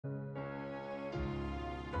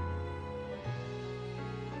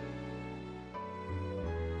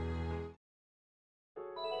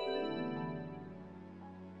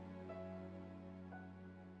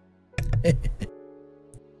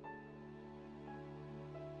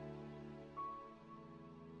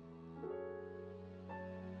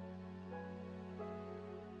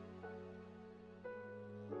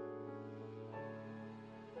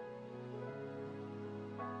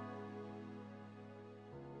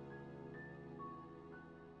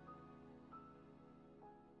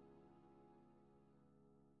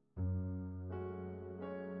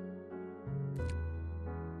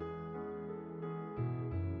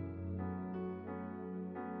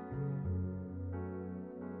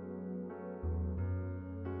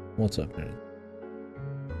What's up, man?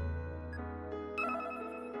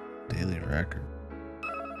 Daily record.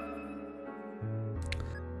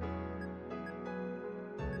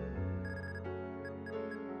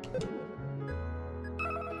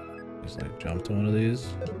 Just like jump to one of these.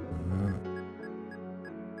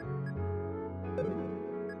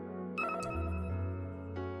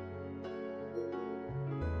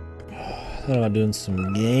 I thought about doing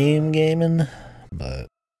some gaming, but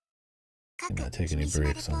I'm not taking any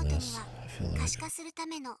breaks on this. I feel like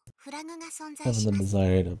having the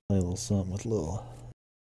desire to play a little something with a little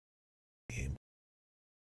game.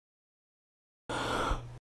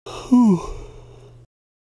 We'll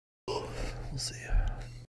see.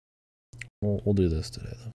 We'll do this today,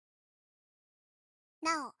 though.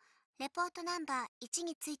 なお、レポートナンバー1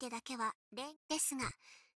についてだけは例ですが、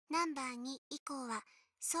ナンバー2以降は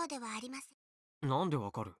そうではありません。なんで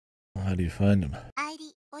わかる？ How do you find them?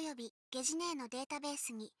 ID およびゲジネーのデータベー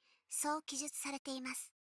スにそう記述されていま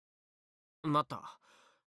す。待った。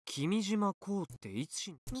君島こうっていつ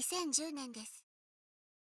死ん2010年です。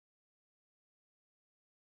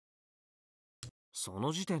そ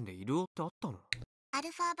の時点でイルオってあったの？アル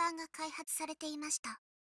ファ版が開発されていました。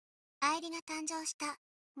ID が誕生した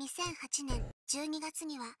2008年12月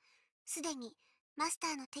には、すでにマスタ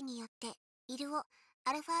ーの手によってイルオア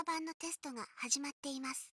ルファ版のテストが始まってい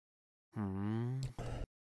ます。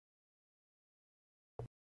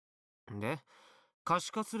で、可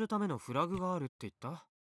視化するためのフラグがあるって言った？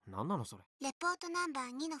何なのそれ？レポートナンバー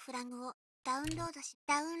2のフラグをダウンロー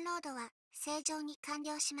ドは正常に完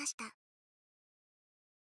了しました。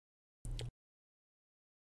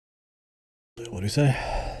What do you say? レ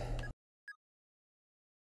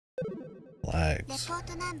Lags. ポー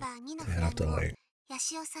トナンバー2の You フラ have to グを like ヤ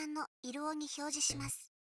シオさんのイルオに表示しま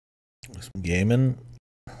す。 some gaming.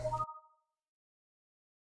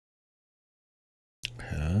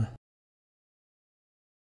 Yeah.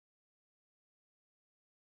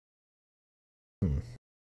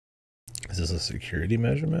 Is this a security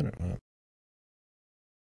measurement or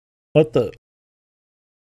what? What the?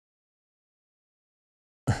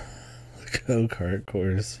 Go-kart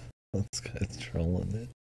course. This guy's trolling it.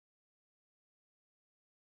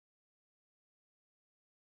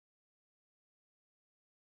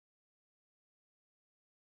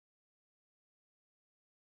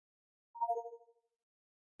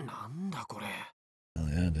 Oh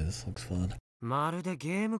yeah, dude, this looks fun. まるで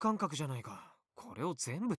ゲーム感覚じゃないか。これを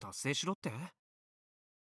全部達成しろって？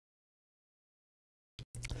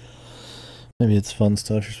 Maybe it's fun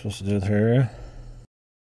stuff you're supposed to do with her.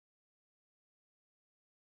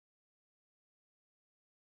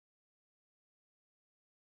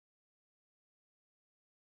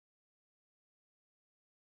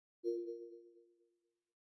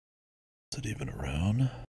 Is it even around?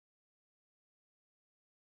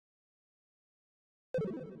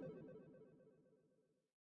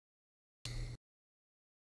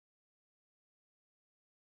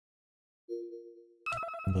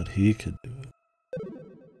 But he could do it.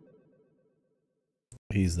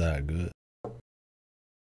 He's that good.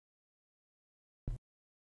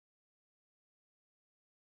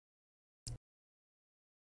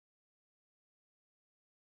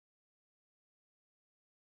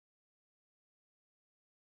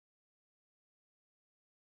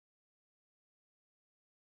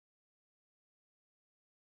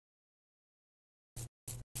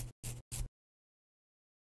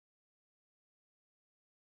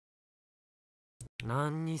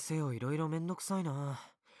何にせよいろいろめんどくさいな。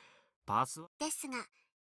パスですが、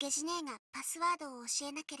ゲジネーがパスワードを教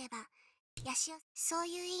えなければ、ヤシオ、そう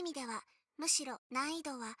いう意味では、むしろ難易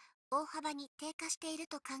度は大幅に低下している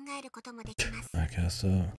と考えることもできます。I guess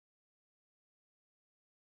so.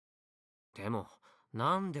 でも、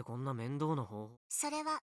なんでこんな面倒な方法？それ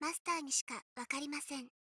はマスターにしかわかりません。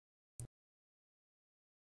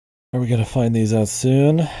Are we gonna find these out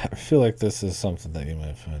soon? I feel like this is something that you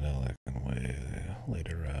might find out like in way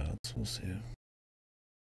later routes. We'll see.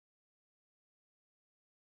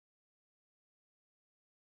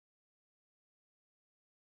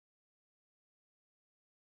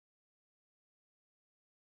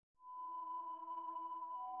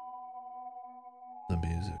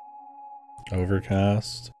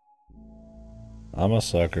 Overcast. I'm a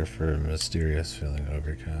sucker for mysterious feeling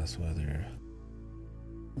overcast weather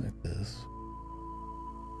like this.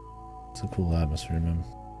 It's a cool atmosphere, man.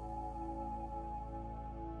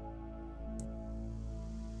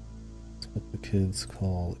 It's what the kids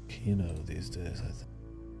call Kino these days, I think.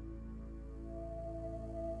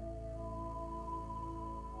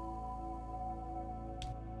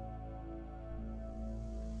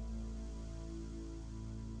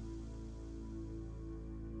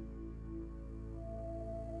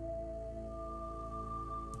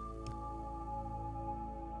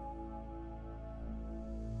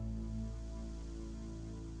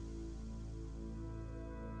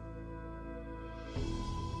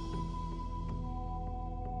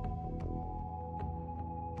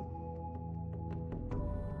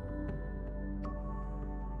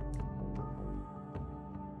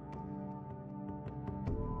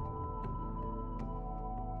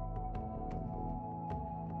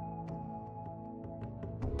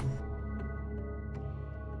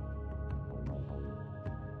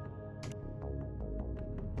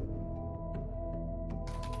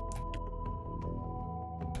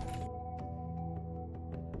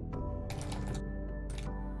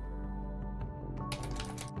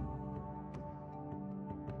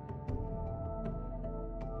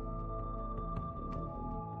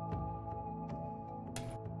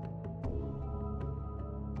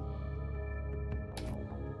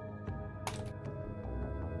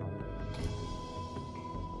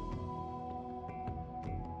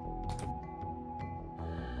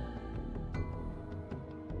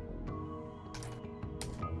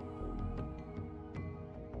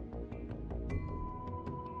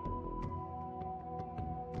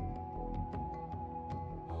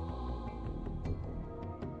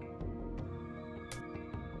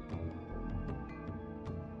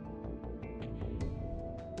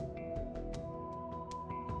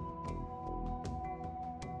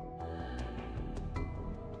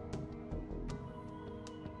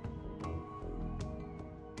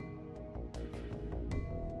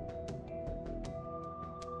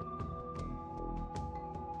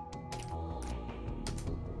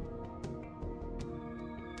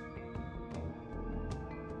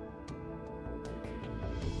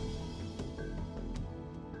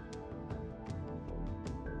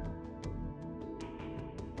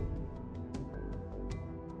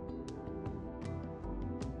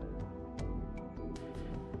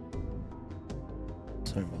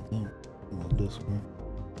 Sorry about that. I'm on Discord.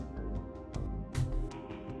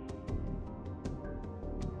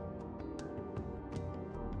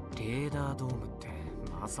 Radarドームって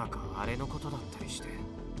まさかあれのことだったりして。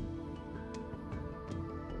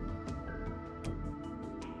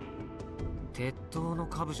鉄塔の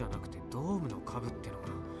下部じゃなくてドームの下部ってのが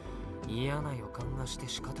嫌な予感がして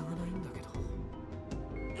仕方がないんだけ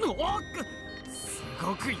ど。おっ、す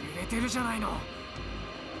ごく揺れてるじゃないの。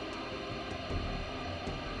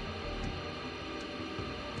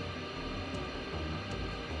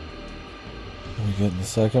Are we getting the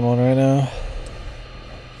second one right now?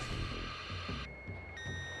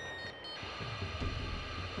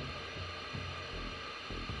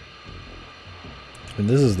 And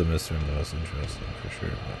this is the mystery most interesting for sure,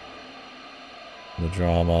 but the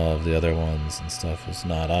drama of the other ones and stuff is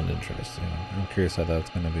not uninteresting. I'm curious how that's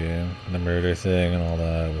gonna be. The murder thing and all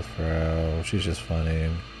that with Frau, she's just funny.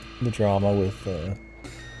 The drama with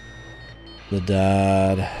the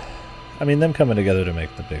dad. I mean, them coming together to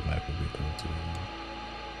make the Big Mac would be cool too.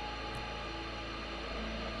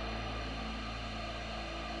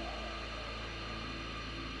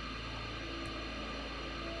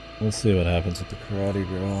 We'll see what happens with the karate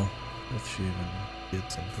girl, if she even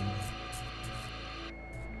did something.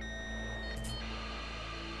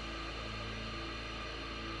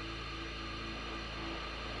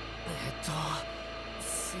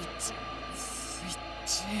 Switch.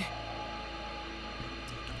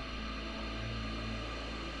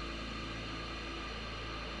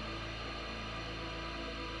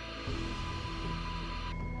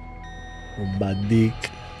 Robotics.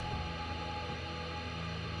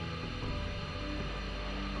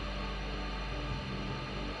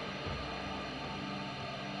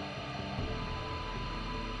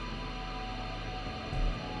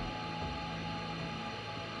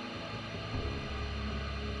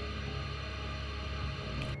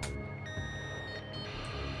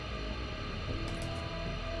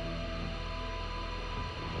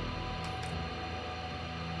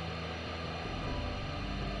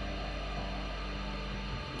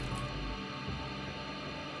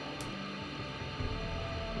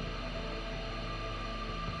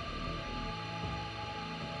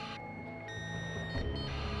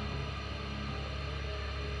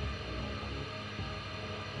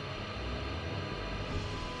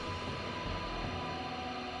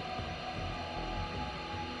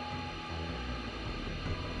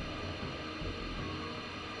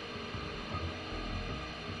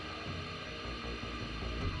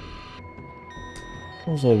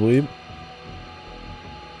 What's up, weeb?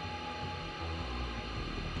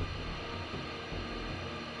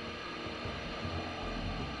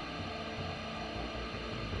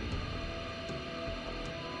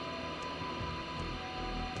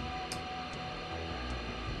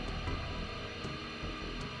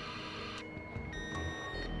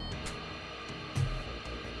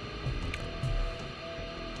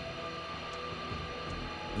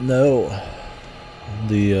 No.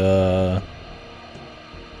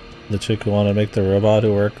 The chick who wanted to make the robot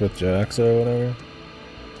who worked with Jax or whatever.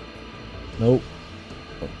 Nope.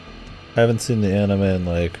 I haven't seen the anime in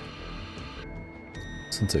like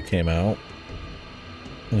since it came out.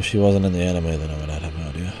 If she wasn't in the anime, then I would not have no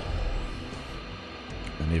idea.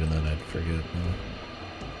 And even then, I'd forget.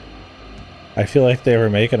 I feel like they were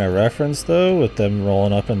making a reference though, with them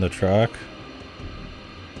rolling up in the truck,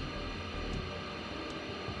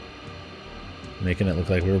 making it look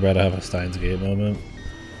like we were about to have a Steins Gate moment.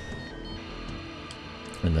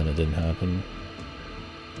 And then it didn't happen.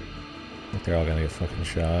 Like they're all gonna get fucking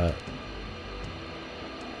shot.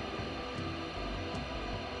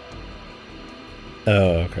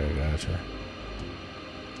 Oh, okay, gotcha.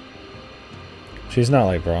 She's not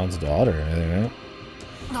like Braun's daughter or anything, right?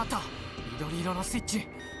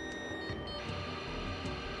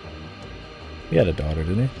 He had a daughter,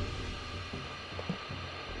 didn't he?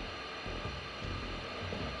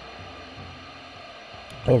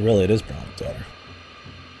 Oh, really? It is Braun's daughter.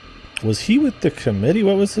 Was he with the committee?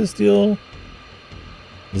 What was his deal?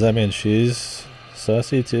 Does that mean she's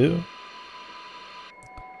sussy too?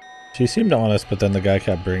 She seemed honest, but then the guy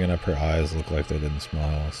kept bringing up her eyes, looked like they didn't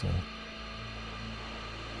smile, so...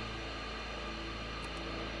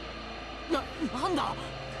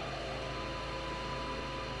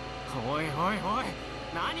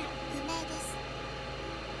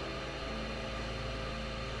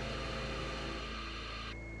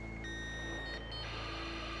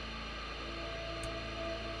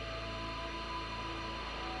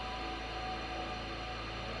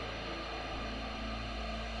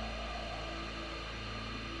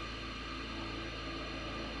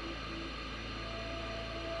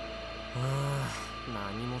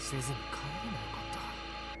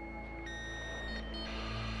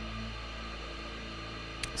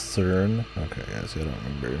 CERN? Okay, yes, I don't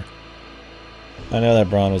remember. I know that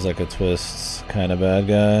Braun was like a twist kind of bad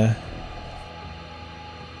guy.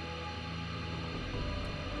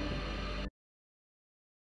 It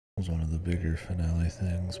was one of the bigger finale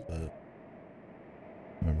things, but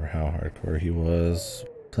I remember how hardcore he was.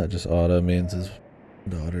 That just auto means his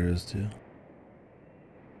daughter is too.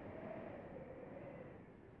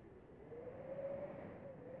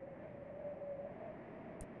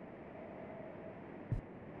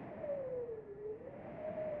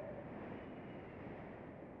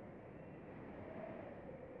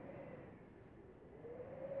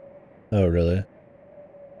 Oh, really?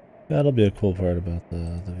 That'll be a cool part about the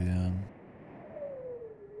VM.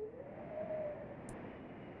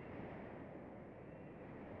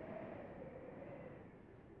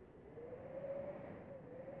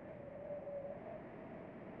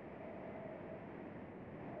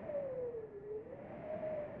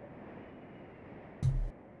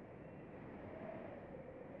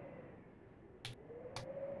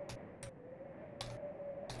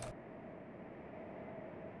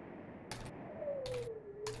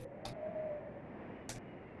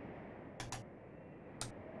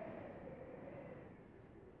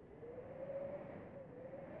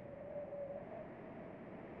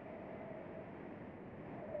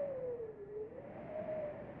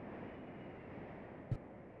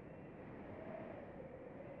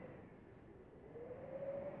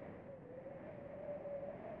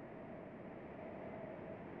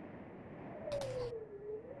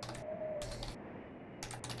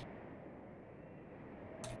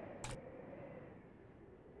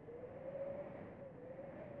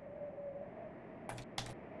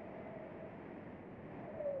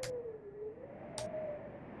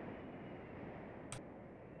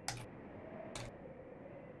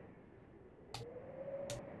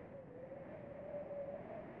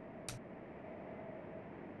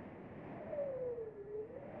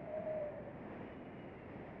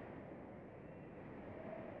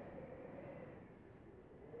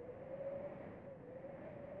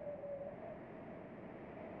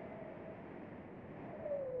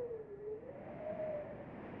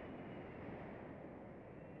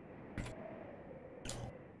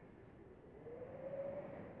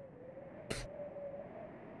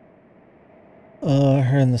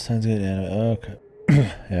 Her in the Steins Gate anime. Okay.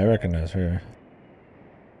 Yeah, I recognize her.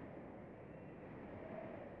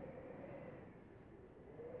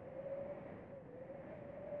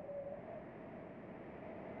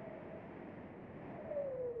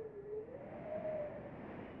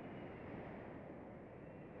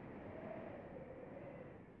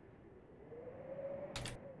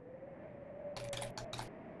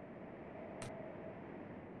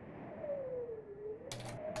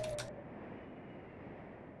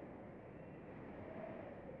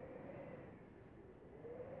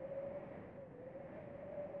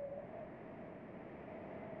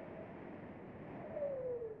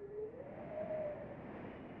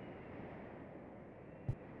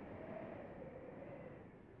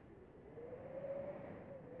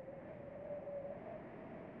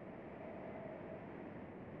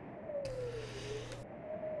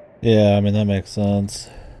 Yeah, I mean, that makes sense.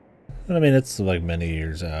 But I mean, it's like many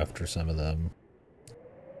years after some of them.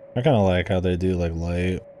 I kind of like how they do like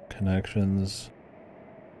light connections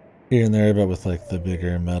here and there, but with like the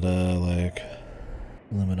bigger meta, like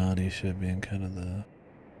Illuminati shit being kind of the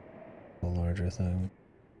larger thing.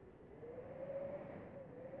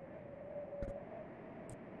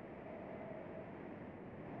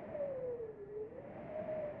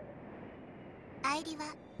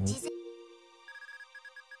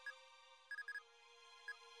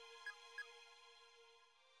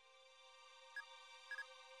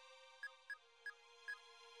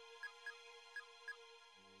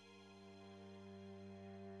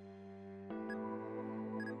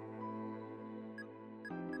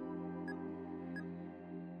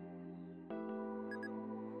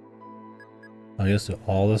 I guess do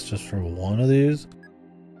all this just for one of these?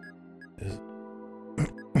 Is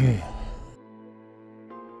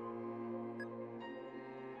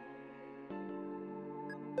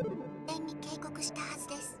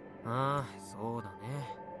ああ、そうだね。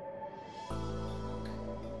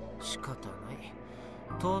仕方ない。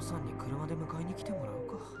父さんに車で迎えに来てもらう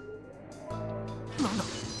か。なんだ。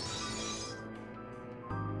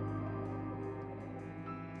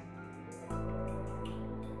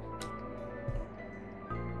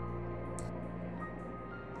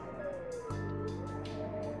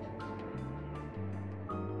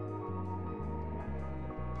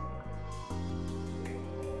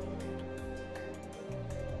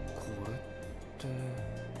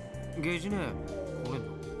ゲージね、これの。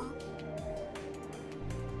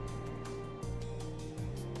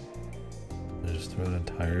Just throw an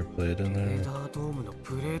entire plate in レ there. ーダードームの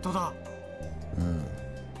プレートだ。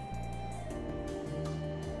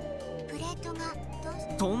プレートがど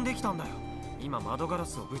う飛んできたんだよ。今窓ガラ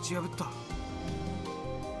スをぶち破った。こ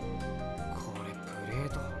れプレー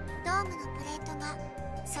ト。ドームのプレートが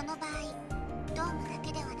その場合ドームだ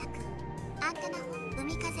けではなくアンテナ本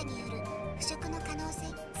海風による腐食の可能性。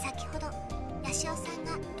先ほどヤシオさん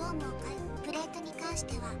がドームを買うプレートに関し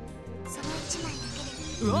てはその1枚だけで。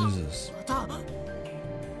Jesus. また。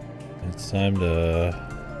 It's time to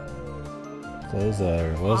close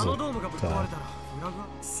that, or was あの it ドームがぶっ壊れ time? たらフラグは。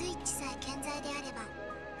スイッチさえ健在であれば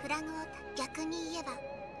フラグを逆に言えば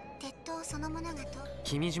鉄塔そのものがと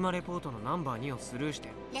君島レポートのナンバー2をスルーして。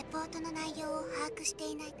レポートの内容を把握して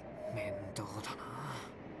いない。面倒だな。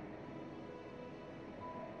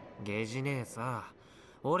ゲジねえさ、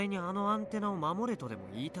俺にあのアンテナを守れとでも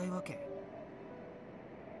言いたいわけ？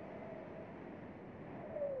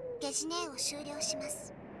ゲジネーを終了しま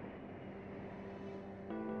す。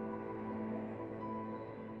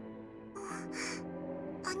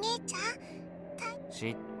お兄ちゃん、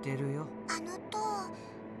知ってるよ。あの塔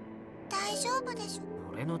大丈夫でしょ。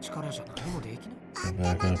俺の力じゃ何もできない。アンテ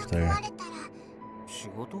ナが壊れたら仕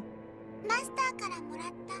事？マスターからもらっ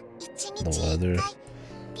た1日 The 1 weather. 回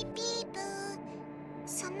ピピーブー。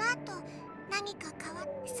その後何か変わっ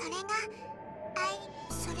て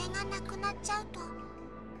それがなくなっちゃうと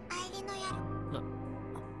愛理のやる。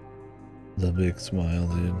 The big smile,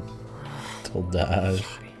 dude. Told Dash.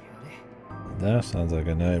 Dash sounds like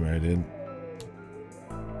a nightmare, dude.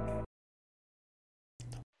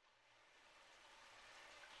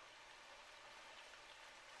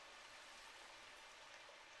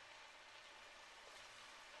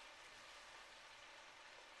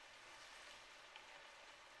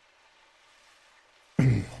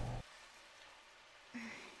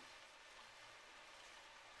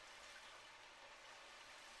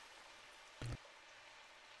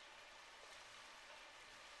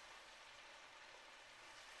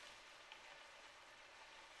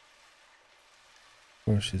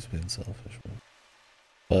 Of course she's being selfish,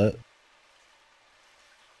 but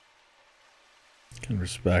you can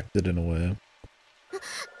respect it in a way. I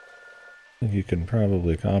think you can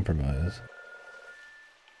probably compromise.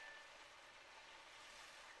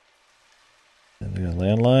 And we got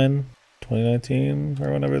landline 2019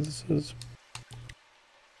 or whenever this is.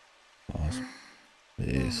 Awesome.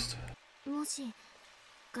 Beast. もし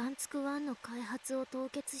ガンツク1の開発を凍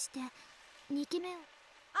結して2期目を。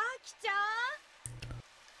アキちゃん、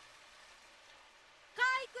カ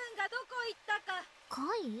イ君がどこ行ったか。カ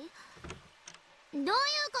イ？どういう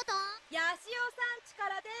こと？ヤシオさん家か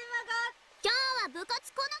ら電話が。今日は部活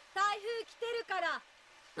来な。台風来てるから。わ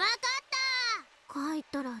かった。帰っ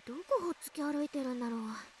たらどこほっつき歩いてるんだろう。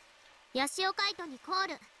ヤシオカイトにコー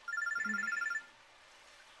ル。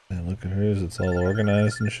Man, look at hers, it's all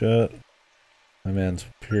organized and shit. My man's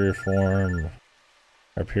pure form,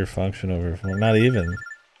 or pure function over form. Not even.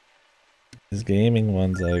 His gaming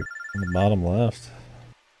one's like on the bottom left.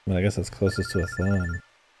 I mean, I guess that's closest to a thumb.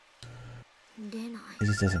 出ない。He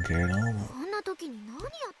just doesn't care at all. こんな時に何や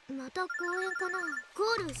また公演かな。コ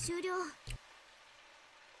ール終了。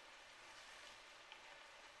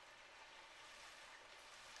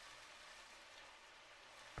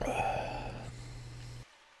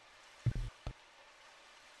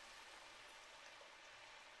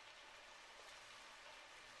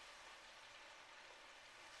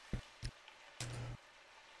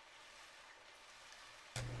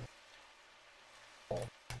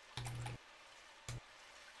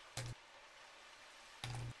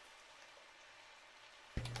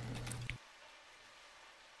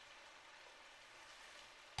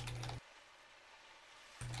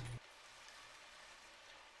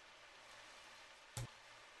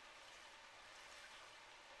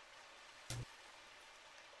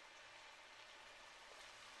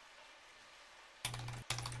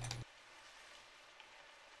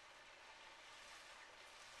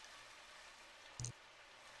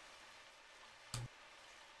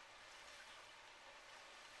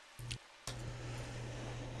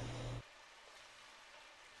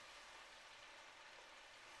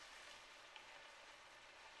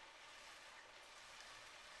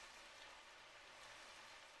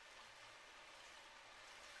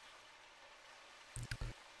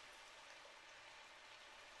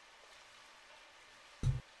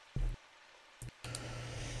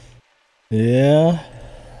Yeah,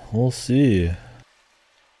 we'll see.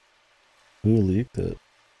 Who leaked it?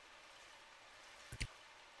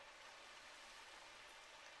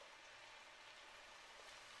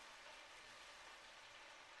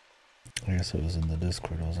 I guess it was in the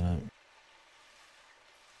Discord, wasn't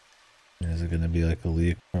it? Is it going to be like a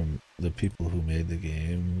leak from the people who made the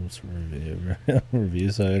game's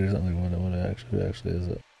review site or something? What actually is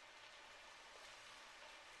it?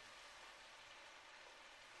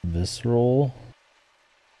 Visceral?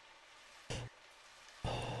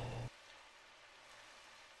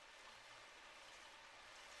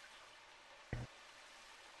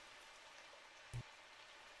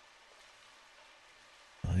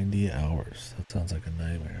 Hours. That sounds like a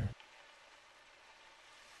nightmare.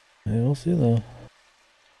 Hey, we'll see though.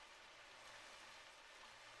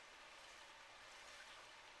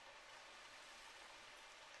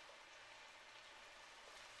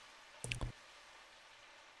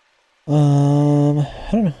 I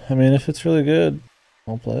don't know. I mean, if it's really good,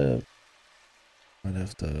 I'll play it. I'd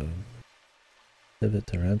have to pivot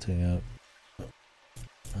to renting it.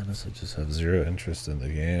 Honestly, just have zero interest in the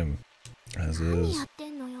game as is. やって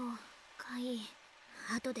んのよ、カイ。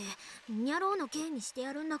後でニャローの刑にして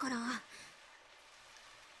やるんだから。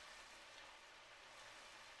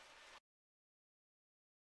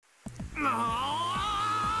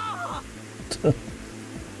Let's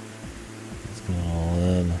go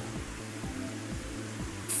all in.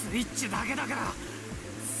 スイッチだけだから。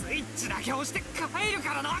スイッチだけ押して帰る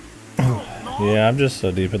からな。Yeah, I'm just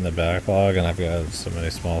so deep in the backlog, and I've got so many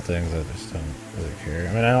small things I just don't really care.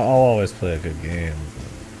 I mean, I'll always play a good game,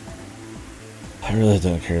 but I really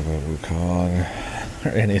don't care about Wukong or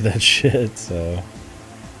any of that shit, so...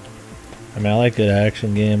 I mean, I like good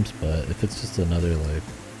action games, but if it's just another, like,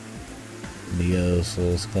 Neo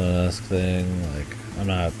Souls clone-esque thing, like, I'm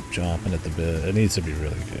not jumping at the bit. It needs to be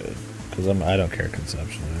really good, because I don't care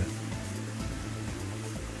conceptually.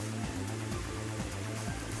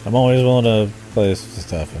 I'm always willing to play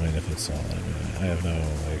stuff, I mean, if it's solid. I mean, I have no,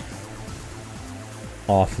 like,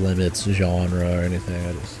 off-limits genre or anything.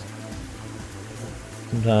 I just...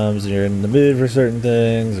 Sometimes you're in the mood for certain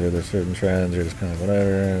things, or there's certain trends, you're just kind of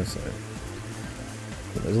whatever. It's like...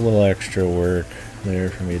 There's a little extra work there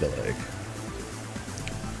for me to, like...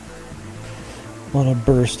 want to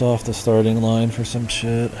burst off the starting line for some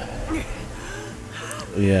shit.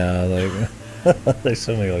 Yeah, like... There's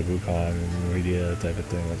so many like Wukong and media type of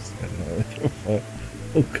thing. That's kind of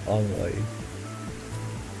Wukong like.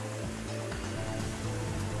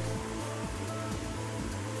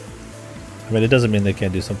 I mean, it doesn't mean they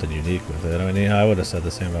can't do something unique with it. I mean, I would have said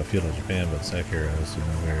the same about Feudal Japan, but Sekiro is, you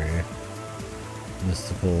know, very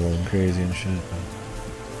mystical and crazy and shit. But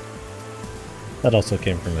that also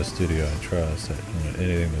came from a studio I trust. That, you know,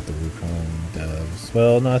 anything with the Wukong devs.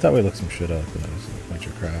 Well, no, I thought we looked some shit up, but it was a bunch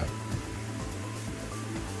of crap.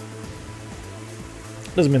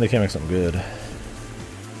 Doesn't mean they can't make something good. I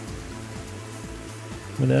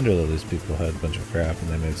mean, Andrew, these people had a bunch of crap and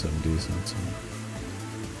they made something decent. So.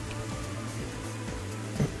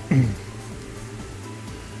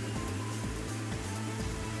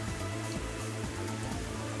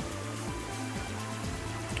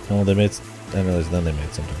 Well, they made. I realized then they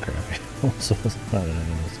made something crappy. So it's not that I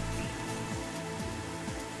noticed.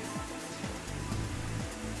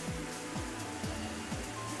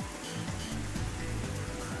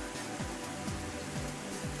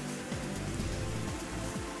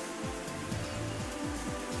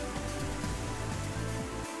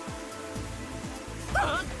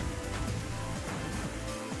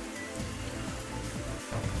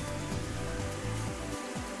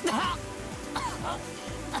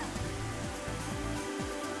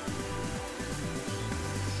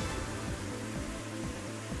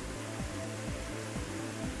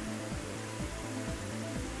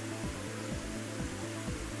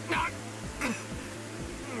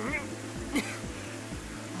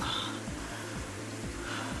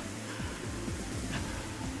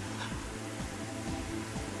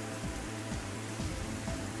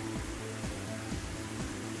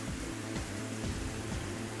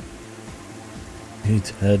 You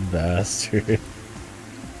dead bastard.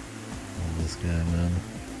 Oh, this guy, man.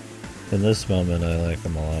 In this moment, I like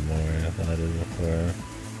him a lot more than I did before.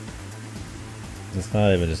 It's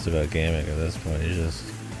not even just about gaming at this point. He's just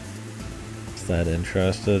that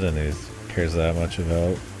interested, and he cares that much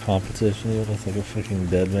about competition. Even it's like a fucking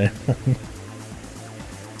dead man.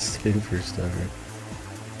 Super stubborn.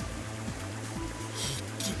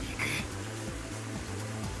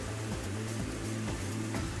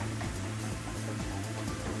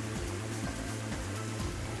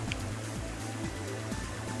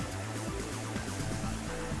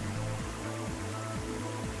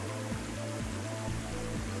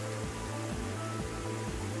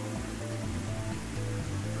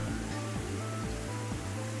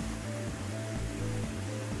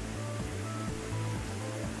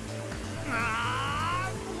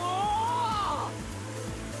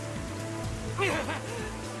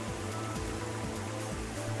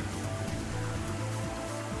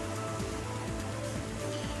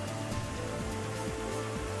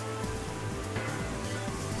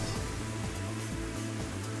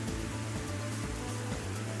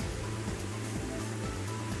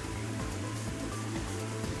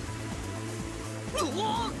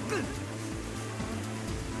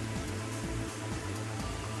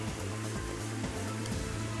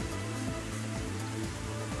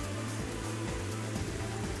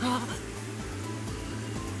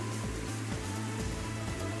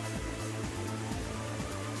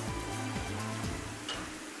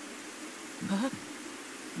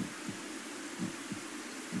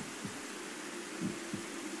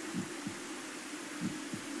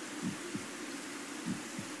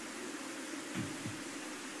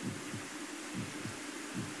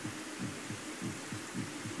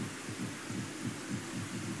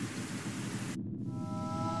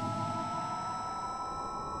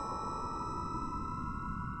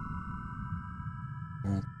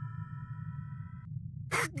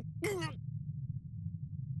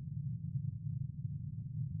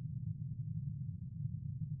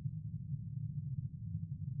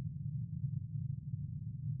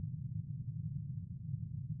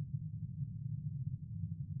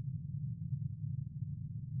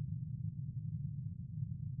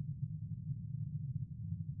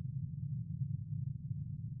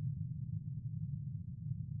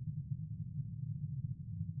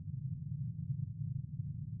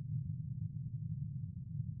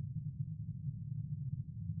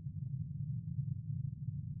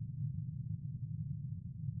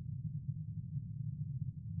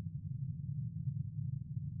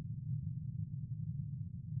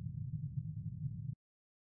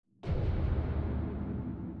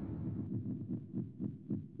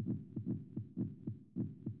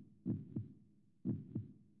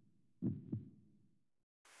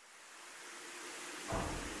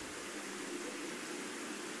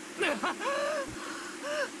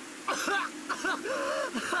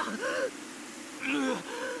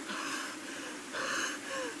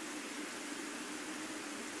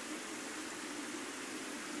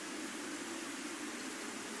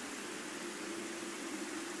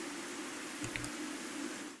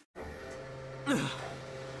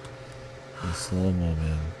 Slow-mo,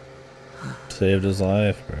 man. Saved his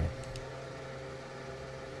life, bro.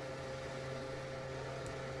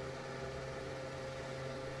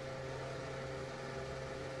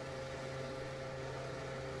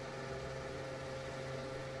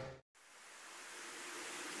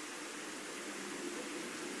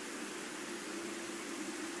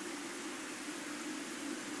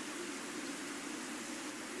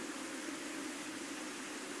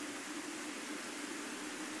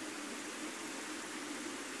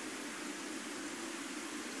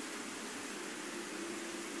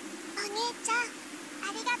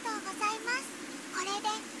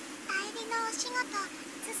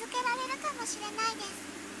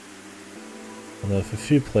 Although if a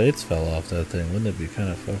few plates fell off that thing, wouldn't it be kind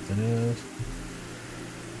of fucked anyways?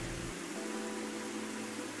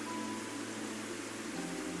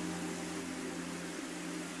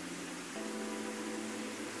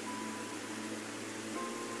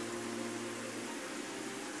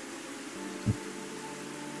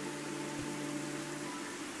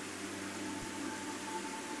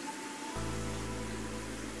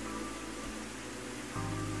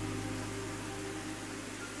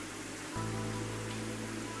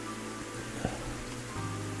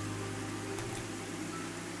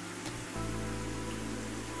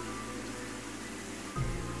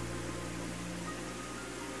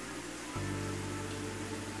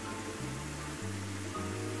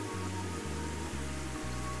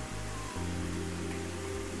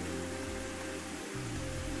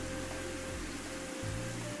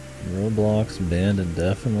 Roblox banned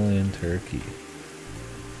indefinitely in Turkey.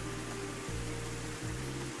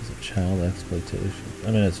 It's a child exploitation.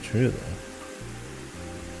 I mean, it's true though.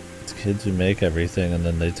 It's kids who make everything and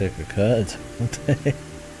then they take a cut, don't they?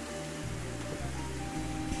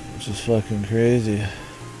 Which is fucking crazy.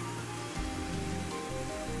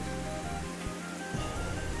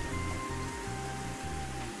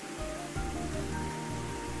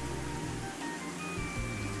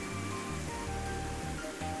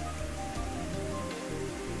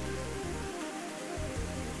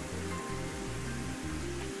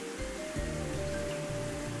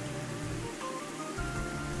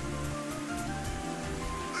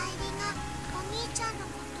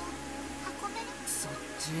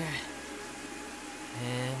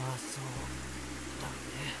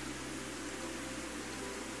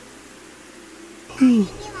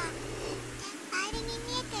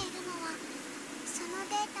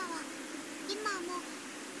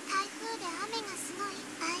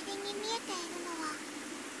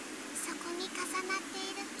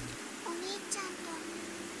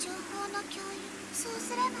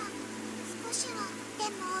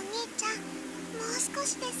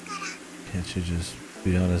 Can't you just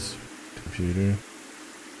be on his computer?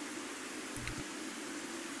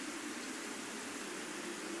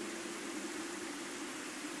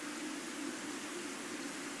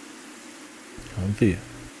 Comfy.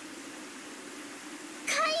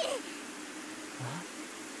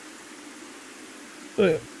 Oh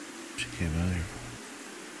yeah. She came out here.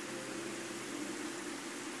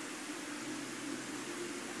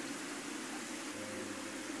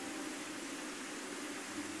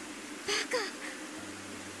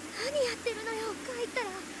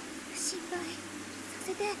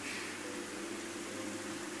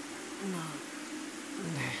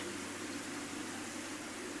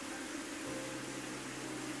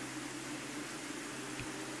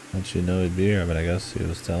 How'd she know he'd be here? I mean, I guess he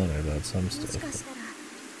was telling her about some stuff.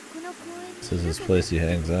 This is his place he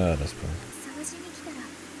hangs out, I suppose.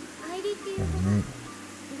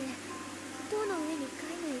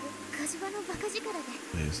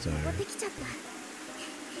 He's tired.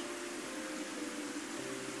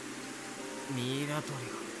 ミイラ取り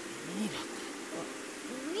がミイラって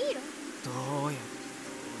ミイラどうやって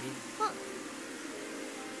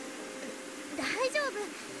大丈夫、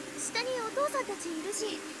下にお父さんたちいる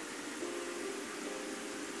し。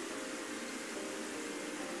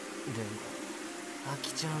でもア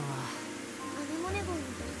キちゃんはアネモネ号のこ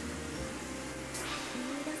と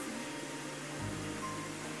思い出すね。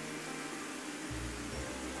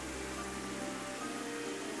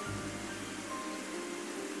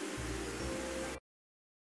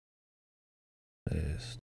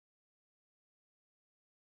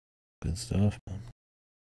Good stuff, man.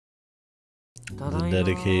 The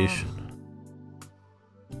dedication.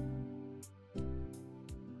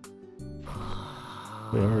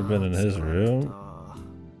 Have you ever been in his room?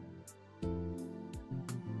 I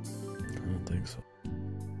don't think so.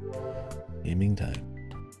 Gaming time.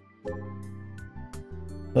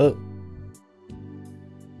 Oh.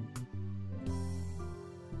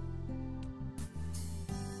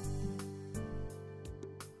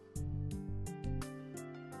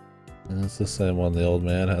 And it's the same one the old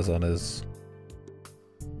man has on his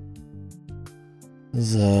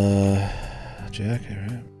jacket,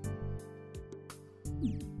 right?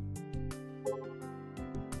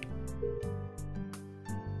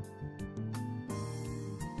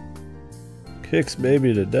 Kicks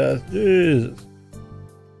baby to death. Jesus.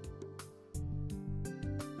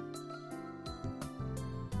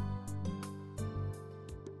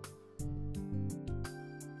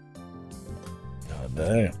 God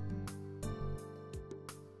damn.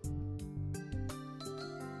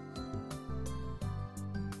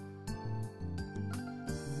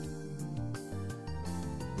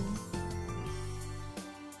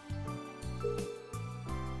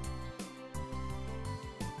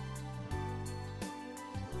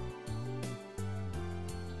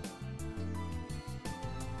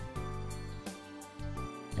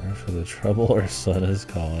 For the trouble our son has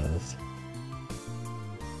caused.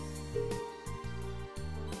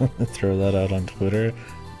 Throw that out on Twitter.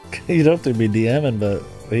 You don't have to be DMing, but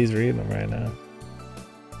he's reading them right now.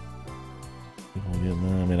 People getting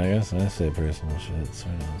that. I mean, I guess I say personal shit, so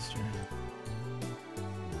I know it's true.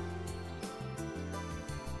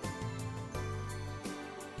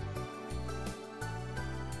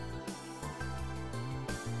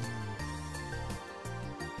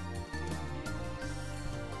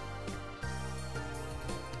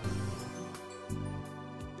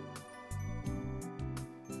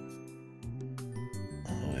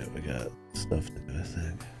 We got stuff to do, I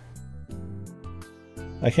think.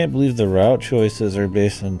 I can't believe the route choices are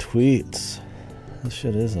based on tweets. This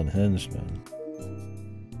shit is unhinged, man.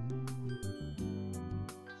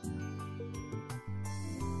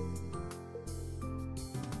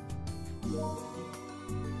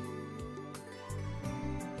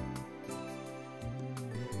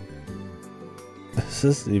 Is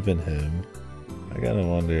this even him? I gotta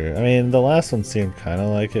wonder. I mean, the last one seemed kind of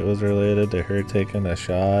like it was related to her taking a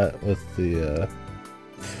shot with the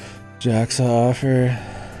Jack's offer.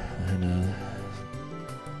 I know.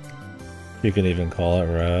 You can even call it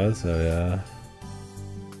Raz, so yeah.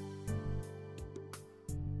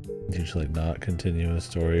 Do you just like not continue a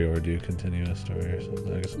story or do you continue a story or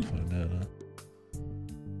something? I guess we'll find out, huh?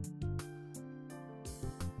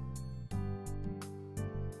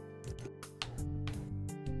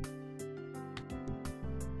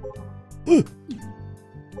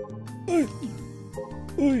 Oi!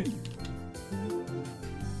 Oi!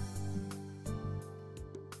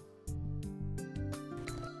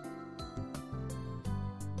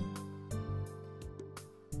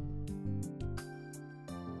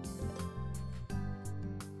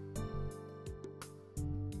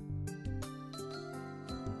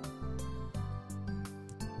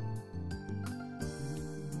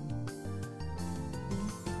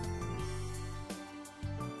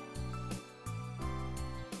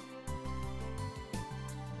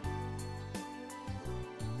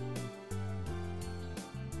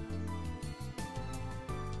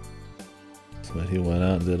 So he went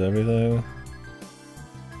out and did everything.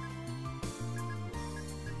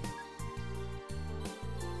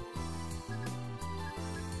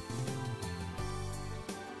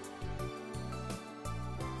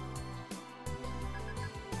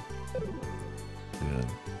 Good.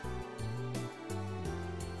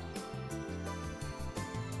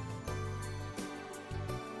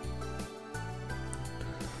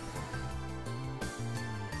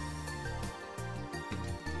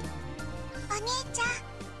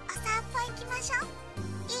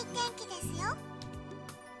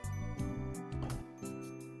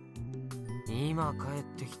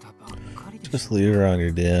 Just leave her on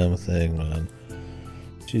your damn thing, man.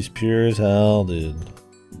 She's pure as hell, dude.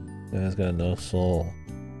 Guy's got no soul.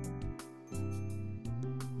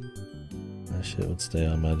 That shit would stay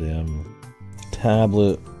on my damn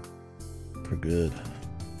tablet for good.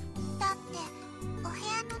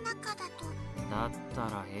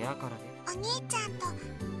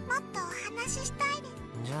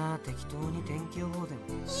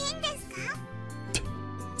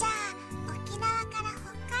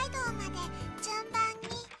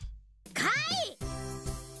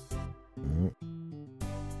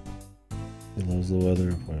 He loves the weather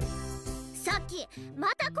report. さっき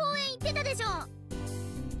また公園行ってたでしょ。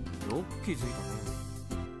よく気づいたね。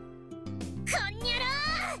こんにゃら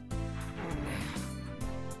ー。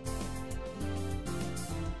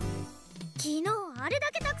昨日あれ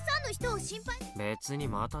だけたくさんの人を心配。別に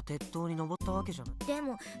また鉄塔に登ったわけじゃない。で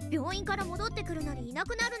も病院から戻ってくるのにいな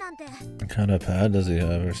くなるなんて。What kind of pad does he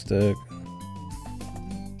have or stick?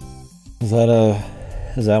 Is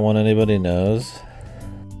that one anybody knows?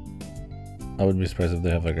 I wouldn't be surprised if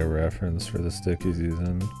they have like a reference for the stick he's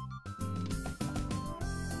using.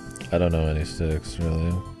 I don't know any sticks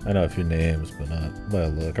really. I know a few names, but not by a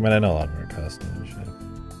look. I mean, I know a lot more custom and shit.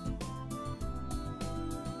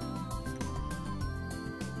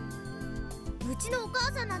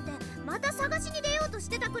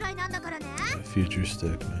 Future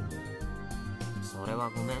stick, man. それは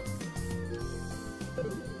ごめん。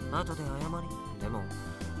後で謝り。でも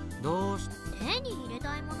どうして手に入れ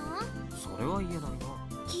たいもの？それは言えないな。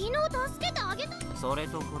昨日助けてあげた。それ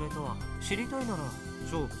とこれとは知りたいなら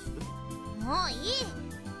勝負する。もういい。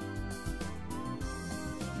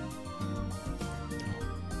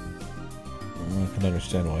I can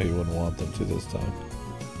understand why he wouldn't want them to this time.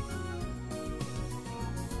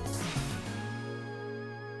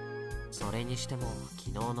 それにしても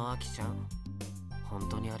昨日のアキちゃん、本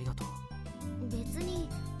当にありがとう。別に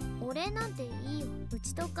お礼なんていいよ。う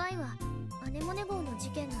ちとカイはアネモネ号の事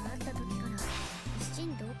件があった時から一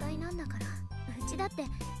心同体なんだから。うちだって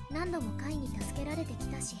何度もカイに助けられてき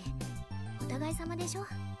たし、お互い様でしょ。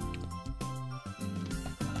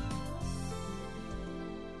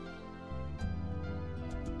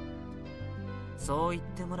そう言っ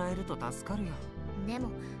てもらえると助かるよ。で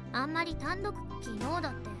もあんまり単独。昨日だっ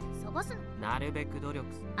て探すの。なるべく努力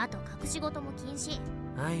する。あと隠し事も禁止。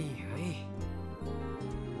はいはい。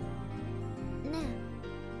ね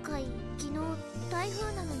えカイ、昨日台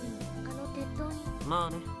風なのにあの鉄塔に。まあ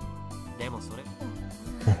ね。でもそれ。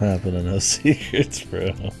What happened to no secrets,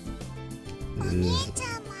 bro? お兄ち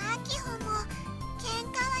ゃんもアキホも喧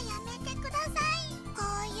嘩はやめてください。公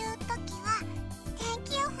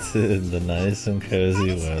The nice and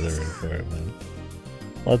cozy weather report, man.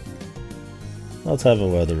 Let's have a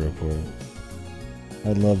weather report.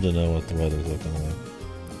 I'd love to know what the weather's looking like.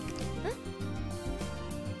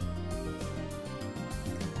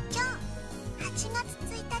 今日8月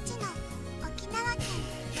1日の沖縄県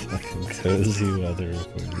与那 Fucking 国島地 cozy 方の weather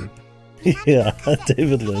天気 report, は dude. Yeah, 南風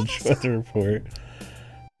David 晴れ Lynch でしょう weather report.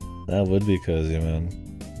 That would be cozy, man.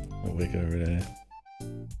 I wake up every day.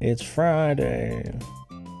 It's Friday.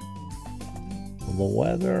 The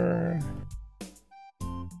weather.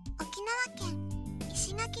 沖縄県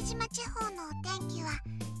石垣島地方のお天気は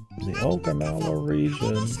The 南の風 Okinawa 晴れで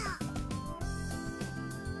region. しょ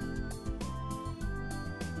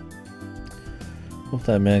う Hope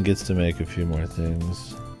that man gets to make a few more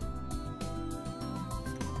things.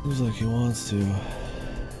 Seems like he wants to.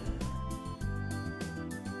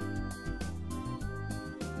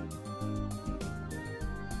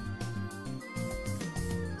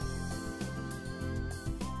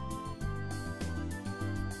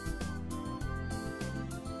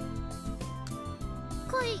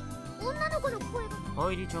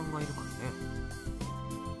愛梨ちゃんがいるから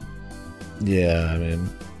ね。 Yeah, I mean,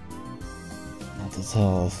 mental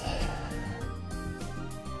health.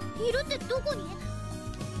 いるってどこに？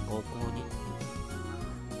ここに。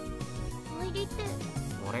愛梨って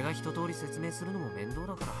俺が一通り説明するのも面倒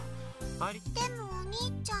だから。愛梨、でもお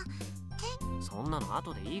兄ちゃんそんなの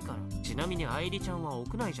後でいいから。ちなみに愛梨ちゃんは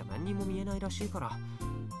屋内じゃ何にも見えないらしいから。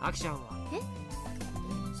アキちゃんは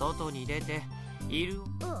外に出ている。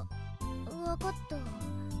わかった。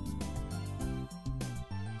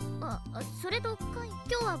それとカイ、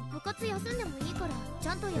今日は部活休んでもいいからち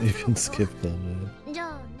ゃんと休む You こ can と。 skip that, man. じゃ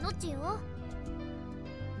あノッチよ。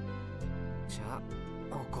じゃあ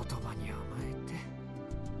お言葉に甘えて。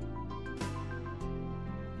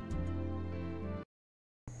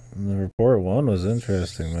 And the report one was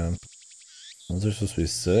interesting, man. Was there supposed to be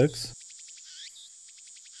 6?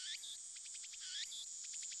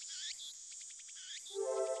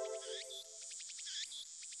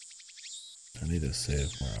 I need to save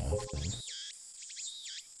more often.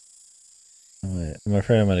 Wait, I'm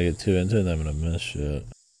afraid I'm gonna get too into it and I'm gonna miss shit.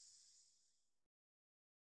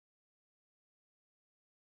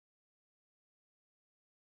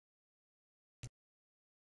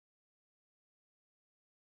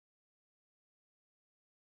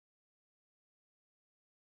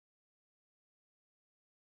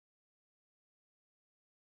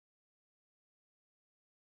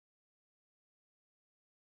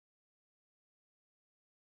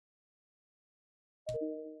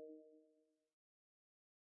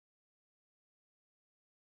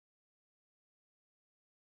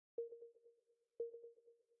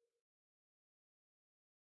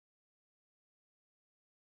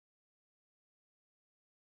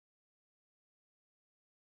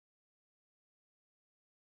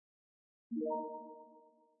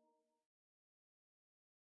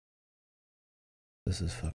 This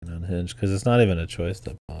is fucking unhinged because it's not even a choice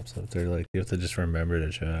that pops up. They're like, you have to just remember to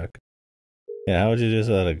check. Yeah, how would you do this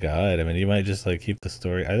without a guide? I mean, you might just like keep the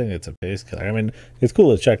story. I think it's a pace killer. I mean, it's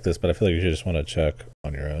cool to check this, but I feel like you should just want to check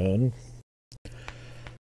on your own,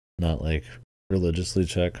 not like religiously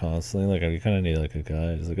check constantly. Like you kind of need like a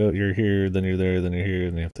guide. It's like, oh, you're here, then you're there, then you're here,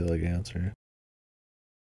 and you have to like answer.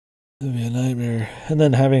 It'd be a nightmare. And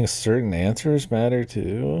then having certain answers matter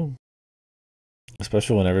too.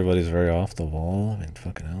 Especially when everybody's very off the wall. I mean,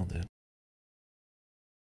 fucking hell, dude.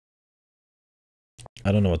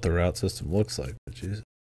 I don't know what the route system looks like, but jeez.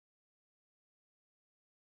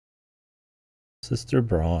 Sister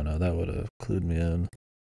Braun, oh, that would have clued me in.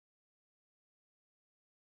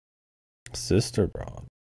 Sister Braun.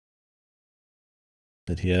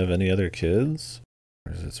 Did he have any other kids?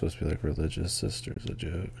 Or is it supposed to be like religious sisters, a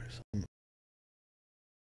joke or something?「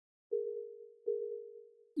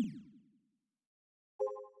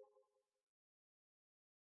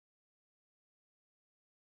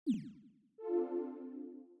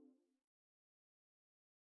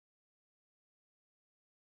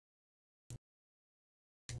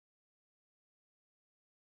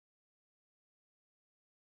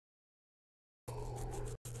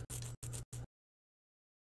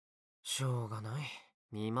しょうがない。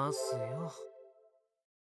見ますよ。」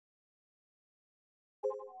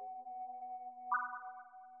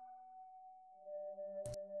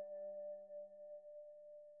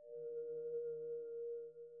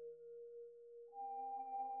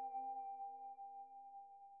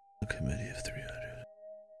A committee of 300.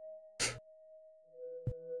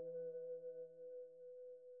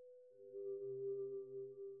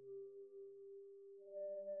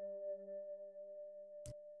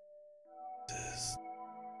 This.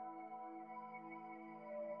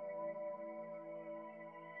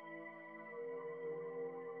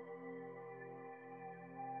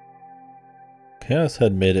 Chaos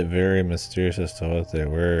had made it very mysterious as to what they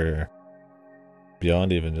were.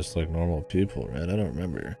 Beyond even just like normal people, right? I don't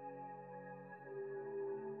remember.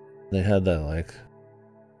 They had that like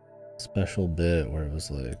special bit where it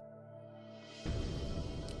was like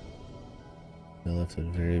they left it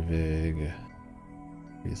very vague.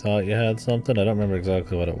 You thought you had something? I don't remember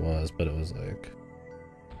exactly what it was, but it was like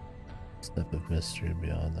a step of mystery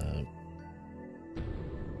beyond that.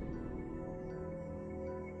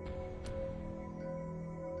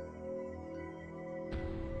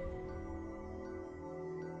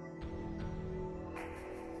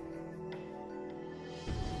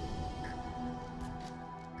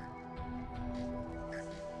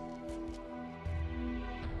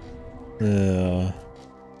 Yeah.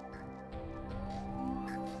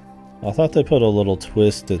 I thought they put a little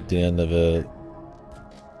twist at the end of it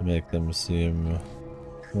to make them seem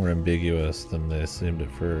more ambiguous than they seemed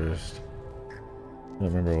at first. I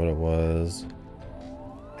don't remember what it was.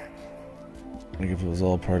 Like if it was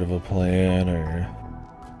all part of a plan or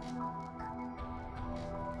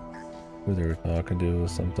who they were talking to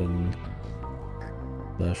was something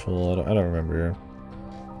special. I don't remember.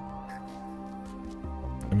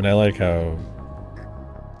 I mean, I like how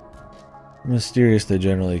mysterious they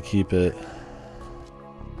generally keep it.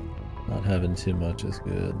 Not having too much is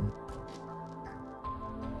good.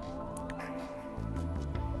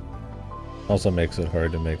 Also makes it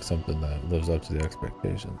hard to make something that lives up to the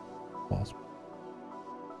expectation possible.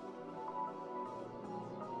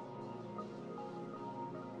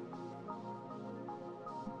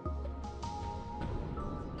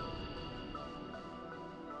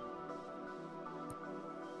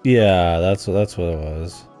 Yeah, that's what it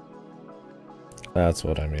was. That's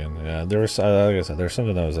what I mean. Yeah, there was, like I said, there's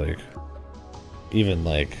something that was like, even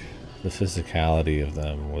like the physicality of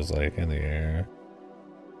them was like in the air.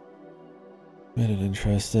 Made it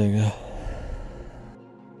interesting.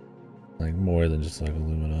 Like more than just like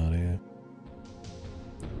Illuminati.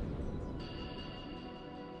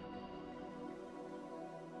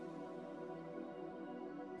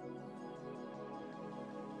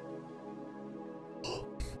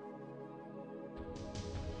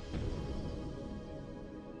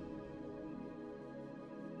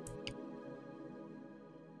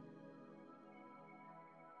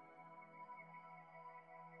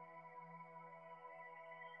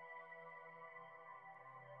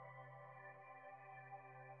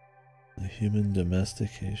 The Human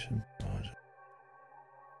Domestication Project.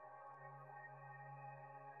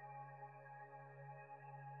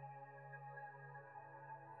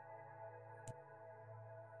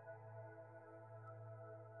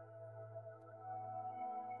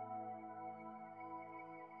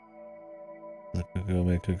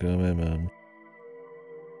 Kagome, man.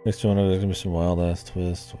 Next one, there's gonna be some wild ass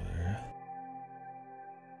twist where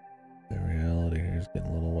the reality here is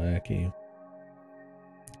getting a little wacky.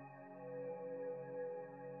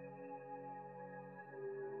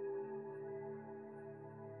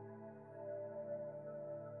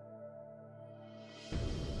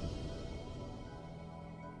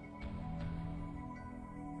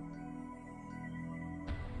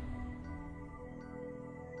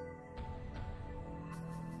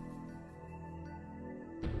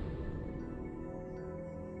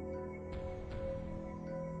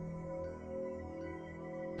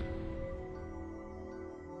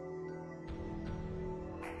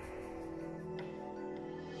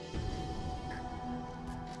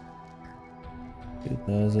 Two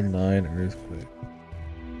 2009 earthquake.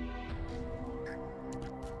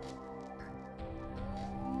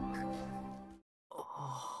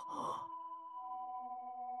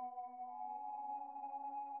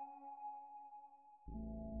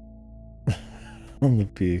 On the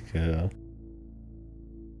peak, yeah.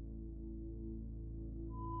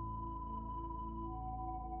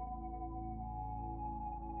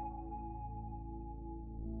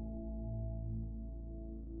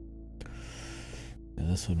 Yeah,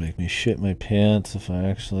 this would make me shit my pants if I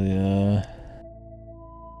actually,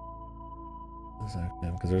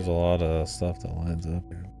 because there's a lot of stuff that lines up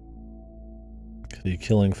here. Could be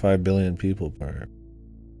killing 5 billion people part.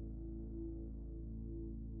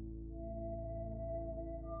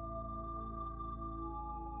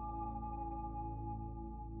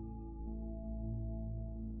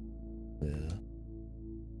 Yeah.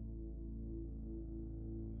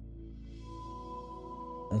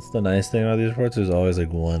 That's the nice thing about these reports, there's always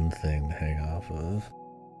like one thing to hang off of.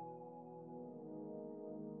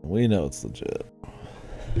 We know it's legit.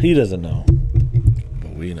 He doesn't know,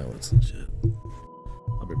 but we know it's legit.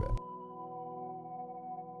 I'll be back.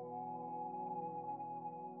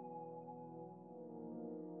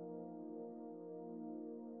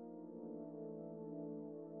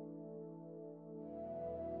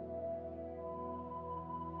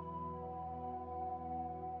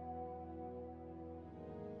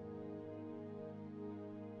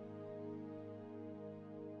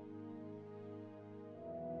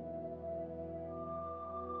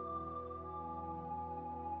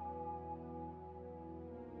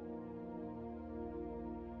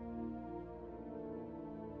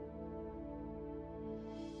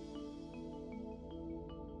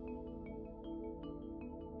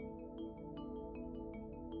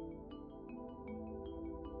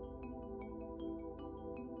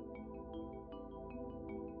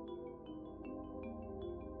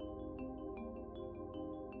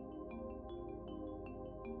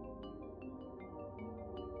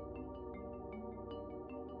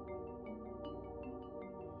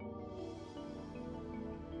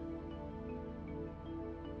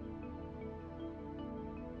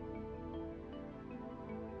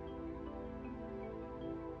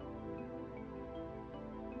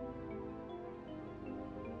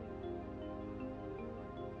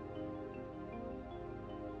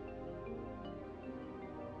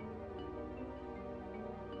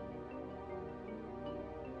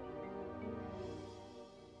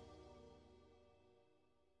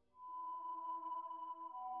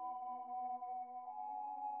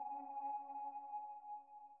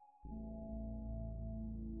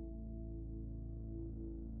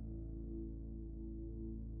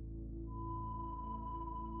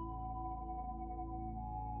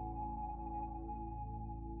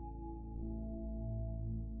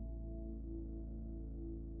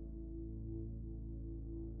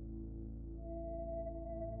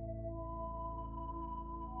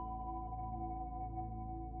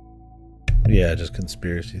 Yeah, just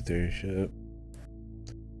conspiracy theory shit.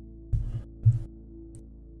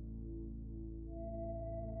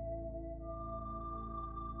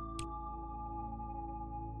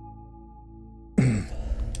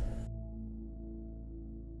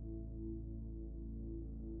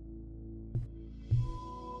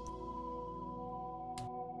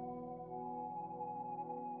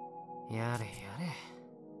やれやれ。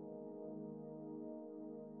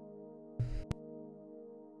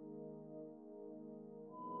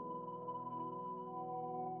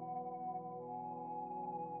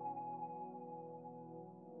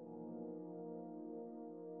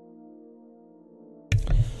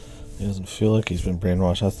He doesn't feel like he's been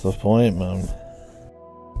brainwashed. That's the point, man.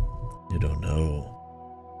 You don't know.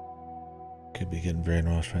 Could be getting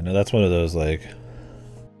brainwashed right now. That's one of those, like,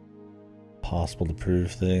 possible to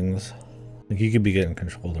prove things. Like, you could be getting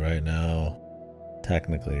controlled right now.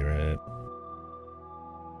 Technically, right?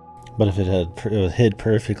 But if it was hid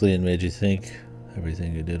perfectly and made you think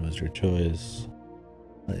everything you did was your choice,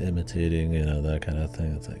 like imitating, you know, that kind of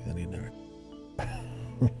thing, it's like, then you never.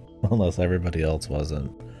 Unless everybody else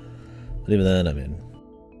wasn't. But even then, I mean.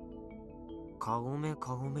 カゴメ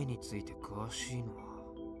について詳しいのは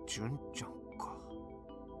純ちゃんか。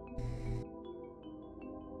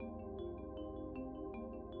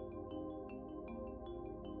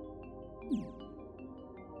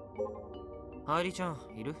愛梨ちゃん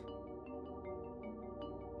いる？は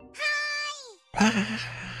ーい。お天気で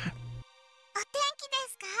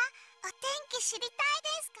すか？お天気知りたいで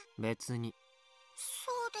すか？別に。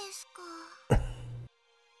そうですか。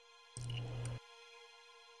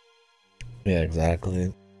Yeah,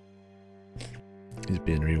 exactly. He's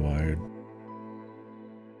being rewired.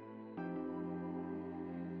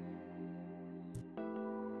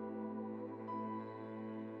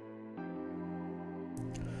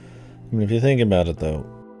 I mean, if you think about it, though,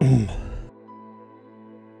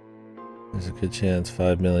 there's a good chance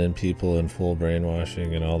 5 million people in full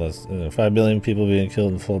brainwashing and all this. 5 million people being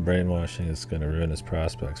killed in full brainwashing is going to ruin his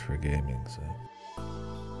prospects for gaming, so.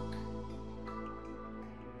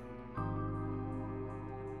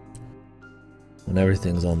 When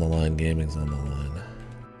everything's on the line, gaming's on the line.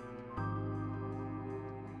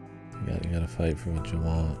 You gotta fight for what you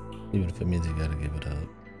want, even if it means you gotta give it up.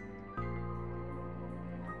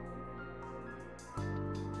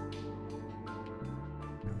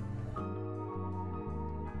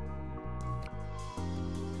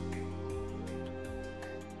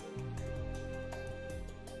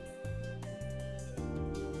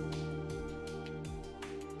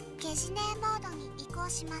 Gejiné モードに移行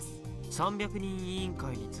します。300人委員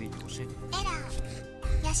会について教えて。エラ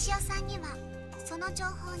ー。ヤシオさんにはその情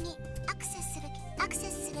報にアクセス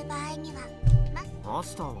する場合にはマ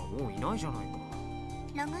スターはもういないじゃないか。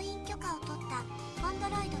ログイン許可を取ったコンド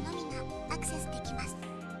ロイドのみがアクセスできます。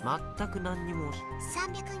全く何にも。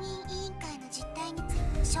300人委員会の実態について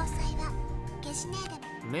詳細はゲジネーでも。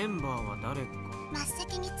メンバーは誰か。末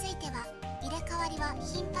席については入れ替わりは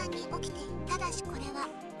頻繁に起きている。ただしこれは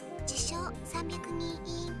自称300人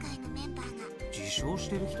委員会のメンバーが自称し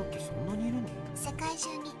てる人ってそんなにいるの？世界中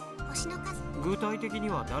に星の数。具体的に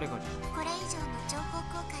は誰が自称？これ以上の情報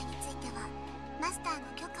公開についてはマスターの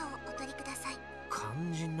許可をお取りください。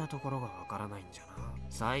肝心なところがわからないんじゃな。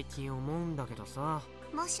最近思うんだけどさ。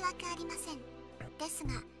申し訳ありません。です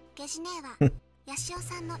がゲジネーはヤシオ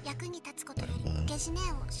さんの役に立つことよりゲジネ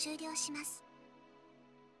ーを終了します。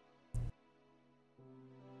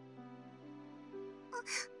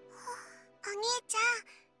お兄ちゃん、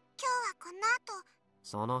今日はこの後。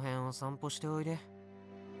その辺を散歩しておいで。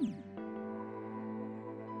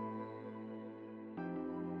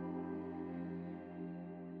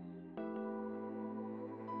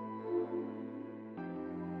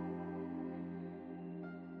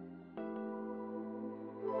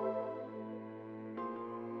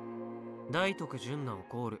大徳純奈を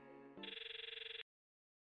コール。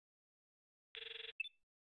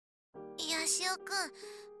ヤシオく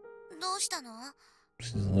ん、どうしたの？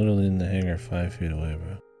 She's literally in the hangar 5 feet away,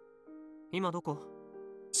 bro. 今どこ？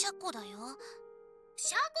車庫だよ。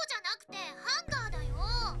車庫じゃなくてハンガーだよ。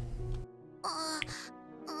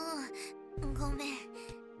ごめん。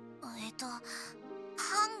ハ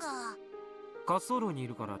ンガー。滑走路にい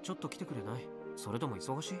るからちょっと来てくれない？それとも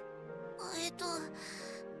忙しい？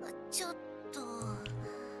ちょっと。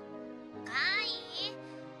カイ、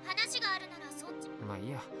話があるならそっち。まあい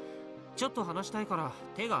いや。ちょっと話したいから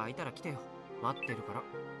手が空いたら来てよ。待ってるから。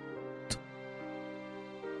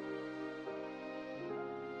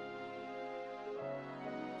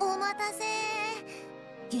お待たせ。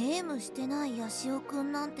ゲームしてないヤシオく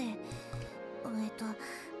んなんて、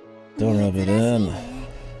 Don't rub it in. 珍しいね。 Don't rub it in. 珍しいね。 Don't rub it in. 珍しいね。 Don't rub it in. 珍しいね。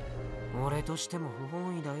俺としても不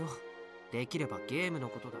本意だよ。できればゲームの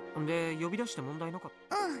ことだ。で、呼び出して問題なかっ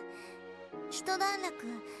た。うん。一段落。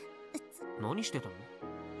何してたの？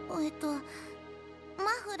マ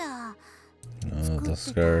フラ Oh, the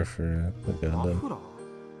scarf for the マ Gundam. フラー？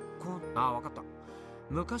あ、わかった。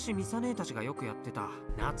昔ミサ姉たちがよくやってた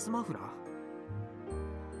夏マフラー。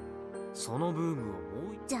そのブームをも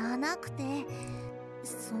うーじゃなくて、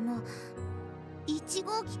その1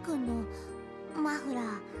号機くんのマフラー。あ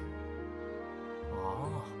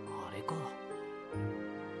あ、あれか。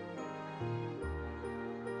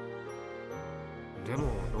でも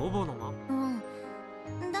ロボのうん。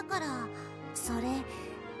だからそれ。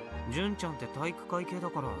純ちゃんって体育会系だ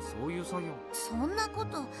からそういう作業。そんなこ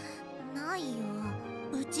とないよ。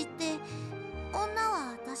うちって女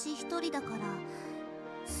は私一人だから、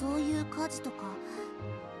そういう家事とか。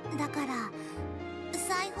だから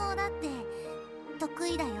裁縫だって得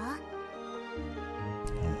意だよ。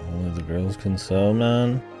Only the girls can sew,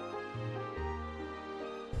 man.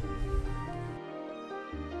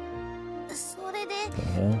 それで、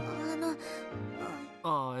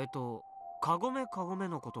カゴメ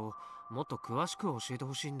のこともっと詳しく教えて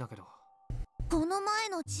ほしいんだけど。この前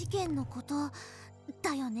の事件のこと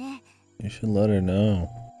だよね。 You should let her know.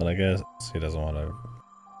 But I guess she doesn't want to.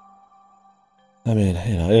 I mean,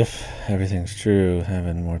 you know, if everything's true,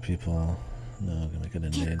 having more people know can make it in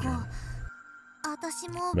結 danger. 構私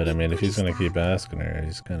も But I びっ mean, く if り he's した。 gonna keep asking her,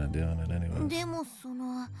 he's kind of doing it anyway. でもそ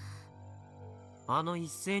の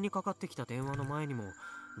一斉にかかってきた電話の前にも、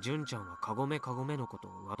純ちゃんはカゴメのこと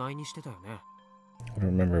を話題にしてたよね。I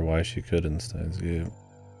don't remember why she couldn't Steins you.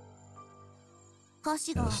 歌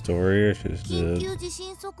詞 The が story, or she just 緊 did. 急地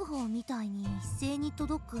震速報みたいに一斉に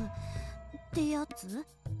届くってやつ。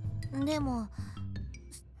でも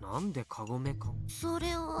なんでカゴメか。そ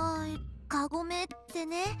れはカゴメって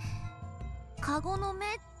ね、カゴの目っ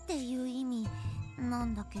ていう意味な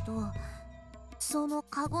んだけど、その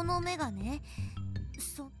カゴの目がね、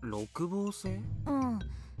六芒星？うん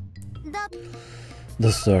だ。 The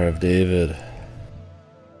Star of David.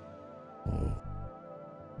 Whoa.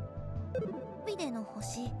 ビデの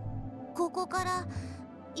星。ここから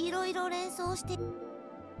いろいろ連想して。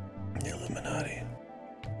 The Illuminati.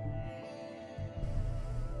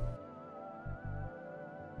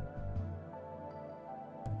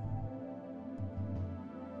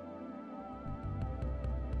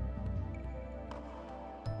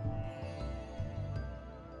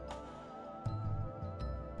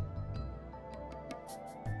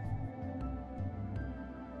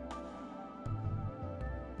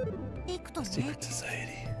 いくとね、 Secret Society.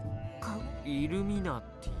 イルミナ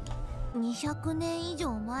テ200年以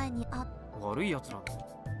上前にあっィ。悪いやつらの。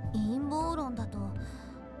陰謀論だと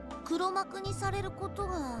黒幕にされること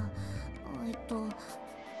が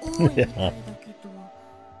多いみたいだけど。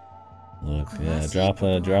 Look, yeah, drop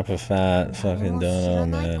a fat fucking dono,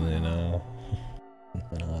 man, you know.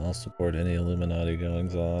 I'll support any Illuminati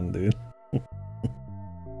goings on, dude. You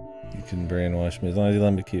can brainwash me as long as you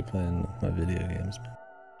let me keep playing my video games, man.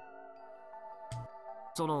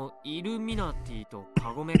 そのイルミナティと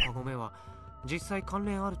カゴメは実際関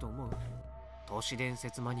連あると思う？都市伝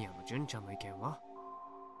説マニアの純ちゃんの意見は？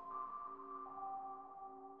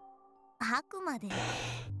あくまで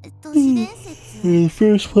都市伝説。 In the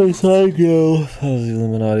first place I go, the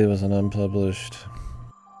Illuminati was an unpublished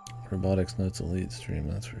Robotics Notes Elite stream,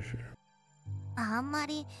 that's for sure. あんま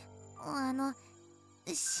り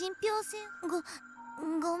信憑性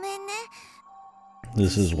ごめんね。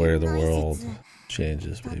 This is where the world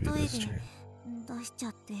changes, baby, 例え this で stream. 出しちゃ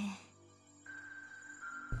って。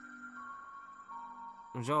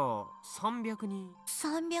じゃあ300人。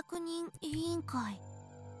 300人委員会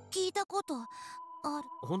聞いたことある。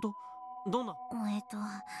本当？どんな？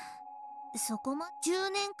そこ10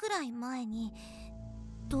年くらい前に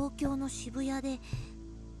東京の渋谷で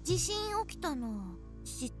地震起きたの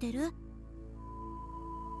知ってる？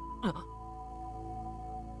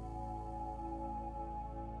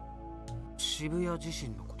渋谷地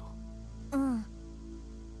震のこと。うん。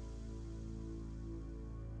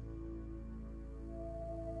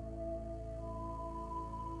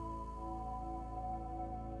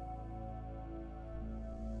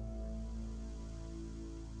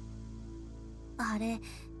あれ、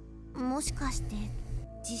もしかして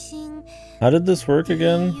地震。 How did this work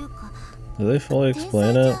again? Did they fully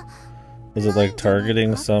explain it? Was it like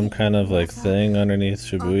targeting some kind of like thing underneath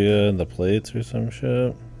Shibuya and the plates or some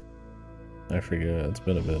shit? I forget, it's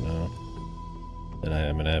been a bit now. And I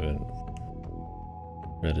haven't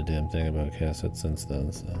read a damn thing about Cassette since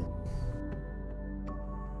then, so. I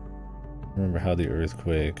remember how the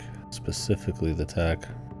earthquake, specifically the tech,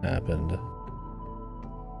 happened.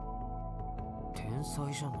 天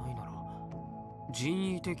才じゃないなら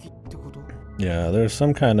人為的ってこと？ Yeah, there's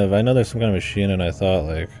some kind of, I know there's some kind of machine, and I thought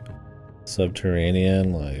like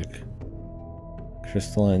subterranean, like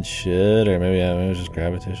crystalline shit, or maybe it was just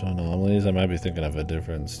gravitational anomalies. I might be thinking of a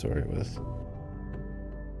different story with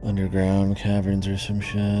underground caverns or some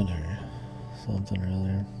shit or something or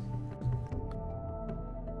other.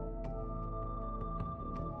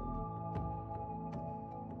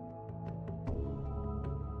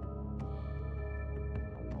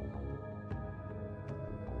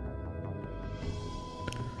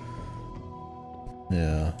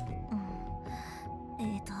 Yeah.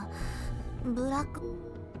 ブラック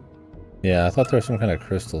Yeah, I thought there was some kind of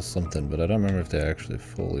crystal something, but I don't remember if they actually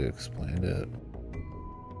fully explained it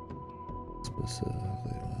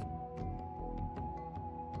specifically.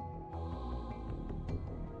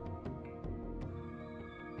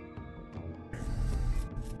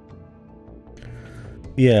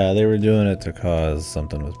 Yeah, they were doing it to cause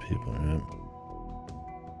something with people, right?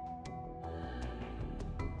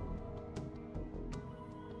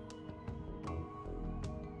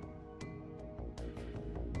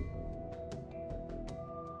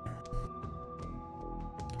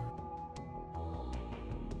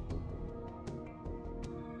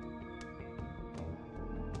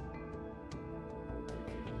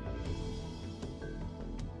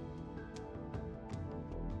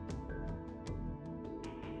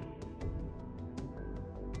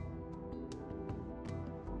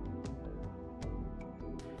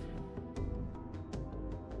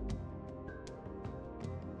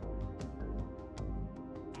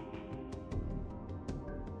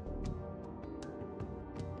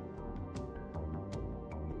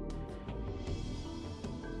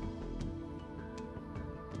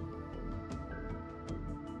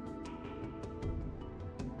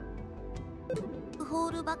ホ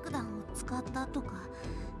ール爆弾を使ったとか、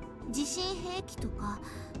地震兵器とか、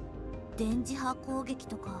電磁波攻撃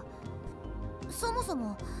とか、そもそ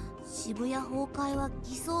も渋谷崩壊は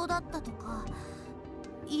偽装だったとか、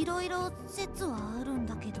いろいろ説はあるん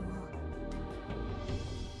だけど。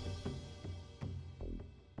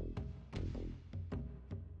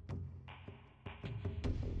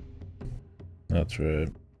That's right.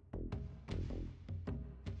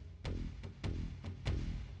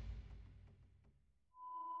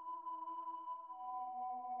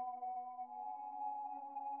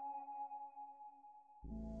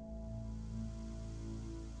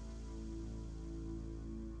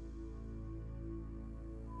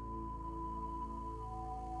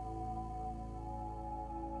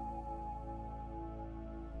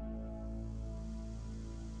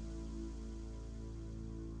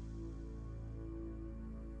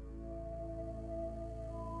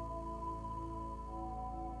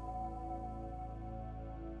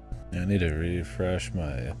 I need to refresh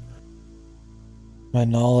my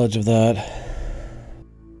knowledge of that.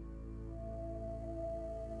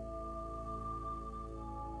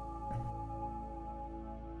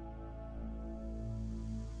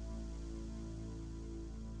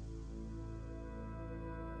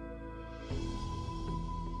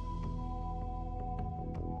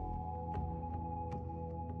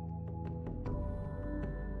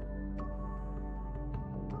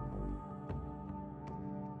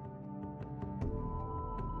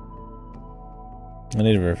 I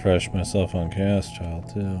need to refresh myself on Chaos Child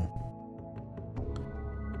too.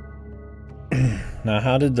 Now,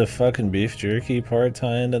 how did the fucking beef jerky part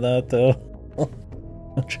tie into that though?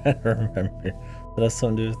 I'm trying to remember. Did that have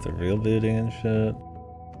something to do with the real booting and shit?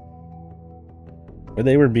 Or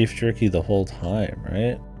they were beef jerky the whole time,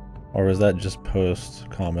 right? Or was that just post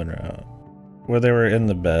Common Route? Where they were in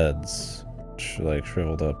the beds, like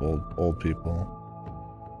shriveled up old people.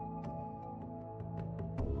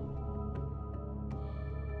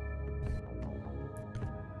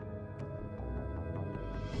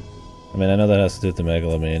 I mean, I know that has to do with the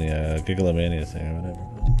gigalomania thing or whatever.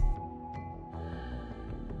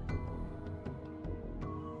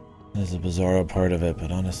 There's a bizarro part of it,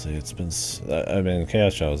 but honestly, it's been... I mean,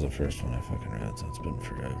 Chaos Child was the first one I fucking read, so it's been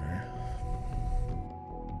forever.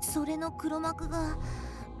 それの黒幕が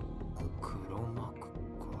黒幕か。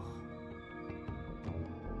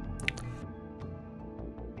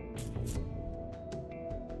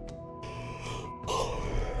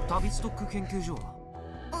旅ストック研究所は？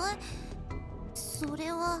そ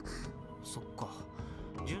れはそっか。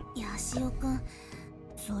ヤシオくん、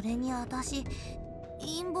それに私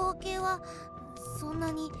陰謀系はそん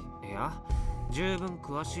なに。いや、十分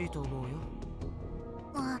詳しいと思うよ。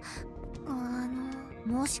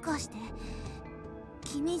もしかして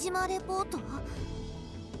君島レポート？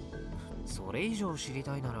それ以上知り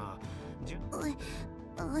たいなら教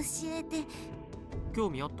えて興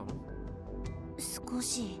味あったの？少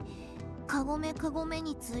しカゴメ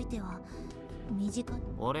については短い。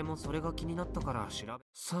俺もそれが気になったから調べ。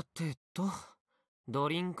さてと、ド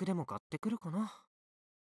リンクでも買ってくるかな。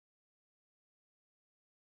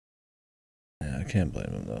Yeah, I can't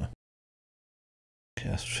blame him though.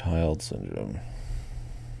 Cast child syndrome.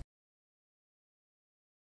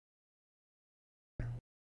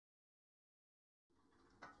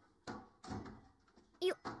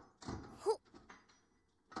 Yo, ho.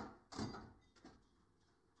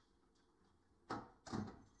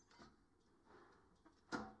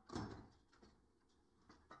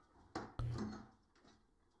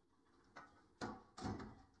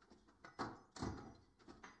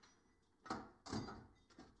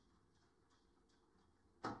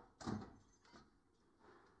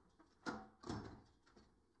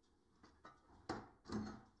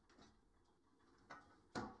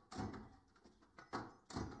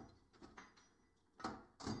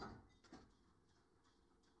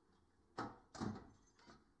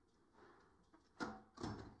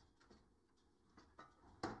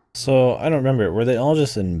 So, I don't remember, were they all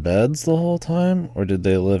just in beds the whole time? Or did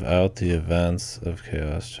they live out the events of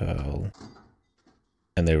Chaos Child?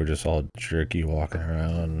 And they were just all jerky walking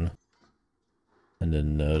around and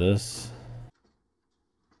didn't notice?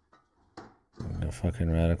 Like a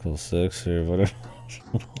fucking Radical 6 or whatever.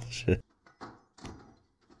 Bullshit.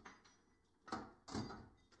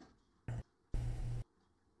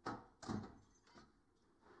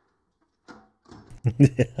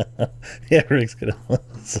 Yeah, Rick's gonna.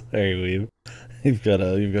 Sorry, Weeb. You've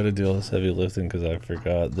gotta do all this heavy lifting because I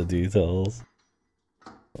forgot the details.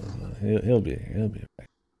 He'll be back.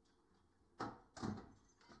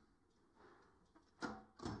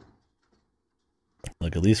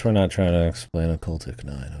 Look, at least we're not trying to explain Occultic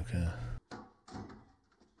 9, okay?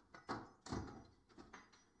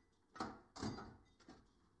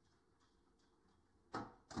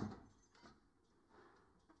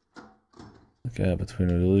 Okay, between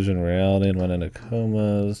a delusion and reality and went into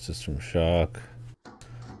comas just from shock.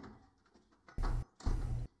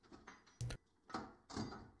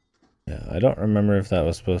 Yeah, I don't remember if that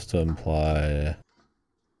was supposed to imply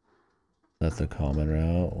that the common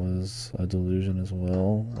route was a delusion as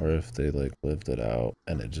well, or if they like lived it out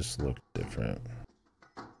and it just looked different.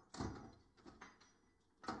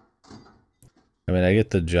 I mean, I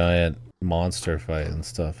get the giant monster fight and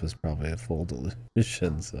stuff is probably a full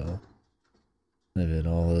delusion, so maybe it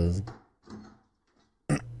all is.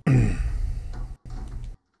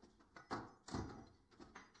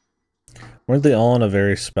 Weren't they all in a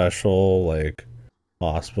very special, like,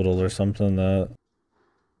 hospital or something that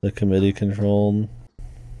the committee controlled?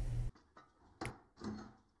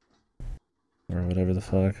 Or whatever the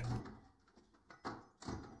fuck.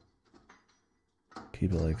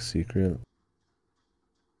 Keep it, like, secret.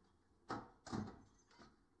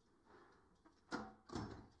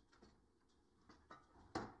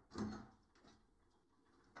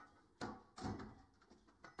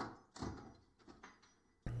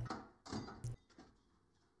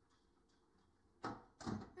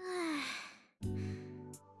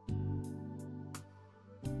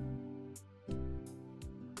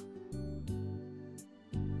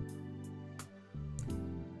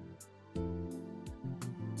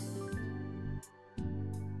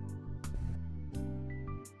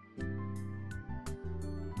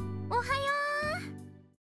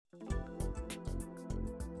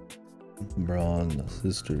 Braun,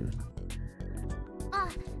 sister. Ah,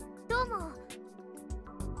 どうも。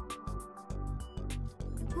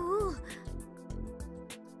おお。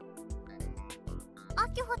あ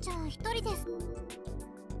きほちゃん一人で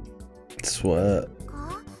す Sweat.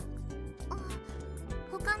 か？あ、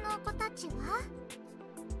他の子たちは？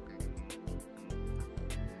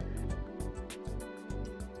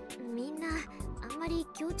みんなあんまり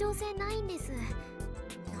協調性ないんです。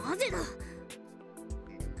なぜだ？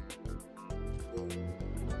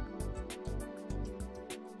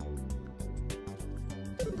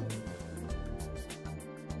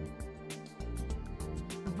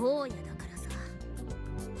坊やだからさ。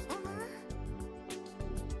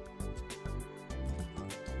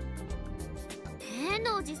変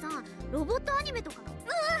なおじさん、ロボットアニメとか。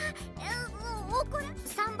これ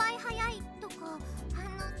3倍速いとか、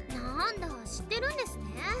なんだ、知ってるんですね。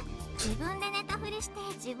自分でネタ振りして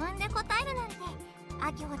自分で答えるなんて、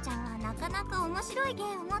あきほちゃんはなかなか面白い芸を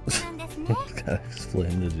持ってるんですね。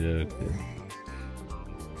Explain the joke.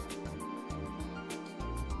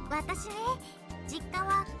 私ね、実家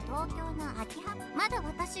は東京の秋葉。まだ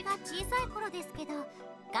私が小さい頃ですけど、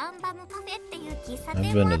ガンバムカフェっていう喫茶 I've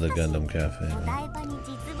店も been あ to った the し、 Gundam Cafe. お台場に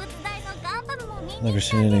実物大のガンバムも見に行 Never った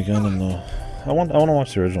seen ん any です。 Gundam though. I want to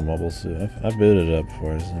watch the original mobile suit. I've booted it up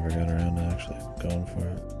before. I just never got around to actually going for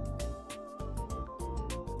it.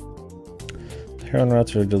 Heroin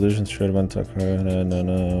routes are delusions straight about Takara.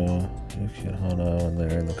 No. Yuki and Hana when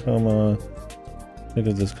they're in the coma. Think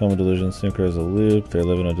of this coma delusion synchro as a loop. They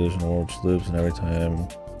live in a delusional world which loops, and every time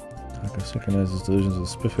Taka synchronizes delusions with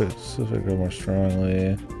specific grow more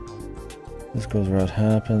strongly. This goes where it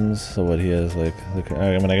happens. So what he has, like,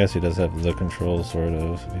 I mean, I guess he does have the control, sort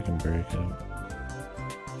of, if he can break it.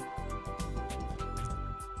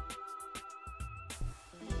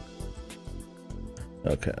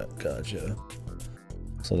 Okay, gotcha.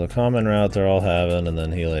 So the common route they're all having, and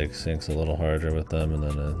then he like sinks a little harder with them, and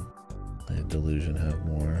then a delusion have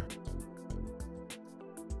more.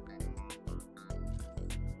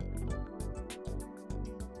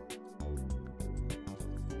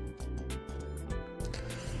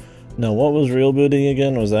 Now, what was real booting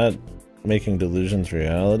again? Was that making delusions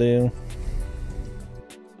reality?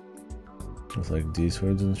 With like D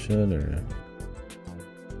swords and shit, or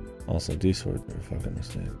also D swords are a fucking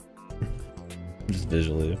mistake. Just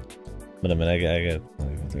visually, but I mean, I get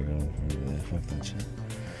like what they're going for. Yeah, fuck that shit.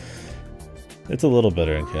 It's a little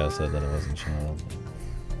better in Casa than it was in Child.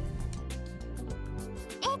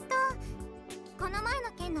 この前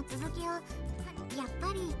の件の続きをやっ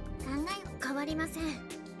ぱり考え変わりません。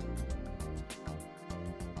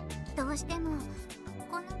どうしても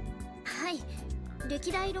このはい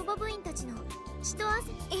歴代ロボ部員たちの血と汗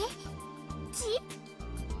血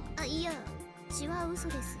あいや血は嘘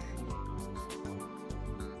です。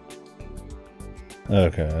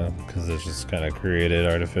 Okay, because it's just kind of created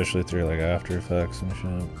artificially through like After Effects and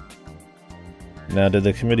shit. Now, did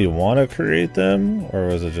the committee want to create them, or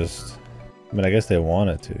was it just? I mean, I guess they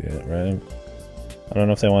wanted to, yeah, right? I don't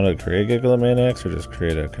know if they wanted to create Gigalomaniacs or just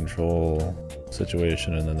create a control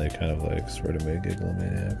situation, and then they kind of like sort of made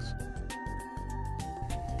Gigalomaniacs.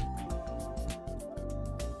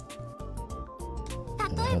 I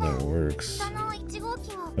don't know how that works.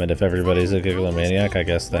 I mean, if everybody's a Gigalomaniac, I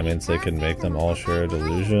guess that means they can make them all share a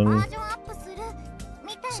delusion.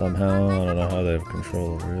 Somehow, I don't know how they have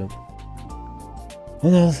control over it.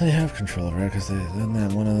 Well, no, they have control over it, because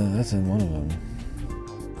that's in one of them.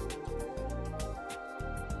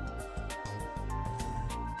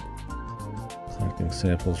 Collecting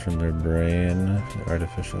samples from their brain, the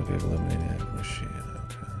artificial Gigalomaniac machine.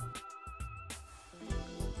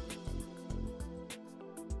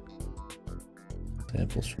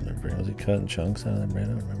 Samples from their brain. Was he cutting chunks out of their brain? I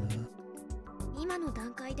don't remember that.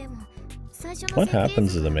 What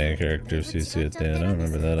happens to the main characters you see at the end? I don't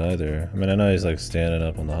remember that either. I mean, I know he's like standing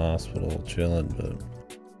up in the hospital chilling, but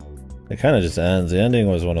it kind of just ends. The ending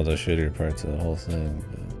was one of the shittier parts of the whole thing,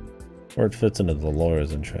 but where it fits into the lore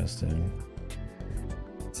is interesting.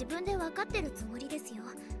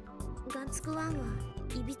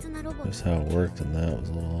 Just how it worked in that was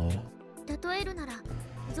a little odd.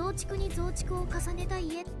 増築に増築を重ねた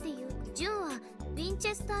家っていうジュンはヴィンチ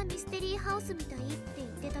ェスターミステリーハウスみたいって言っ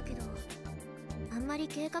てたけどあんまり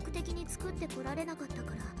計画的に作ってこられなかった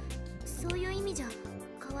からそういう意味じゃ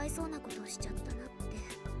かわいそうなことをしちゃったなっ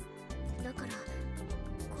てだから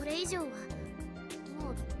これ以上はも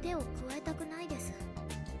う手を加えたくないです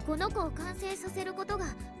この子を完成させることが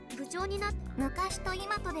部長になっ昔と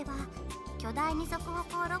今とでは巨大二足歩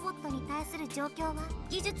行ロボットに対する状況は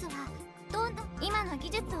技術はどんどん今の技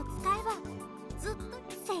術を使えばずっと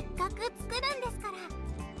せっかく作るんですから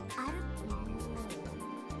ある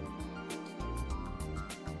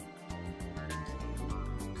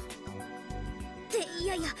ってい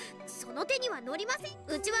やいやその手には乗りません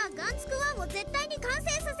うちはガンツク1を絶対に完成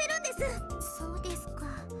させるんですそうですか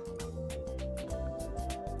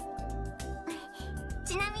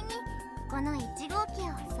ちなみにこの1号機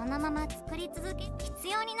をそのまま作り続け必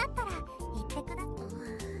要になったら言ってください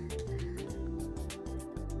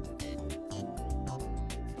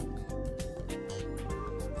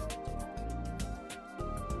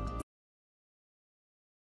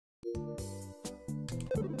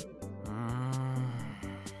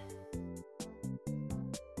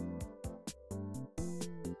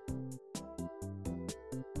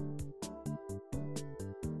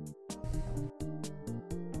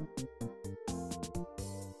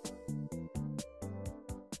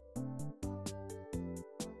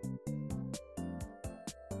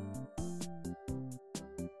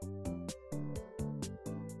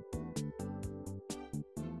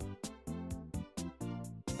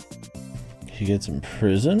He gets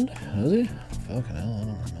imprisoned? Does he? Fucking hell, I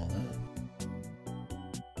don't remember all that.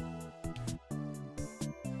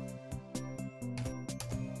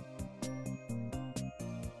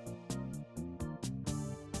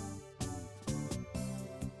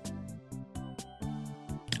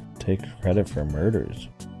 take credit for murders.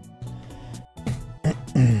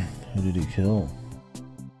 Who did he kill?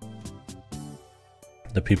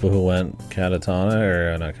 The people who went catatonic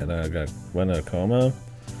or went in a coma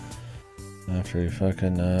after he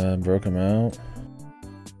fucking broke him out.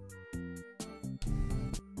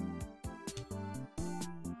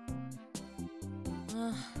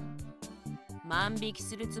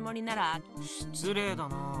失礼だ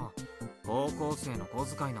な。高校生の小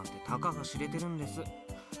遣いなんてたかが知れてるんです。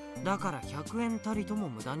だから100円たりとも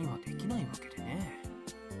無駄にはできないわけでね。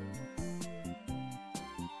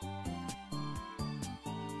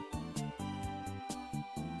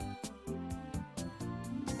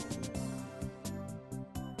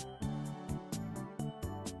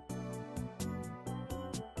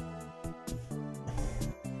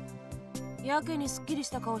やけにすっきりし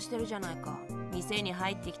た顔してるじゃないか。店に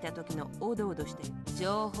入ってきた時のおどおどしてる。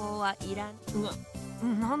情報はいらん。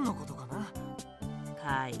何のことかな。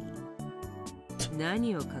はい。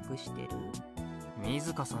何を隠してる？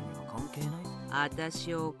水香さんには関係ない。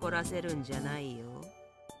私を怒らせるんじゃないよ。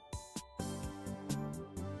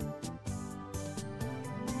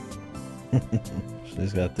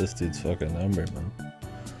She's got this dude's fucking number, man.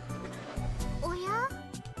 おや？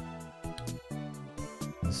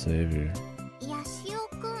 The savior. ヤシオ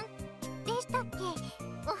くんでしたっけ？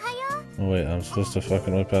おはよう。 Oh wait, I'm supposed to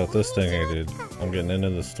fucking whip out this thing here, dude. I'm getting into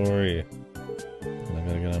the story. And I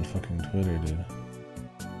gotta get on fucking Twitter, dude.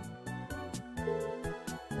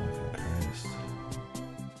 Fucking Christ.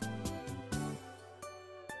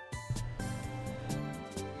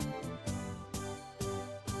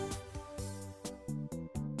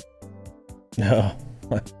 No.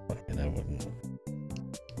 Fucking I wouldn't.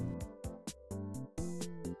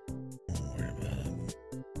 Don't worry about it.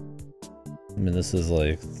 I mean, this is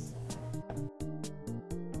like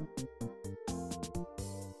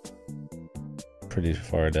pretty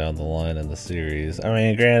far down the line in the series. I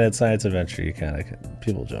mean, granted, science adventure, you kind of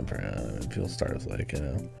people jump around. I mean, people start with like, you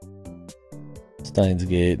know, Steins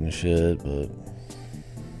Gate and shit, but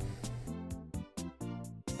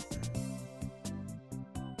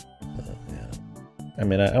yeah. I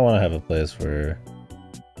mean, I want to have a place where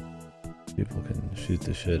people can shoot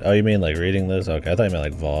the shit. Oh, you mean like reading this? Okay, I thought you meant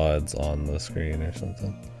like VODs on the screen or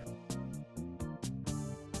something.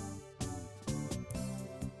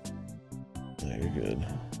 Yeah, you're good.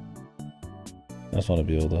 I just want to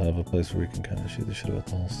be able to have a place where we can kind of shoot the shit about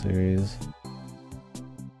the whole series.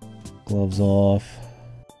 Gloves off.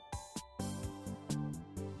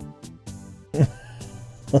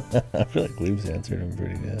 I feel like Weeb's answered him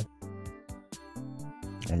pretty good.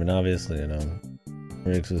 I mean, obviously, you know,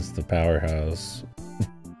 Riggs is the powerhouse.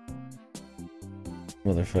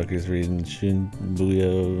 Motherfuckers reading Shin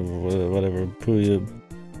Booyah, whatever, Puya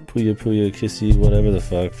Kissy, whatever the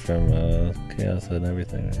fuck from Chaos and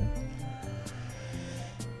everything, right?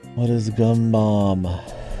 What is Gum Bomb?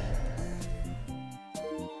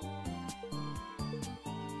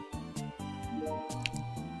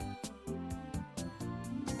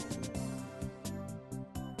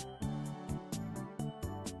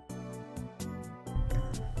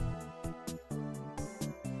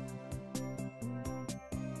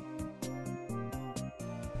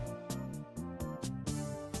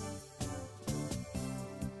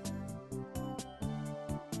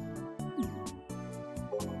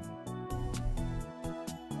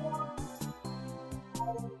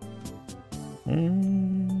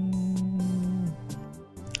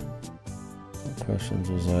 What questions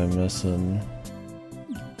was I missing?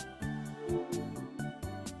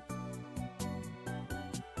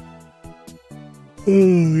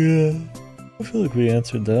 Oh yeah, I feel like we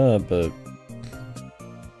answered that, but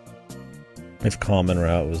if common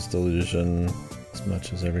route was delusion as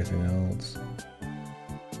much as everything else,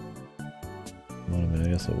 well, I mean, I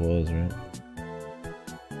guess it was, right?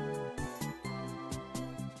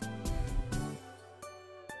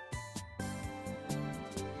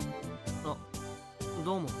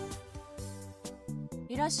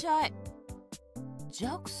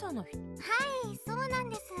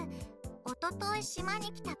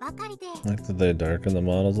 Like, did they darken the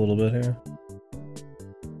models a little bit here?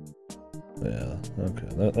 Yeah,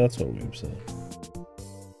 okay, that's what we've said.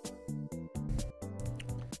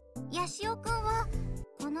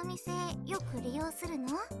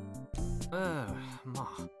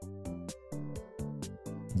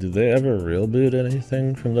 Did they ever real boot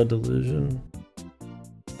anything from the delusion?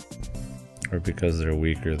 Or because they're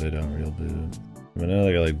weaker, they don't real boot? I mean, I know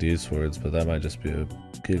they got like D swords, but that might just be a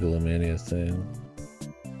Gigalomania thing.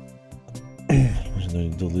 They're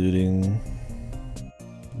diluting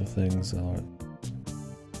the things out.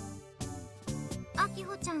 アキ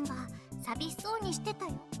ホちゃんが寂しそうににしてた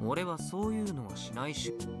よ。俺はそういうのはしないし。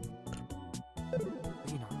いい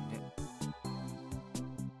なんで。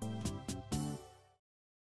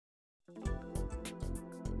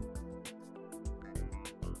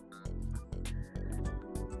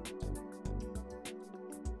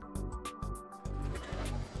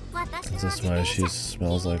Is this why she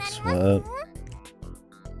smells like sweat?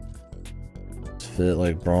 Fit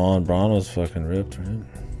like Braun. Braun was fucking ripped, right?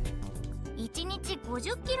 1日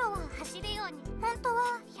50キロは走るように。本当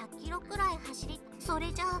は100キロくらい走り。そ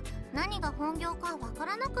れじゃあ何が本業かわか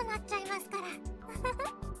らなくなっちゃいますか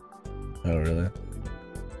ら。Oh, really?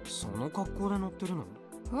 その格好で乗ってるの？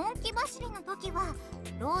本気走りの時は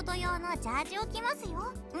ロード用のジャージを着ます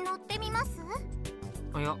よ。乗ってみます？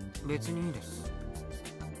いや、別にいいです。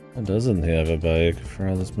Doesn't he have a bike for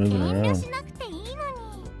all this moving 遠慮 around? しなくていいのに。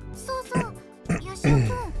そうそう、よしおくん。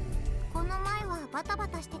この前はバタバ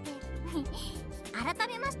タしてて。改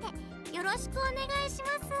めましてよろしくお願いしま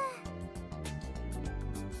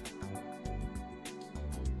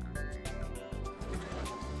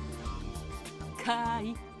す。か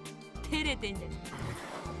ーい、照れてんじゃね。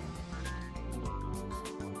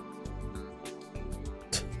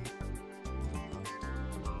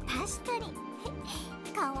確かに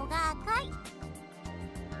顔が赤い。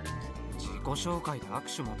自己紹介で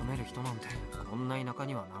握手求める人なんてこんな田舎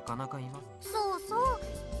にはなかなかいます。そうそう、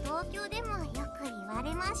東京でもよく言わ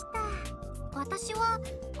れました。私は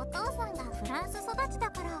お父さんがフランス育ちだ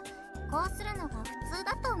からこうするのが普通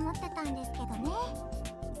だと思ってたんですけどね。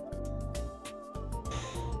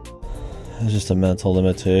 It's just a mental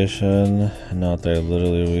limitation. Not they're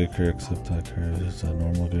literally weaker, except that Kurt is a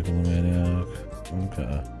normal gigalomaniac.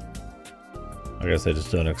 Okay. I guess they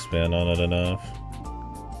just don't expand on it enough.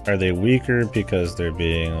 Are they weaker because they're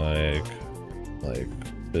being like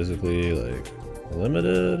physically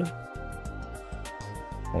limited?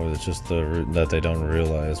 Or is it just that they don't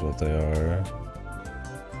realize what they are?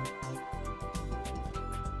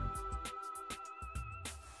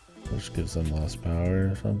 Which gives them less power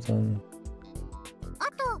or something? あ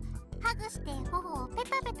とハグして頬をペ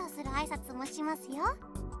タペタする挨拶もしますよ。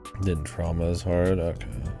 Didn't trauma as hard? Okay.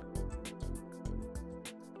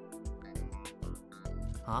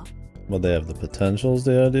 Huh? But they have the potential is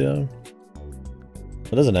the idea?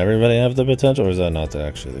 But doesn't everybody have the potential, or is that not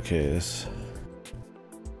actually the case?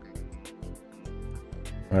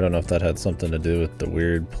 I don't know if that had something to do with the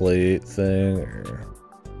weird plate thing, or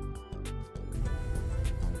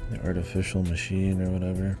the artificial machine, or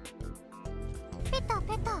whatever. ペタ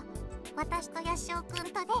ペタ、私とヤシオくん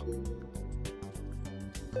とで。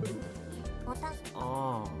おたあ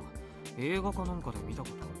あ、映画かなんかで見たこ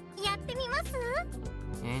と。やってみます？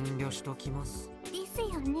遠慮しときます。です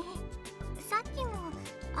よね。さっきも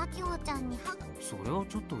アキホちゃんにハグ。それは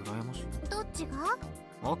ちょっと羨ましい。どっちが？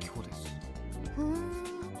アキホです。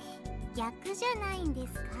逆じゃないんで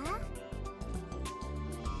すか？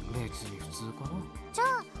別に普通かな。じゃ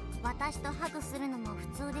あ私とハグするのも普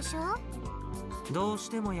通でしょ？どう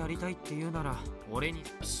してもやりたいって言うなら俺に。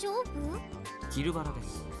勝負？キルバラで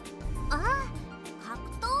す。ああ、格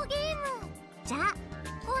闘ゲーム。じゃあ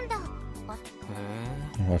今度。へえ。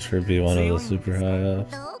 Watch her be one of the super high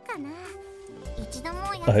ups. どうかな？一度もや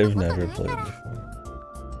ったこと I've ない never か played ら。 before.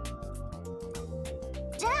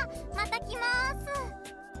 じゃあまた来ます。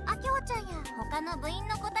アキホちゃんや他の部員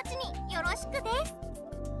の子たちによろしくです。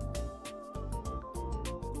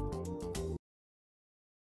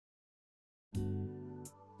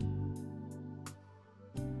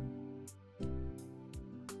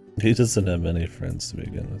 He doesn't have many friends to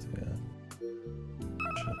begin with, yeah.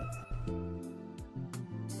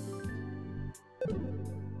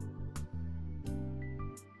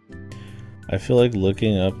 I feel like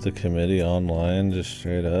looking up the committee online just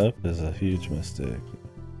straight up is a huge mistake.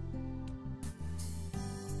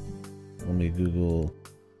 Let me Google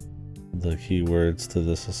the keywords to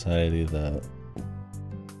the society that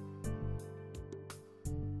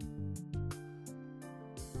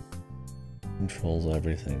controls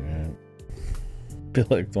everything, right? I feel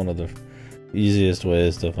like one of the easiest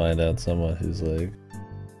ways to find out someone who's like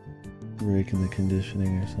breaking the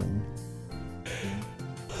conditioning or something.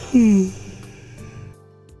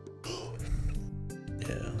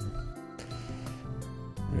 Yeah.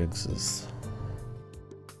 Riggs is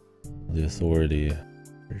the authority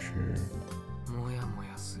for sure.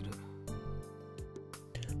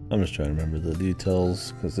 I'm just trying to remember the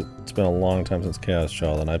details because it's been a long time since Chaos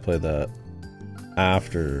Child, and I played that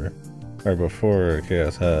after or before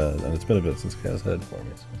Chaos Head, and it's been a bit since Chaos Head for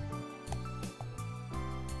me. So.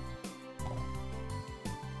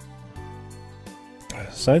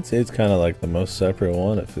 Side State's kind of like the most separate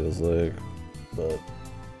one, it feels like, but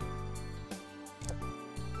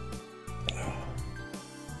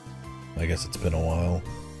guess it's been a while.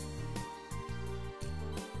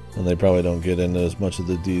 And they probably don't get into as much of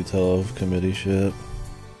the detail of committee shit.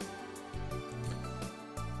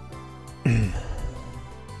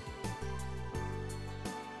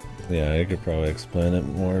 Yeah, I could probably explain it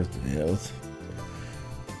more, yeah, with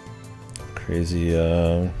crazy, you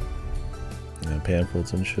know,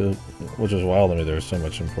 pamphlets and shit. Which is wild to me, there's so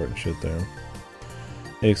much important shit there.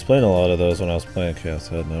 They explained a lot of those when I was playing Chaos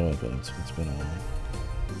Head now, but it's been a while.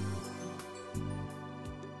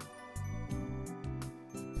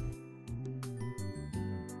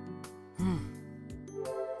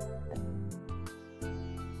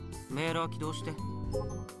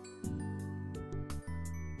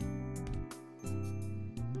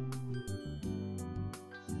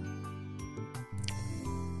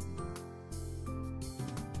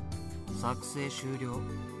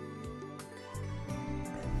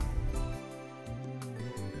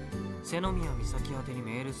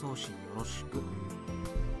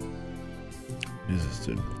 Jesus,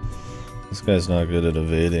 dude. This guy's not good at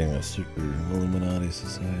evading a super Illuminati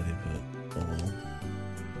society, but oh well.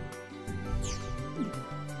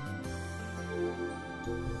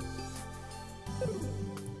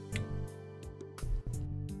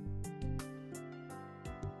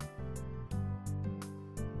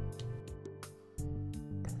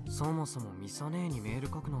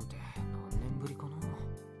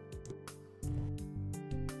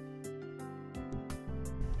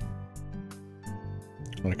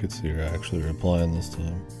 I could see her actually replying this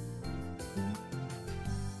time.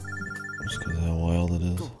 Just because of how wild it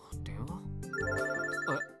is.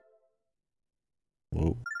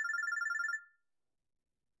 Whoa.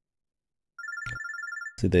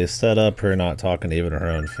 See, they set up her not talking to even her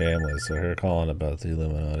own family, so her calling about the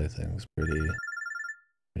Illuminati thing's pretty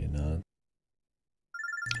nuts.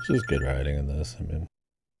 She's good writing in this, I mean.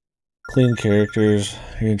 Clean characters,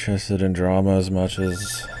 you're interested in drama as much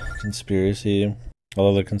as conspiracy.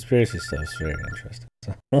 Although the conspiracy stuff's very interesting.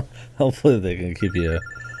 So hopefully they can keep you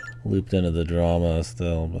looped into the drama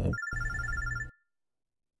still, but...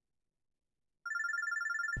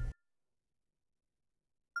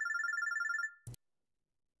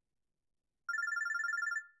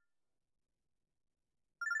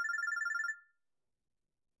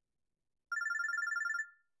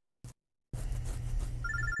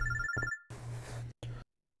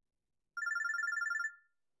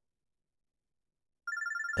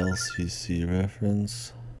 LCC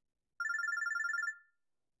reference.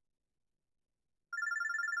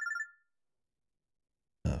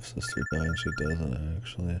 Half sister dying, she doesn't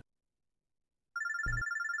actually.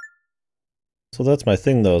 So that's my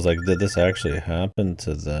thing though, is like, did this actually happen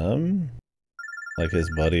to them? Like his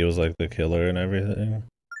buddy was like the killer and everything?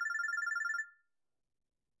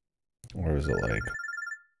 Or was it like,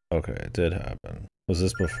 okay, it did happen. Was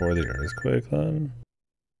this before the earthquake then?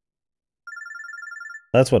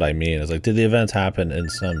 That's what I mean, is like, did the events happen in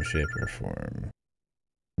some shape or form?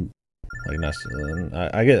 Like, not,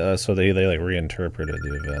 I get, so they like reinterpreted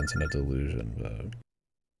the events in a delusion,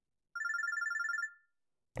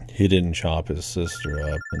 but... He didn't chop his sister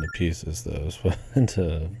up into pieces though, so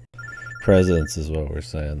into presents is what we're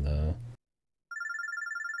saying though.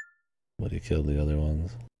 But he killed the other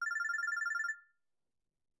ones.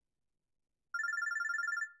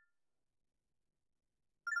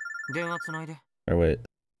 Or wait.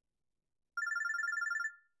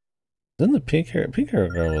 Then the pink hair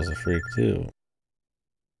girl was a freak too.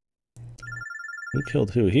 Who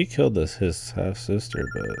killed who? He killed his half sister,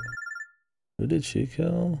 but who did she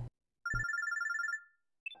kill?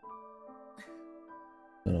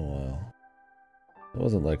 Been a while. It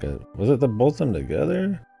wasn't like a, was it the both of them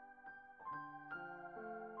together?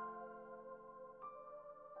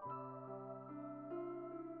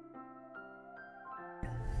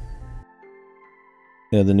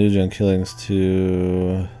 Yeah, the new gen killings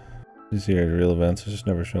to these here real events are just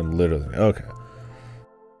never shown literally. Okay.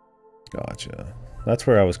 Gotcha. That's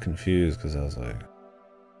where I was confused because I was like,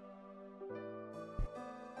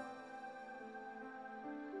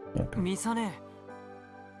 okay.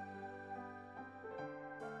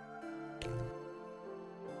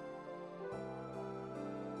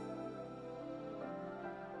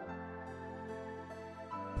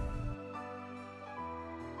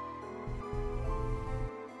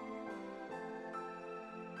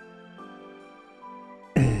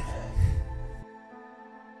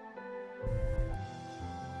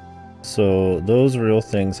 So those real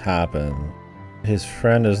things happen. His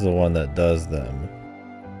friend is the one that does them.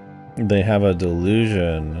 They have a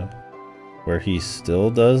delusion where he still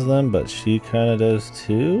does them, but she kind of does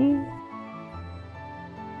too.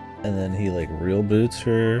 And then he like real boots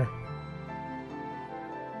her.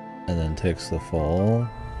 and then takes the fall.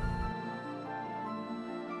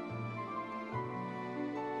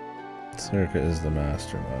 Circa is the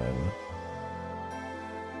mastermind.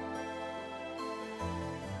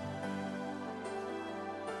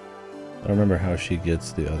 I don't remember how she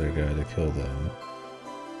gets the other guy to kill them.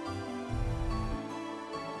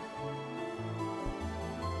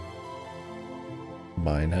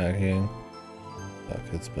 Mind hacking? Fuck,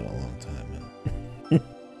 it's been a long time, man.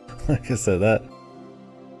 Like I said, that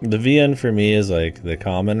the VN for me is like the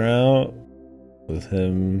common route with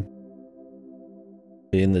him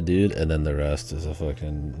being the dude, and then the rest is a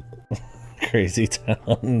fucking crazy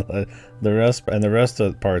town. The rest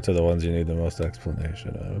of the parts are the ones you need the most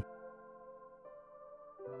explanation of.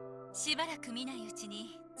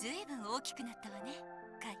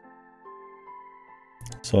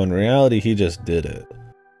 So in reality, he just did it.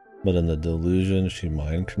 But in the delusion, she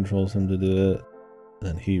mind controls him to do it.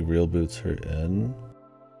 Then he real boots her in.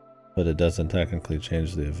 But it doesn't technically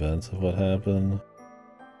change the events of what happened.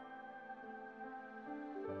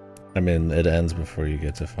 I mean, it ends before you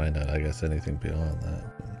get to find out, I guess, anything beyond that.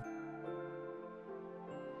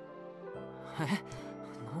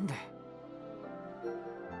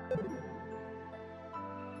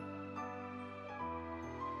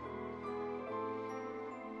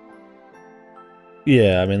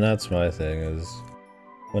 Yeah, I mean, that's my thing, is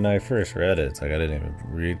when I first read it, it's like I didn't even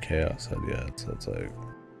read Chaos Head yet, so it's like,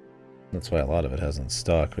 that's why a lot of it hasn't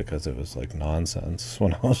stuck, because it was like nonsense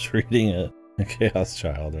when I was reading it. Chaos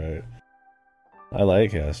Child, right? I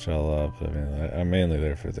like Chaos Child a lot, but I mean, I'm mainly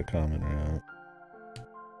there for the common route,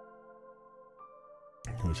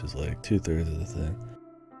 which is like 2/3 of the thing.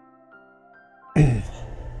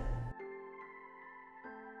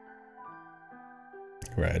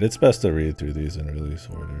 Right, it's best to read through these in release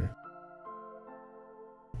order.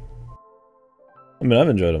 I mean, I've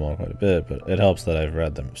enjoyed them all quite a bit, but it helps that I've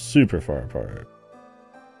read them super far apart.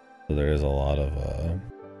 So there is a lot of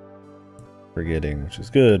forgetting, which is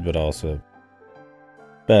good, but also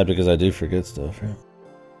bad because I do forget stuff, right?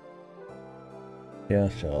 Yeah,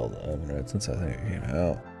 Child, I haven't read since I think it came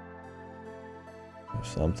out. Or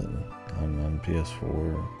something on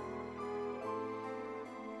PS4.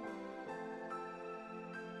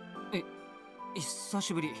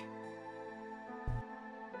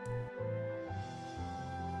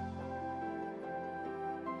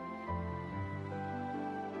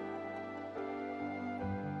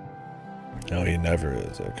 No, he never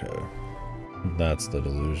is, okay. That's the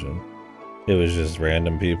delusion. It was just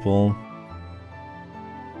random people.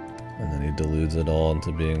 And then he deludes it all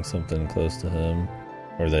into being something close to him.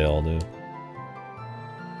 Or they all do.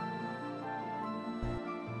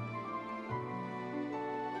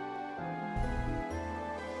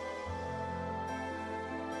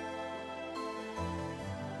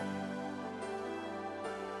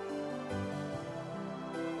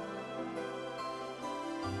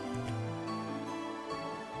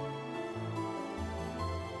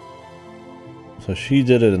 So she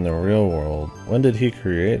did it in the real world. When did he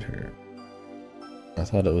create her? I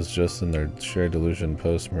thought it was just in their shared delusion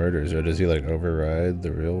post-murders, or does he like override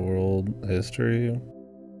the real world history?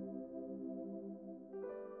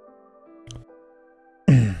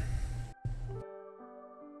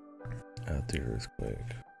 At the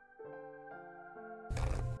earthquake.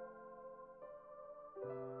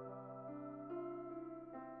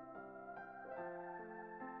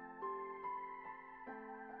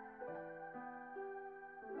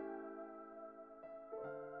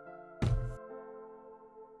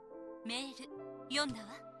 Mail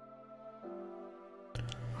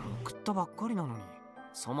送ったばっかりなのに、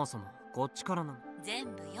そもそもこっちからなの。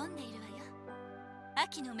全部読んでいるわよ。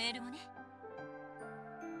秋のメールもね。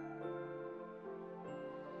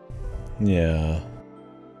Yeah.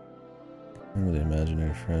 Remember the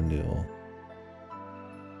imaginary friend deal.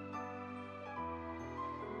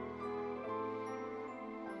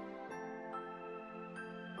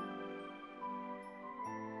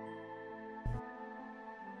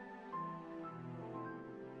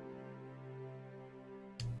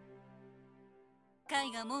 Kai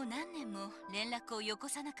がもう何年も連絡をよこ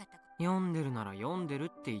さなかった。読んでるなら読んでるっ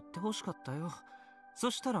て言ってほしかったよ。そ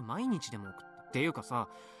したら毎日でも送った。っていうかさ、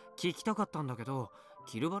聞きたかったんだけど、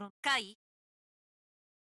キルバラ。Kai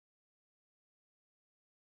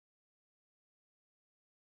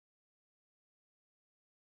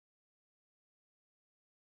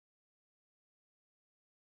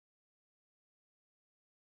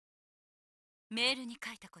メールに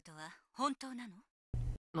書いたことは本当なの？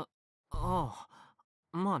ああ、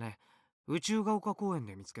まあね、宇宙が丘公園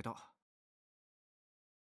で見つけた。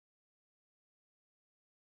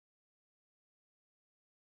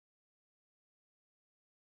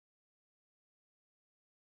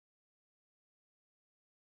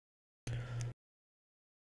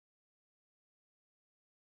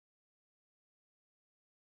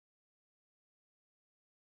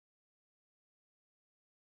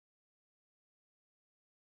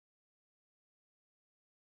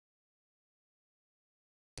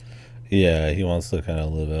Yeah, he wants to kind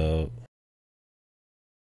of live out.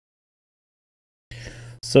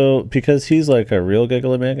 So, because he's like a real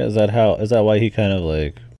Gigalomaniac, is that why he kind of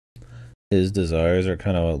like his desires are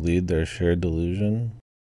kind of what lead their shared delusion?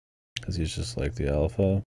 Because he's just like the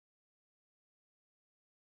alpha.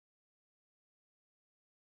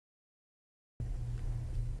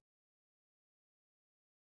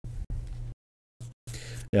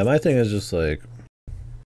 Yeah, my thing is just like,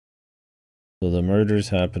 so the murders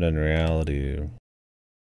happen in reality,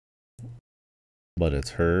 but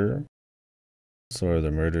it's her. So are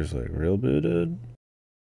the murders like real booted?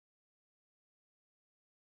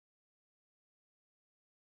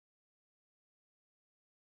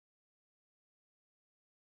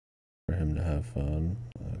 For him to have fun?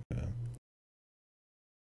 Okay.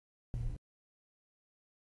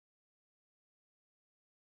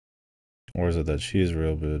 Or is it that she's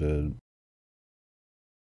real booted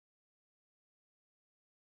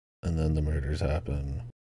and then the murders happen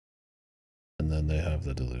and then they have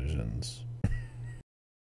the delusions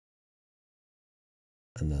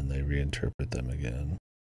and then they reinterpret them again?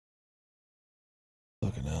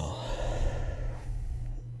 Fucking hell.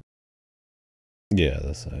 Yeah,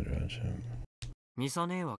 that's side road. ミサ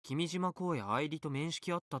姉は君島公や愛理と面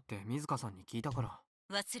識あったって水香さんに聞いたから。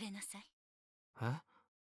忘れなさい。え？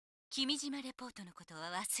君島レポートのことは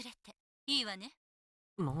忘れていいわね。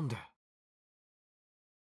なんで？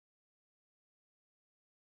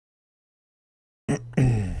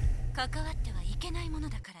関わってはいけないもの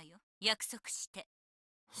だからよ。約束して。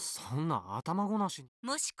そんな頭ごなしに。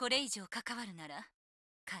もしこれ以上関わるなら、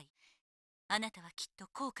カイ、あなたはきっと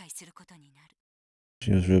後悔することになる。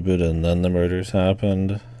She was rooted and then the murders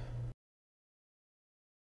happened.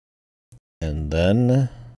 And then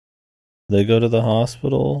they go to the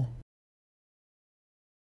hospital?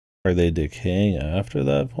 Are they decaying after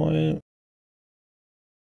that point?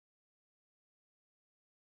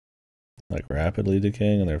 Like rapidly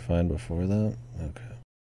decaying and they're fine before that? Okay.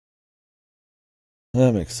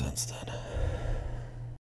 That makes sense then.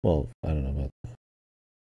 Well, I don't know about that.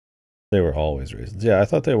 They were always raisins. Yeah, I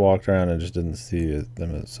thought they walked around and just didn't see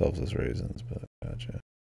them themselves as raisins, but gotcha.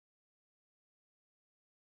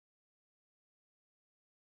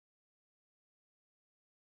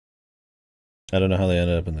 I don't know how they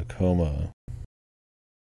ended up in the coma.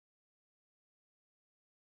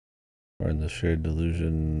 Or in the shared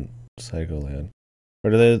delusion psycholand.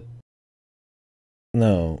 Or do they...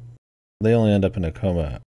 No. They only end up in a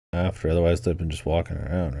coma after, otherwise they've been just walking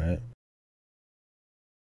around, right?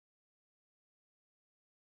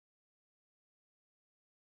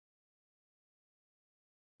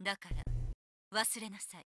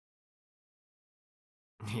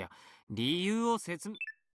いや、理由を説明。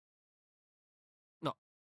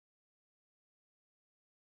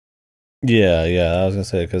Yeah, I was gonna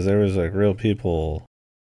say, because there was like real people,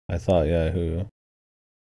 I thought, yeah, who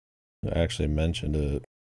actually mentioned it.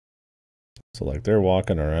 So like they're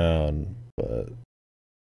walking around, but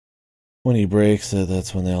when he breaks it,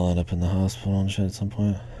 that's when they all end up in the hospital and shit at some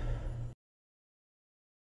point.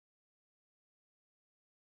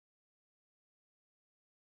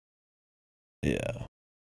 Yeah.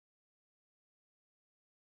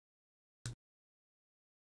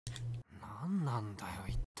 なんなんだよ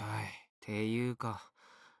一体。っていうか、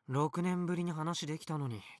6年ぶりに話できたの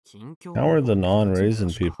に近況。How are the non-raisin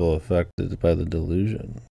people affected by the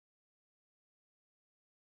delusion?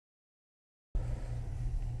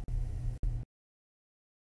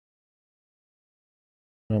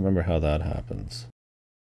 I don't remember how that happens.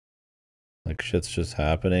 Like shit's just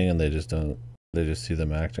happening and they just see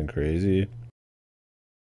them acting crazy.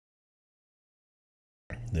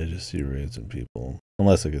 They just see raisin people.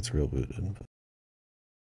 Unless it gets real booted. But.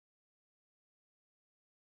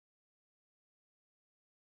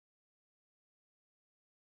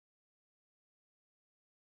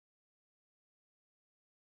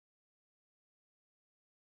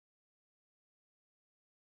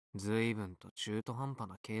 Yeah,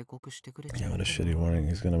 what a shitty warning.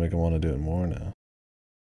 He's gonna make him want to do it more now.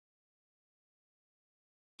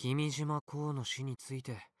 君島公の死につい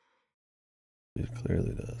て。It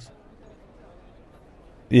clearly does.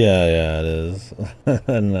 Yeah, it is.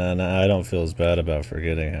 and I don't feel as bad about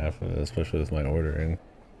forgetting half of it, especially with my ordering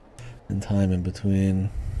and time in between.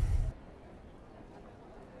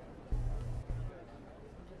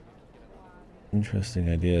 Interesting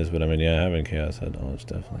ideas, but I mean, yeah, having chaos head knowledge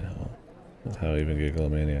definitely helps. That's how even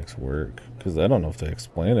Gigalomaniacs work. Because I don't know if they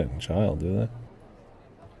explain it in Child, do they?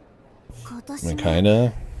 I mean,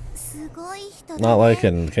 kinda. Not like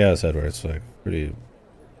in Chaos Head where it's like pretty...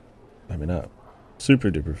 I mean, not super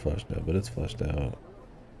duper fleshed out, but it's fleshed out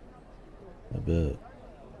a bit.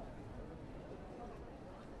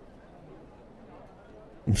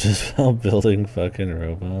 Just about building fucking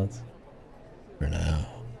robots. For now.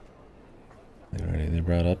 They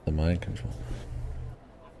brought up the mind control.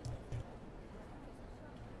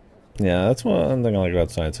 Yeah, that's one thing I like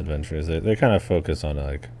about science adventures. They kind of focus on,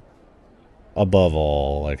 like, above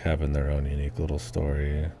all, like, having their own unique little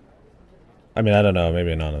story. I mean, I don't know,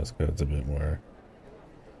 maybe Anonymous Code's a bit more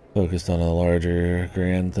focused on a larger,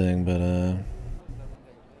 grand thing, but, I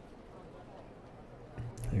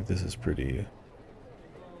think this is pretty...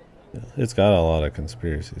 Yeah, it's got a lot of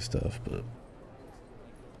conspiracy stuff, but...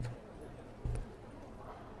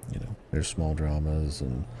 You know, there's small dramas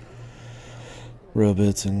and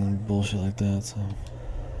robots and bullshit like that, so...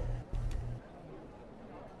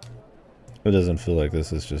 It doesn't feel like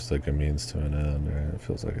this is just like a means to an end, right? It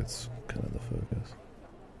feels like it's kind of the focus.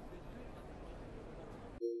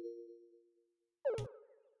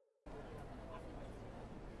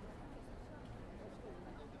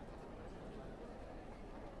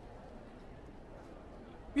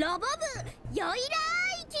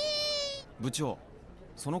部長、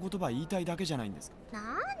その言葉言いたいだけじゃないんですか。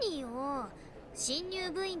何よ、新入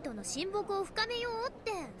部員との親睦を深めようっ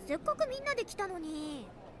てせっかくみんなで来たのに。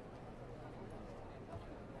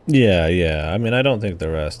Yeah, yeah. I mean, I don't think the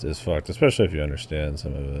rest is fucked, especially if you understand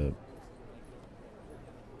some of it.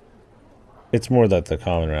 It's more that the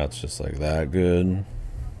common route's just like that good,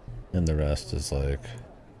 and the rest is like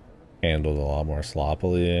handled a lot more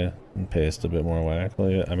sloppily and paced a bit more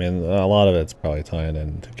wackily. I mean, a lot of it's probably tying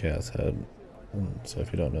into Cat's Head, so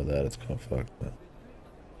if you don't know that, it's kind of fucked. But.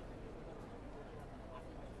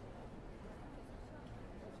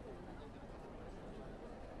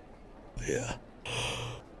 Yeah.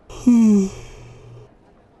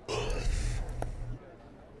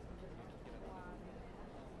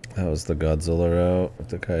 That was the Godzilla route with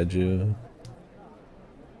the kaiju.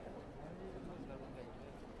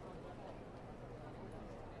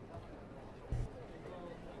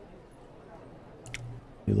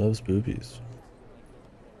 He loves boobies.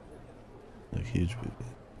 Like huge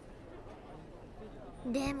boobies.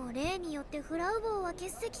 でも例によってフラウボーは欠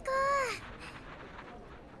席か。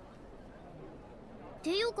っ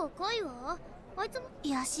ていうかカイはあいつも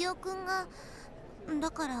ヤシオくんがだ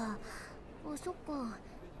から。あ、そっか。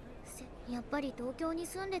やっぱり東京に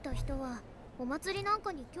住んでた人はお祭りなん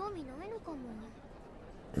かに興味ないのかも。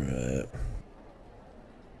Right.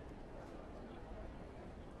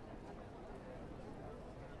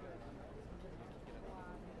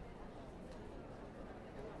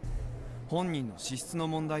 本人の資質の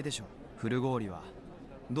問題でしょ。古氷は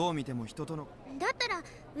どう見ても人との。だったら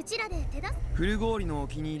うちらで手だ。古氷のお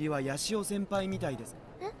気に入りはヤシオ先輩みたいです。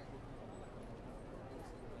え？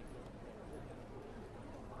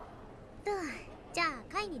じゃあ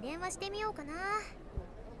カイに電話してみようかな。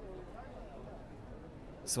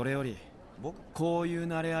それより僕こういう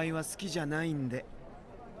慣れ合いは好きじゃないんで。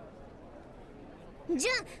ジュン、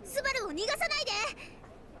スバルを逃がさないで。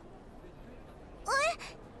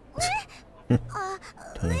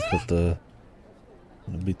Time to put the...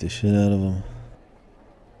 beat the shit out of him.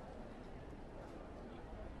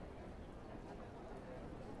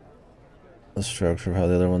 The structure of how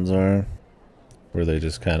the other ones are, where they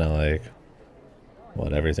just kind of like,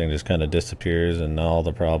 what, everything just kind of disappears and all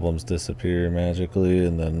the problems disappear magically,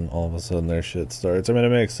 and then all of a sudden their shit starts. I mean, it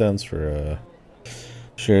makes sense for a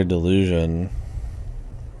shared delusion,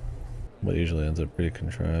 but usually ends up pretty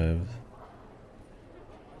contrived.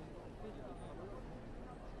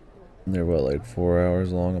 And they're what, like 4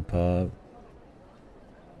 hours long a pop?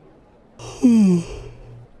 い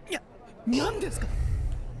や、何ですか。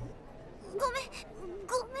ご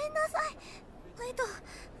めんなさい。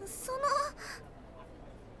その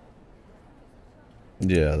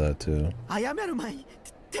Yeah, that too. 謝る前に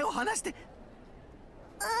手を離して。で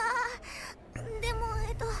も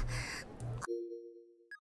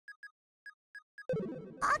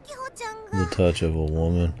アキホちゃんが The touch of a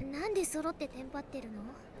woman. なんで揃ってテンパってるの？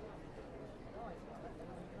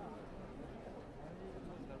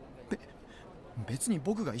別に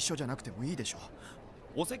僕が一緒じゃなくてもいいでしょ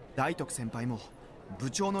う。大徳先輩も部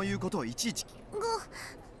長の言うことをいちいち。ご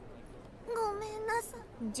めんなさい。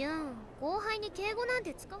じゃあ後輩に敬語なん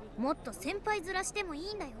て使う？もっと先輩面してもいい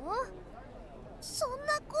んだよ。そん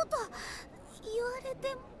なこと言われ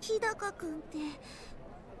ても。日高くんって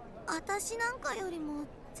私なんかよりも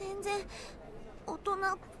全然大人っ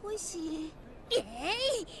ぽいし。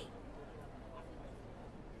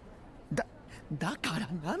だから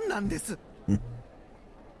何なんです。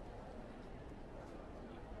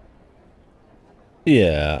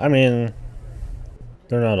Yeah, I mean,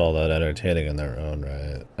 they're not all that entertaining in their own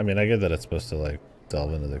right. I mean, I get that it's supposed to like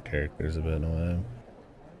delve into the characters a bit in a way,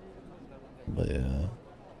 but yeah.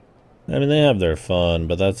 I mean, they have their fun,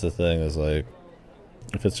 but that's the thing is like,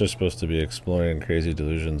 if it's just supposed to be exploring crazy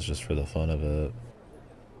delusions just for the fun of it,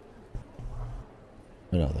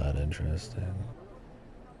 they're not that interesting.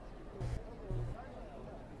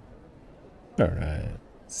 Alright.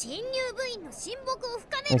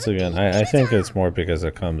 Once again, I think it's more because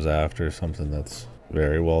it comes after something that's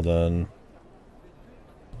very well done,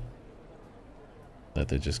 that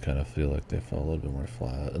they just kind of feel like they fell a little bit more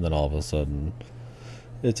flat, and then all of a sudden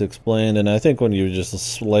it's explained, and I think when you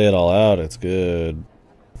just lay it all out, it's good.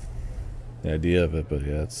 The idea of it, but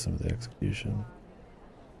yeah, it's some of the execution.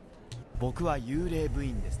 僕は幽霊部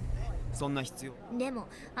員ですので、そんな必要。でも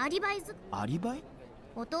アリバイアリバイ？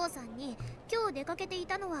お父さんに今日出かけてい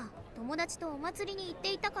たのは友達とお祭りに行っ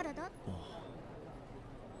ていたからだ。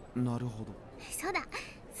なるほど。そうだ、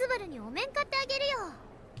スバルにお面買ってあげるよ。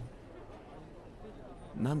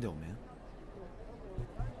なんでお面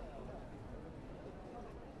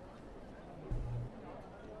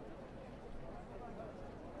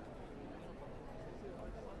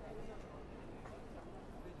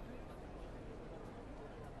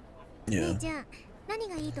姉ちゃん、何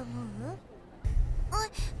がいいと思う？こ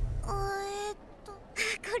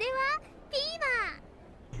れはピー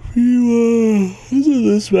マン。Isn't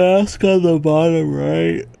this mask on the bottom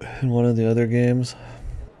right in one of the other games?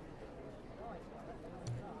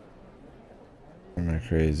 Am I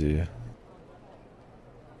crazy? I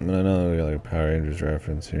mean, I know we got like a Power Rangers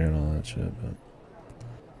reference here and all that shit, but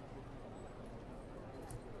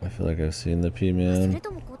I feel like I've seen the P-Man. それ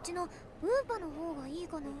ともこっちのウーパの方がいい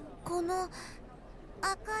かな。この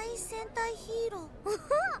赤い戦隊ヒーロー。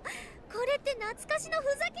これって懐かしの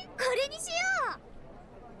ふざけ。これにしよ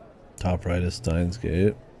う。 Top right is Steins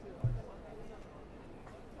Gate.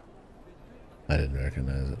 I didn't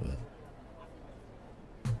recognize it, but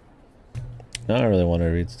now I really want to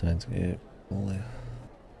read Steins Gate. Only.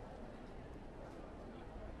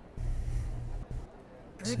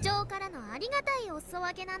 部長からのありがたいお裾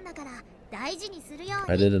分けなんだから大事にするよ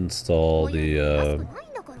うに。 I did install the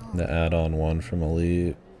add-on one from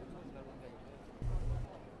Elite.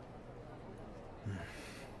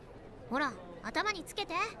 ほら、頭につけ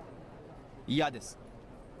て。嫌です。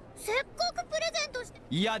せっかくプレゼントして。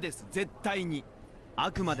嫌です、絶対に。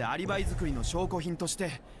あくまでアリバイ作りの証拠品として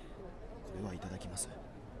これはいただきます。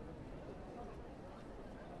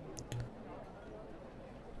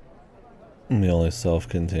 The only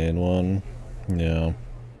self-contained one. Yeah.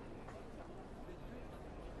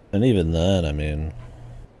 And even then, I mean,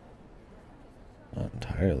 not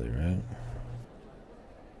entirely, right?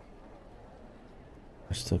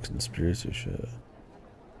 There's still conspiracy shit.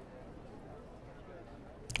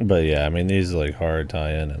 But yeah, I mean, these like hard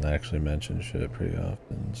tie in and actually mention shit pretty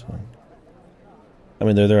often, so. I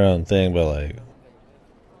mean, they're their own thing, but like,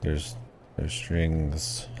 there's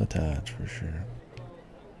strings attached for sure.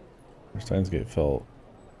 Steins Gate felt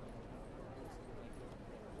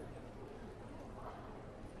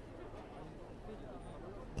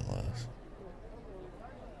less.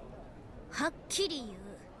 はっきり言う。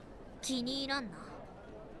気に入らんな。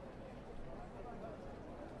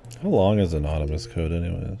 How long is anonymous code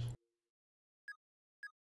anyways?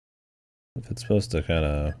 If it's supposed to kind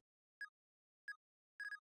of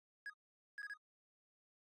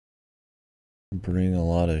bring a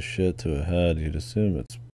lot of shit to a head, you'd assume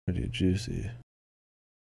it's pretty juicy.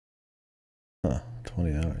 Huh,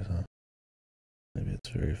 20 hours, huh? Maybe it's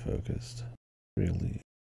very focused. Really.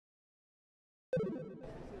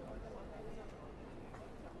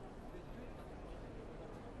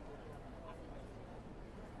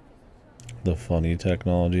 The funny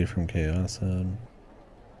technology from Chaos Head.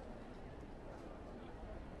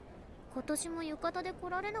 今年も浴衣で来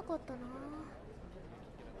られなかったな。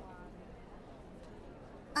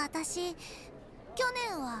私、去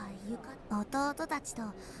年は弟たちと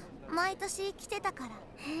毎年来てたから。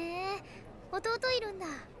へえ、弟いるんだ。う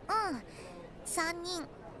ん、3人。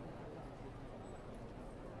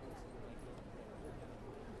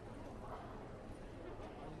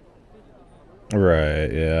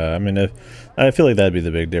Right, yeah. I mean, I feel like that'd be the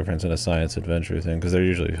big difference in a science adventure thing, because they're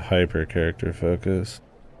usually hyper character focused.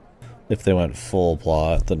 If they went full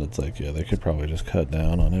plot, then it's like, yeah, they could probably just cut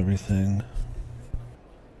down on everything.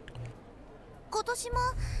 今年も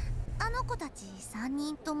あの子たち3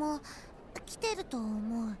人とも来てると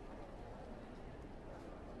思う。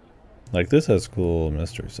 Like, this has cool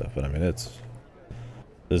mystery stuff, but I mean, this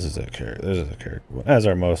is a character one, as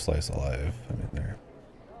are most slice of life. I mean,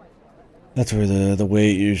 that's where the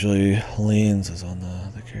weight usually leans, is on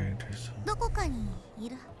the characters. どこかにい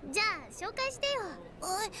る。じゃあ紹介してよ。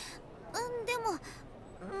でも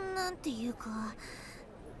なんていうか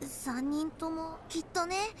3人ともきっと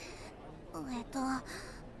ね攻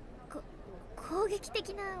撃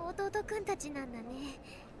的な弟くんたちなんだね。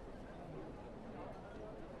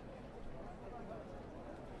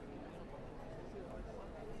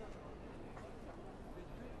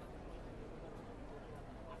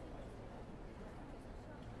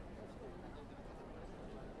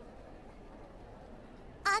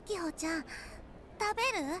あきほちゃん、食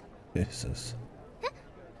べる？ Jesus.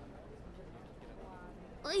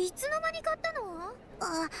 いつの間に買ったの？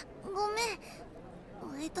あ、ごめん。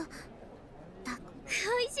美味し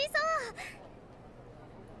そう。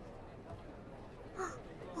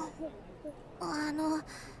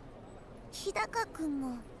日高くん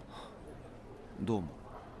も。どうも。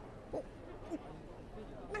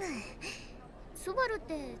スバルっ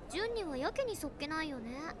て純にはやけにそっけないよ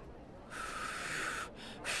ね。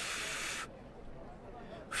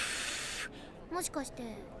もしかして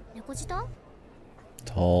猫舌？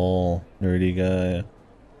 Tall, nerdy guy.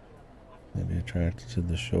 Maybe attracted to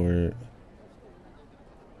the short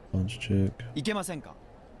punch chick. いけませんか？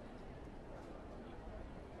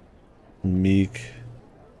 Meek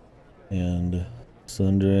and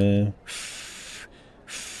Sundre.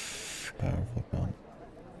 Powerful count.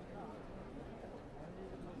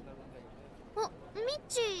 あ、ミッ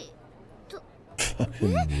チーと。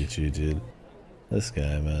 Fucking Michi, dude. This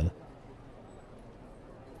guy, man.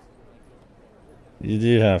 You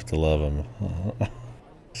do have to love him.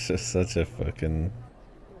 It's just such a fucking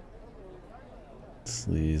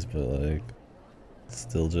sleaze, but like,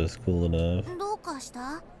 still just cool enough. どうかし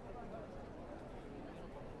た？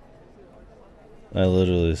 I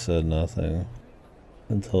literally said nothing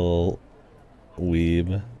until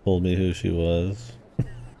Weeb told me who she was.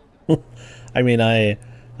 I mean, I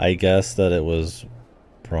guessed that it was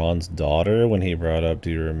Braun's daughter when he brought up,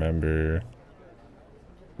 do you remember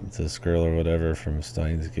this girl or whatever from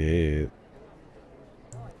Steins Gate?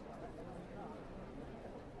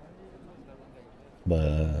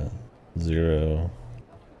 But zero.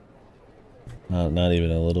 Not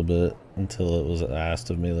even a little bit until it was asked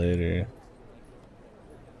of me later.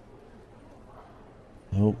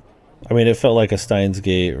 Nope. I mean, it felt like a Steins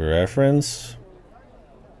Gate reference.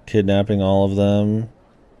 Kidnapping all of them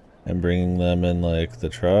and bringing them in like the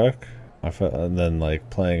truck. And then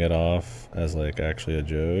like playing it off as like actually a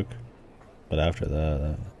joke. But after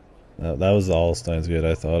that was all Steins Gate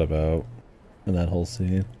I thought about in that whole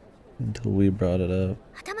scene until we brought it up.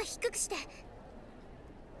 頭低くして。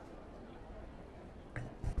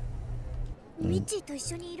ミッチーと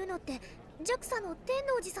一緒にいるのってジャクサの天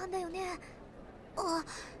王寺さんだよね。あ、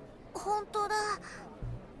本当だ。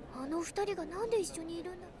あの二人がなんで一緒にい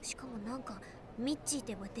るんだ。しかもなんかミッチーっ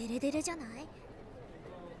てばデレデレじゃない？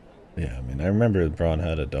 Yeah, I mean, I remember Braun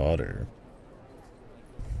had a daughter.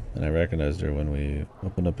 And I recognized her when we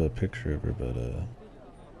opened up a picture of her, but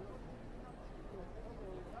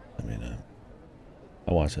I mean,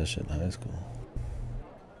 I watched that shit in high school.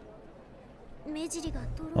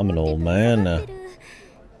 I'm an old man now. も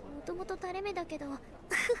ともと垂れ目だけど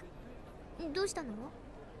どうしたの？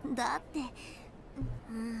だって、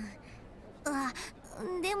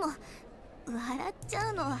でも笑っち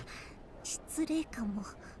ゃうのは失礼かも。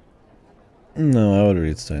 No, I would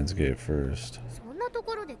read Steins Gate first. そんなと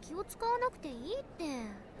ころで気を使わなくていいって。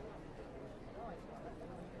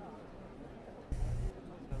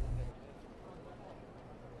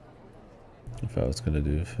If I was gonna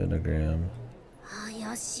do Phenagram.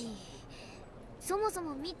 怪しい。そもそ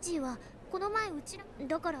もミッチーはこの前うちら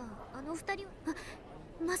だからあの二人は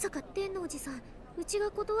まさか天王寺さんうち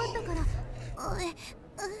が断ったから。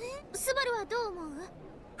スバルはどう思う？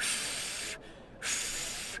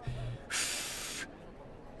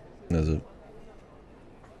 Is it?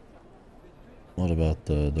 What about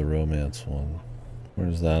the romance one?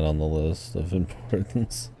 Where's that on the list of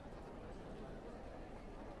importance?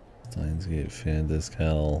 Steins Gate fan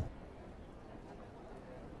discount.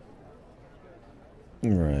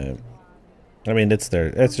 Right. I mean, it's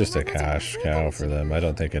just a cash cow for them. I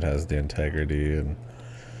don't think it has the integrity and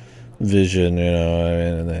vision, you know. I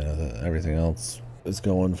mean, and everything else is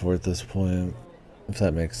going for at this point, if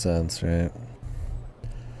that makes sense, right?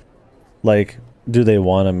 Like, do they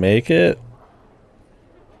want to make it?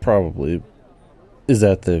 Probably. Is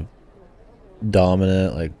that the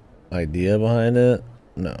dominant, like, idea behind it?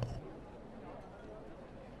 No.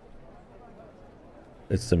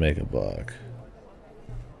 It's to make a buck.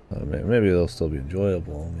 Maybe they'll still be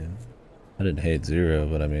enjoyable. I mean, I didn't hate Zero,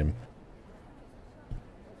 but I mean,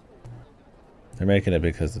 they're making it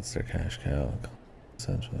because it's their cash cow,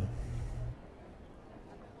 essentially.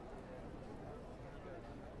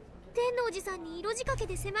 天王寺さんに色仕掛け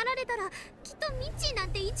で迫られたらきっとミッチーなん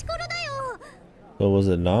てイチコロだよ。But was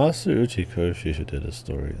it Nas or Uchikoshi who did a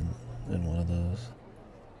story in one of those?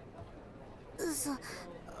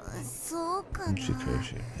 そうかな。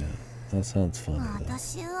 Uchikoshi, yeah. That sounds funny though.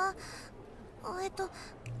 私は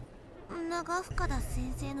長深田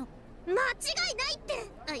先生の間違いないって。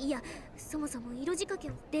あ、いや、そもそも色仕掛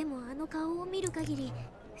けを。でもあの顔を見る限り、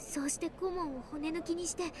そうして顧問を骨抜きに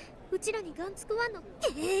してうちらにガンつくわんの。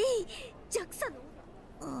ジャクサの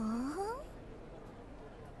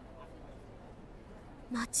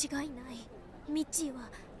間違いない。ミッチーは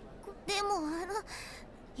でも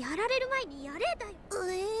やられる前にやれだよ。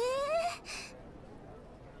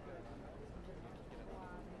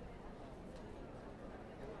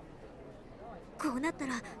こうなった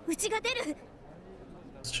らうちが出る。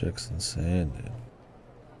 This chick's insane, dude.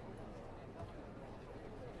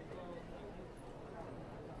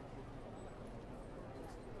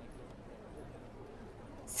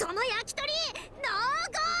 その焼き鳥ノ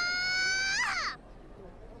ーゴー。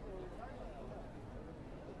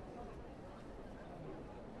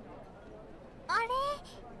あれ、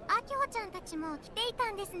あきほちゃんたちも来ていた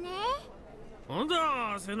んですね。なん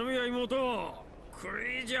だ背宮妹、ク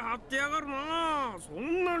レイジー張ってやがるな。そ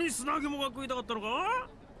んなに砂肝が食いたかったのか。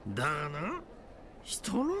だがな、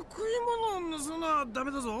人の食い物を盗むのはダ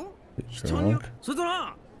メだぞ。人にそれと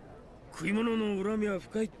な、食い物の恨みは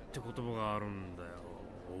深いって言葉があるんだよ。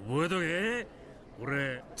覚えとけ。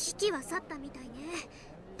俺危機は去ったみたいね。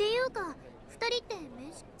っていうか二人って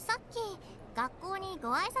さっき学校に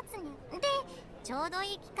ご挨拶にでちょうど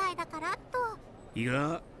いい機会だからと。いい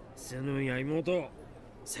が背宮妹、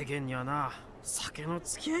世間にはな酒の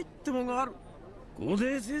付き合いってもんがある。五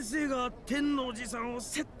弟先生が天のおじさんを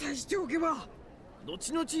接待しておけば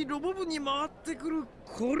後々ロボ部に回ってくる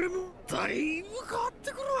これもだいぶ変わっ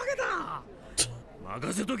てくるわけだ。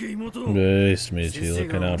任せとけ妹。 Nice, Michi,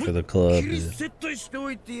 looking out for the club, dude. 接待して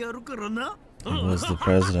おいてやるからな。 He was the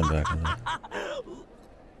president back in there.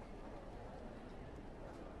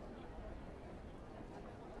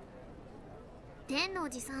 天のお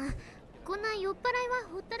じさん、こんな酔っ払いは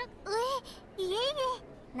ほったら。いえい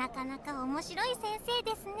え、なかなか面白い先生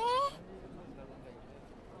ですね。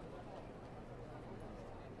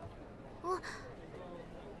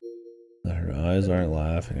Her eyes aren't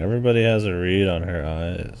laughing. Everybody has a read on her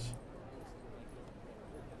eyes.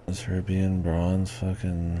 Does her being Braun's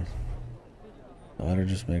fucking daughter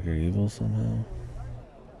just make her evil somehow?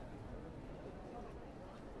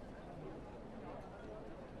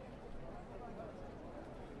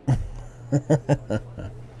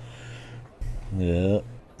 Yeah.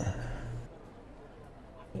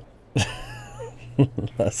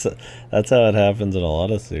 that's how it happens in a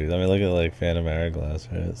lot of series. I mean, look at like Phantom Hourglass,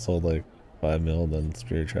 right? It sold like 5 mil, then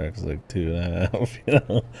Spirit Tracks like 2.5. You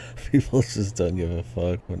know, people just don't give a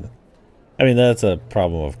fuck. I mean, that's a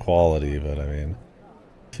problem of quality, but I mean,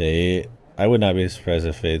 Fate. I would not be surprised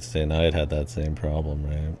if Fate Stay Night had that same problem,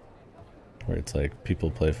 right? Where it's like people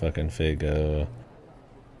play fucking Fate Go,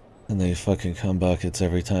 and they fucking come buckets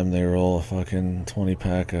every time they roll a fucking 20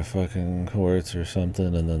 pack of fucking quartz or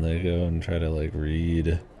something, and then they go and try to like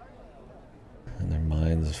read, and their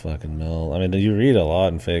minds fucking melt. I mean, you read a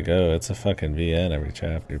lot in Fate Go. It's a fucking VN every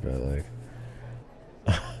chapter, but like.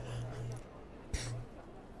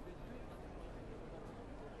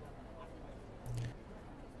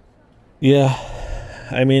 Yeah,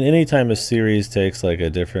 I mean, anytime a series takes like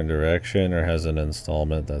a different direction or has an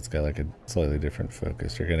installment that's got like a slightly different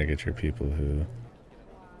focus, you're gonna get your people who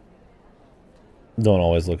don't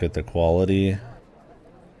always look at the quality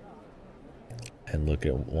and look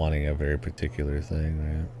at wanting a very particular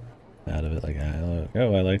thing, right? Out of it, like,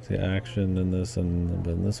 oh, I like the action in this, but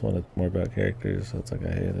in this one it's more about characters, so it's like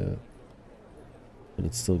I hate it, but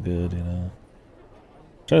it's still good, you know.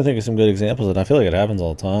 Trying to think of some good examples, and I feel like it happens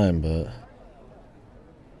all the time, but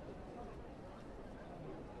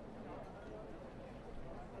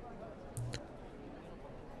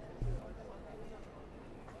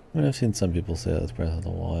I mean, I've seen some people say that's Breath of the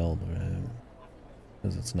Wild, right?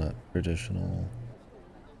 Because it's not traditional.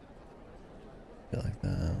 I feel like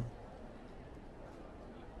that.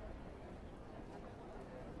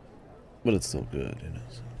 But it's still good, you know.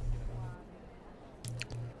 So.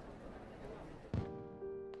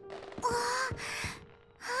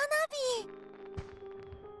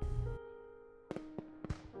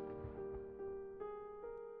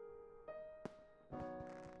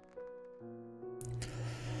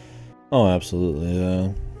 Oh, absolutely,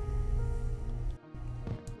 yeah.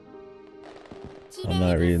 I'm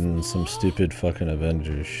not reading some stupid fucking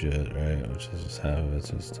Avengers shit, right? Which is just half of it's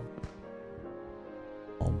just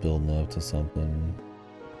all building up to something.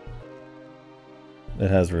 It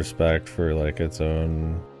has respect for like its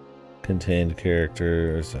own contained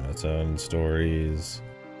characters and its own stories.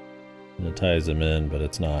 And it ties them in, but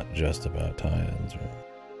it's not just about tie-ins, right?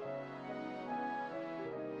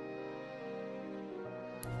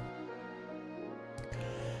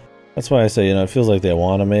 That's why I say, you know, it feels like they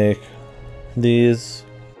want to make these.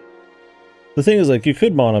 The thing is, like, you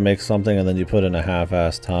could want to make something and then you put in a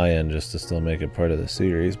half-assed tie-in just to still make it part of the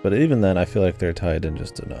series, but even then, I feel like they're tied in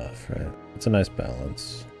just enough, right? It's a nice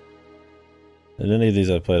balance. In any of these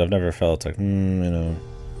I've played, I've never felt like, you know,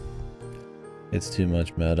 it's too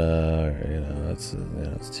much meta, or, you know, it's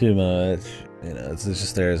too much. You know, it's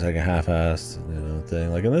just there as like a half-assed, you know,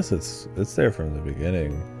 thing. Like in this, it's there from the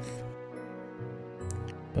beginning.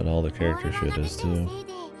 But all the character shit is too.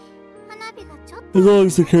 As long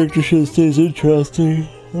as the character shit stays interesting.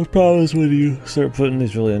 The problem is when you start putting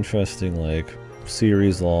these really interesting, like,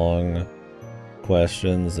 series-long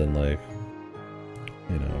questions and, like,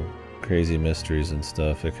 you know, crazy mysteries and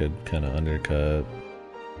stuff, it could kind of undercut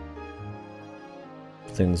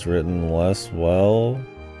things written less well.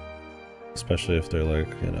 Especially if they're, like,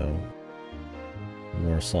 you know,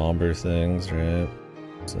 more somber things, right?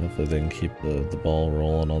 So hopefully they can keep the ball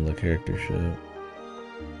rolling on the character shit.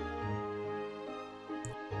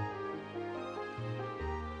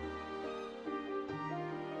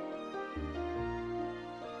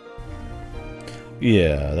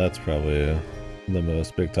 Yeah, that's probably the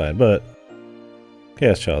most big time. But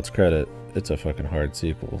Chaos Child's credit, it's a fucking hard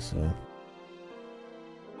sequel, so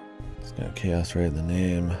it's got Chaos right in the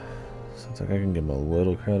name. So it's like I can give them a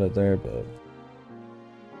little credit there, but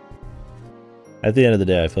at the end of the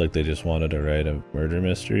day, I feel like they just wanted to write a murder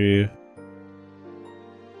mystery.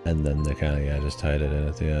 And then they kind of, yeah, just tied it in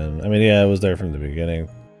at the end. I mean, yeah, it was there from the beginning,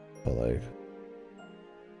 but like...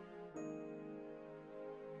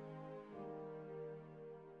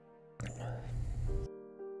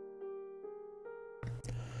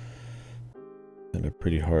 and a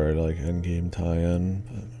pretty hard, like, endgame tie-in,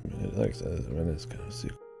 but like I said, I mean, it's kind of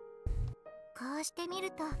super. こうしてみる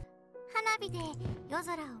と花火で夜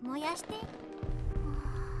空を燃やして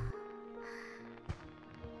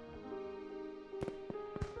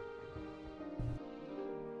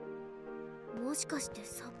もしかして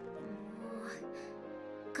さ、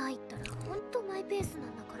帰ったらほんとマイペースな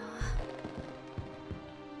んだから。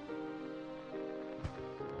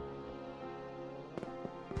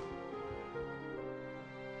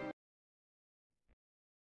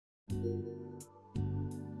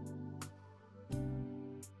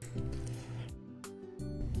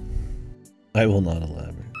I will not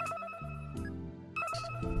elaborate.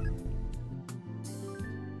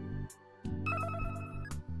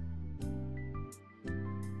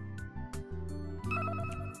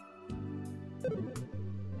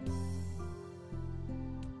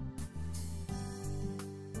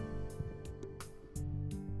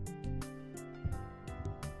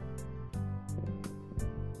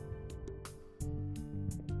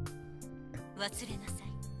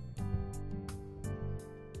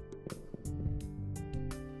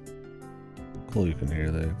 Cool, you can hear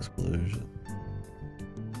the explosion.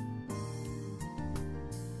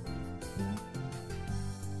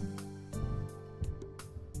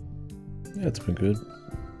 Yeah, it's been good.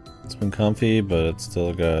 It's been comfy, but it's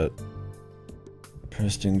still got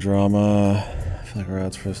interesting drama. I feel like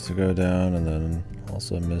routes for us to go down, and then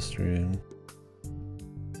also a mystery.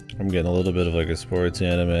 I'm getting a little bit of like a sports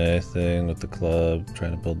anime thing with the club,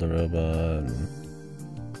 trying to build the robot, and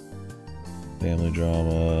family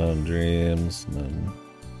drama and dreams, and then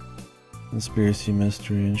conspiracy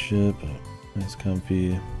mystery and shit, but nice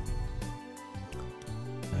comfy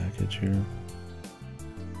package here.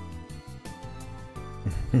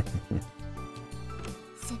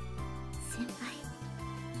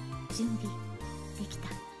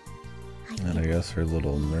 And I guess her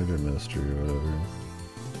little murder mystery or whatever.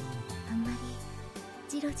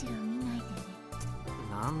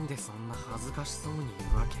 なんでそんな恥ずかしそうに言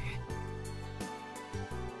うわけ？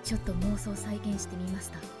ちょっと妄想再現してみまし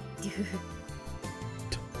た。デュフ。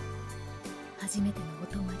初めてのお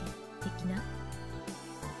泊まり的な。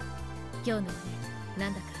今日の俺、な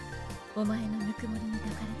んだかお前のぬくもりに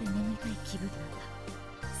抱かれて眠りたい気分なんだ。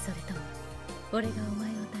それとも俺がお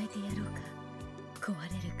前を抱いてやろうか。壊れ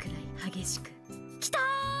るくらい激しく。来たー！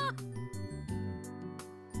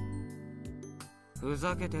ふ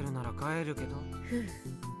ざけてるなら帰るけど。ふう。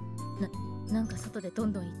なんか外でど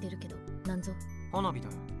んどん言ってるけど、なんぞ。花火だ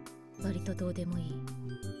よ。割とどうでもいい。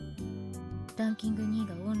ランキング2位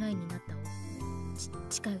がオンラインになったを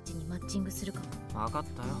近いうちにマッチングするかも。分かっ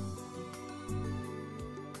たよ。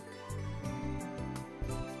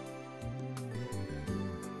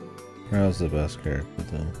How's the best character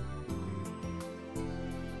though?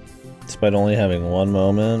 despite only having one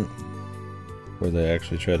moment where they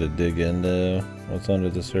actually try to dig into what's under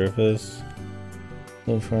the surface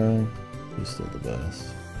so far, he's still the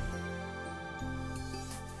best.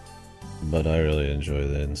 But I really enjoy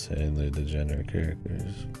the insanely degenerate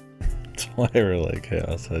characters. That's why I really like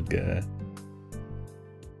Chaos Head Guy.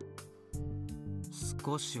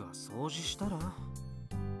 少しは掃除したら。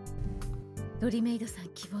ロリメイドさん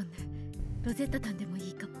希望ぬロゼッタタンでもい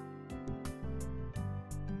いかも。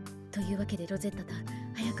というわけでロゼッタタン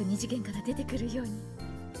早く二次元から出てくるように。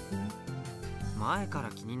前から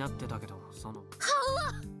気になってたけど、その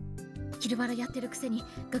キルバラやってるくせに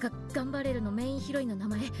頑張れるのメインヒロインの名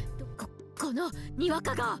前このにわ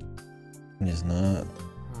かが。 He's not.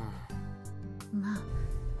 まあ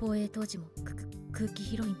放映当時も空気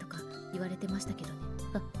ヒロインとか言われてましたけどね。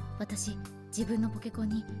私自分のポケコン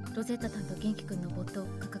にロゼッタタンと元気くんのボットを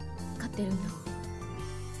飼ってるんだ。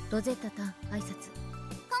ロゼッタタン挨拶。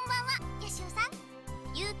こんばんは、ヤシオさ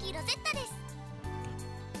ん。ユウキロゼッタです。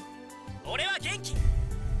俺は元気。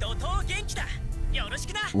怒涛元気だ。よろし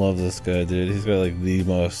くな。 Love this guy, dude. He's got like the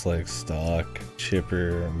most like stock,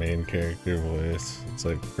 chipper main character voice. It's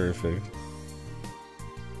like perfect.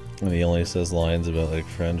 And he only says lines about like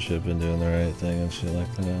friendship and doing the right thing and shit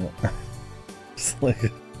like that. It's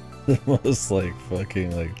like the most like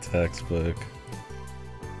fucking like textbook,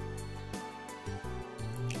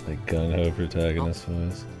 like gung-ho protagonist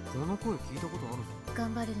voice. この声聞いたことあるぞ。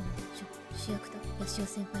頑張れるの主役とヤシオ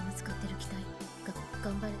先輩の使ってる機体が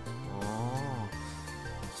頑張れ。ああ、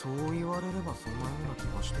そう言われればそんなような気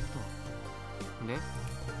がしてきた。で、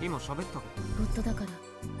今喋ったけボットだから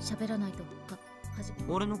喋らないと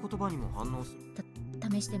俺の言葉にも反応する。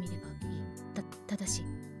試してみればいい。ただし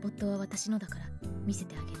ボットは私のだから見せ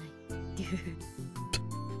てあげない。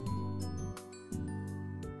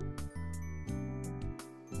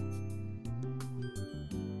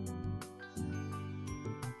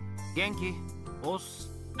元気おっす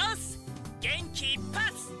おっす元気一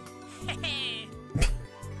発へへ。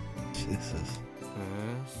Jesus.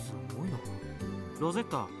 すごいな。ロゼッ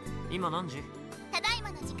タ、今何時？ただい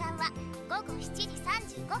まの時間は午後7時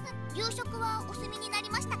35分。夕食はお済みになり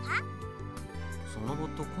ましたか？そのボ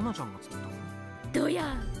ットコナちゃんが作ったの？ど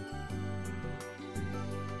や。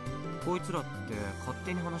こいつらって勝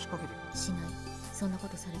手に話しかけてしない。そんなこ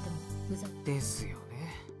とされてもうざいですよ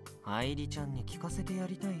ね。愛梨ちゃんに聞かせてや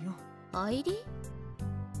りたいよ。愛梨？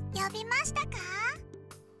呼びましたか？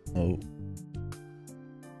 Oh.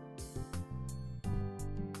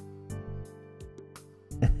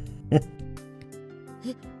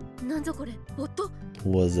 なんぞこれボット？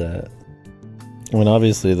 What was that? I mean,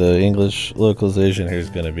 obviously the English localization here is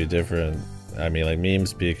going to be different. I mean, like meme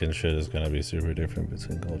speak and shit is going to be super different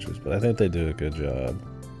between cultures, but I think they do a good job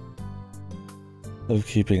of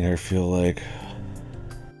keeping her feel like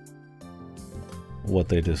what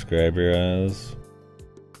they describe her as,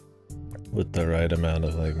 with the right amount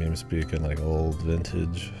of like meme speak and like old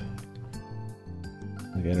vintage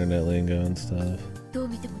like internet lingo and stuff. どう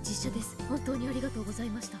見ても実写です。本当にありがとうござい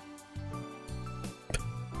ました。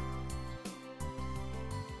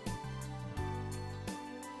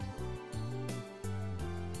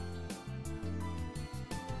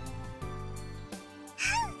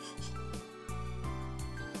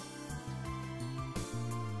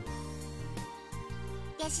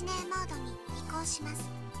ゲジネーモードに移行します。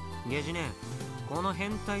ゲジネ、この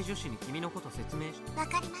変態女子に君のこと説明し。わ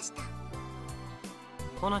かりました。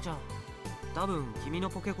コナちゃん、多分君の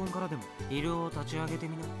ポケコンからでもイルを立ち上げて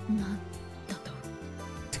みな。なんだと。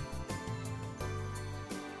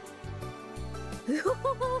うほ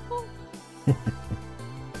ほほほ。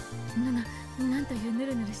なんというヌ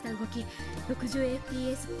ルヌルした動き。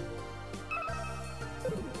60fps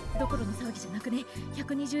どころの騒ぎじゃなくね。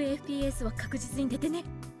120fps は確実に出てね。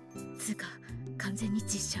つうか完全に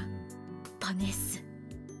実写パネっす。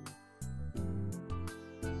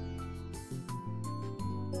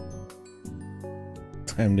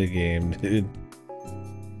Time to game, dude.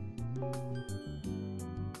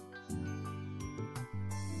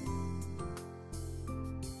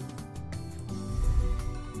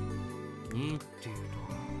 Need っていう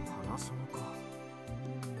と話すのか。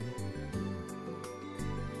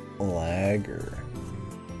Lagger.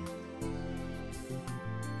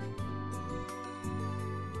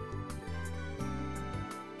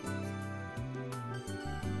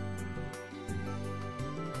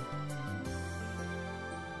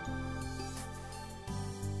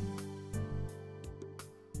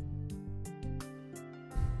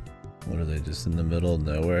 What are they, just in the middle of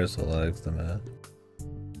nowhere, so lag's the map?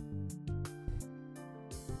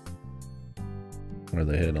 Are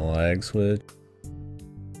they hitting a lag switch?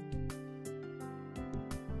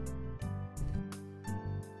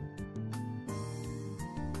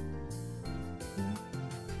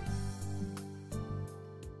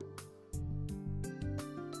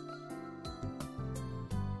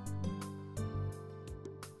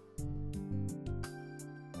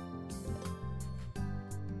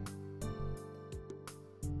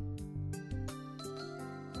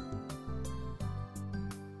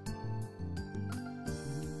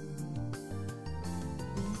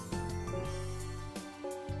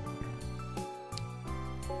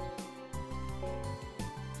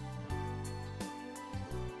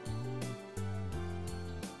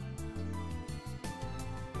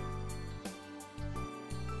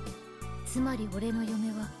 つまり俺の嫁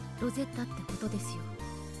はロゼッタってことですよ。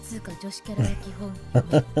つうか女子キャラは基本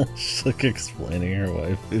She's like explaining her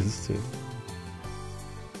wife is too.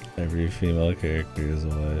 Every female character is a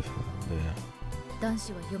wife. Yeah. 男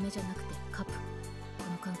子は嫁じゃなくてカップ。こ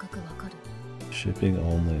の感覚わかる？ Shipping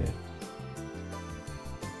only. エ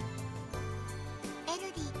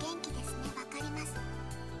ルディ元気ですね。わかります。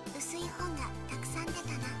薄い本がたくさん出た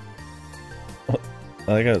な。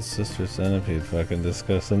 I got Sister Centipede fucking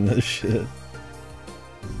discussing this shit.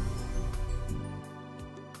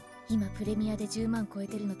 今プレミアで10万超え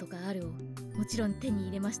てるのとかあるをもちろん手に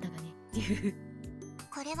入れましたがね。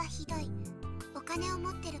これはひどい。お金を持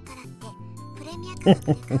ってるからってプレミア価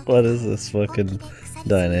格で買う What is this fucking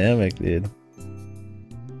dynamic, dude?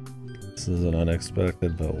 This is an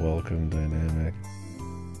unexpected but welcome dynamic.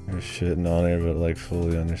 You're shitting on her but like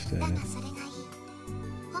fully だ understanding. がそれがいい。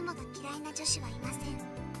ホモが嫌いな女子はいません。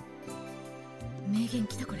名言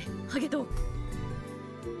きたこれ。ハゲドウ。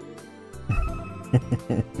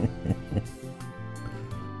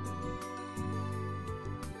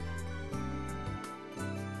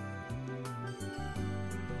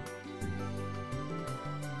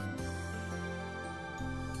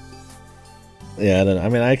Yeah, I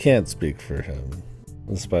mean, I can't speak for him,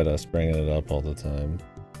 despite us bringing it up all the time.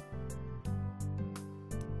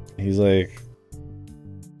 He's like,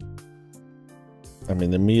 I mean,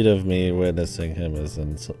 the meat of me witnessing him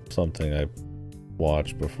isn't something I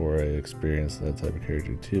watched before I experienced that type of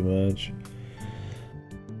character too much.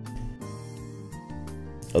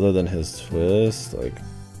 Other than his twist, like,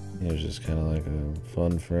 he was just kind of like a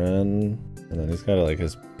fun friend. And then he's got like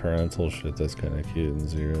his parental shit that's kind of cute in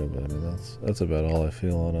Zero, but I mean that's about all I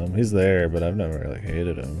feel on him. He's there, but I've never like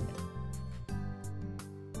hated him.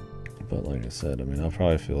 But like I said, I mean I'll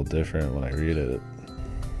probably feel different when I read it.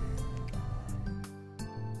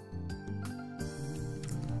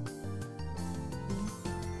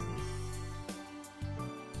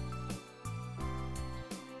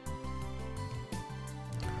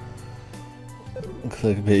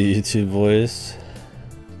 Clickbait YouTube voice.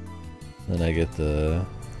 Then I get the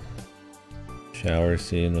shower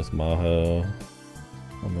scene with Maho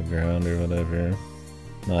on the ground or whatever.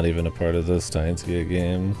 Not even a part of the Steins Gate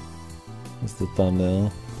game. That's the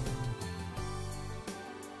thumbnail.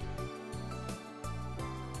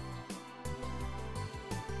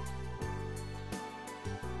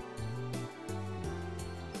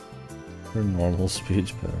 Her normal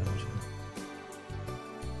speech patterns.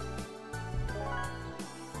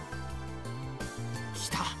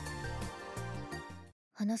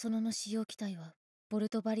 花園の使用機体はボル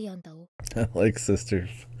トバリアンだを。I like Sister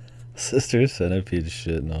Centipede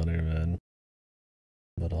shitting on her, man.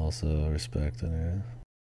 But also respecting her.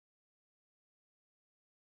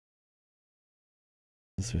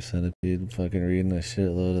 Sister Centipede fucking reading a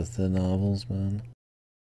shitload of thin novels, man.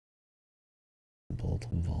 Bolt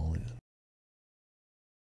volume.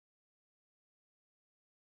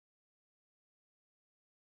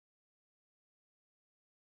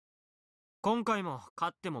 今回も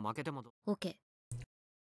勝っても負けてもオッケー。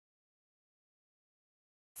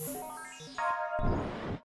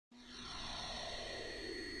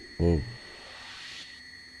Whoa.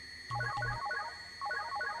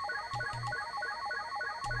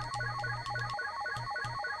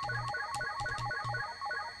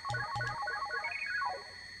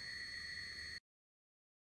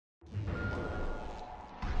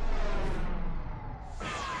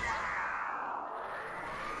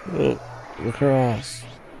 Oh, lacrosse.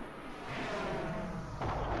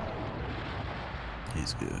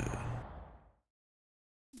 He's good.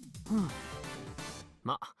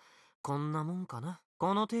 ま、こんなもんかな。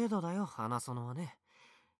この程度だよ、花園はね。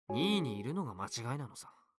2位にいるのが間違いなの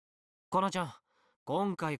さ。コナちゃん、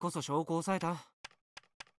今回こそ証拠を抑えた。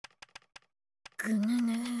ぐぬ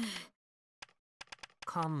ぬ。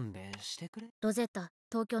勘弁してくれ。ロゼッタ、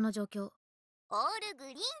東京の状況。オールグ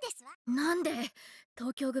リーンですわ。なんで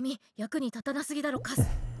東京組役に立たなすぎだろカス。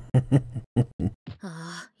あ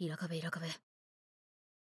あ、イラカベイラカベ。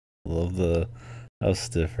Love the how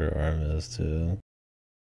stiff her arm is too.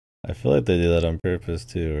 I feel like they do that on purpose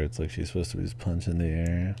too, where it's like she's supposed to be just punching the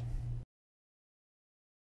air.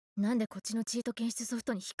 なんでこっちのチート検出ソフ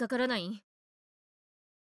トに引っかからないん？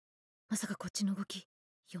まさかこっちの動き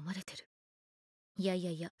読まれてる？いやい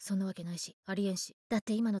やいや、そんなわけないし、ありえんし。だっ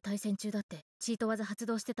て今の対戦中だってチート技発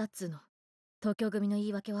動してたっつーの。東京組の言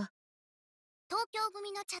い訳は東京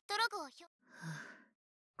組のチャットログをはあ、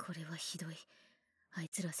これはひどい。あい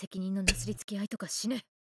つら責任のなすりつけ合いとかしね。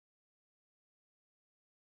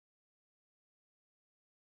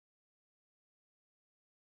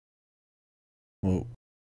Whoa.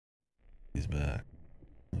 He's back.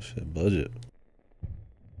 shit, budget.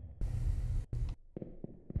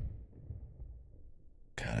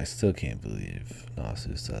 God, I still can't believe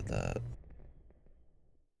Nasu said that.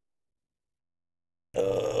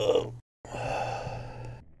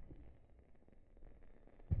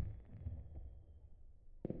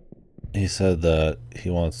 He said that he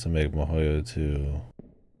wants to make Mihoyo 2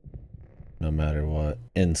 no matter what,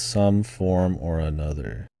 in some form or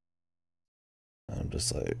another. I'm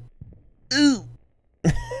just like, ooh.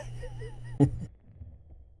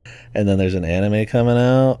 And then there's an anime coming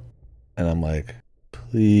out, and I'm like,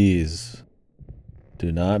 please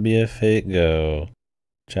do not be a Fate Go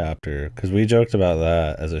chapter, because we joked about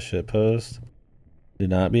that as a shitpost. Do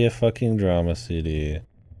not be a fucking drama CD.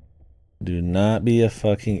 Do not be a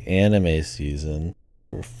fucking anime season.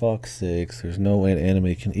 For fuck's sakes, there's no way an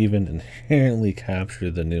anime can even inherently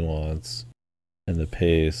capture the nuance and the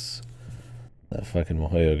pace that fucking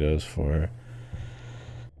Mihoyo goes for.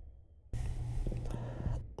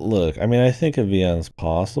 Look, I mean, I think a VN's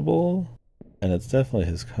possible, and it's definitely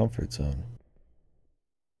his comfort zone.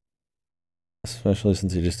 Especially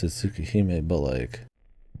since he just did Tsukihime, but like,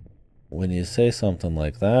 when you say something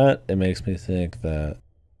like that, it makes me think that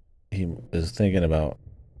he is thinking about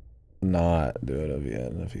not doing a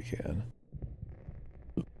VN if he can.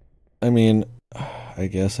 I mean, I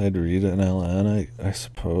guess I'd read an LN, I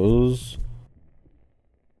suppose.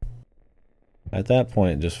 At that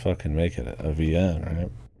point, just fucking make it a VN, right?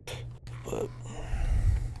 But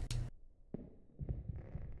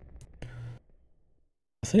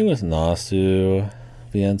the thing with Nasu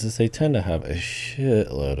VNs is they tend to have a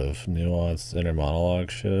shitload of nuanced inner monologue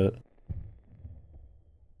shit.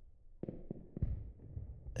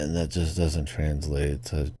 And that just doesn't translate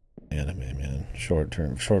to anime, man. Short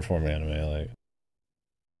form anime, like.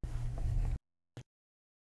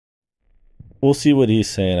 We'll see what he's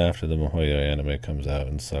saying after the Mihoyo anime comes out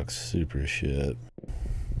and sucks super shit.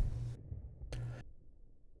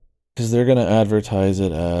 Because they're gonna advertise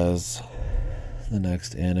it as the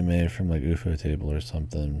next anime from like Ufotable or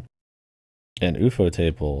something. And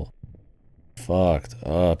Ufotable fucked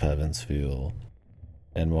up Heaven's Feel.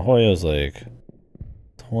 And Mihoyo's like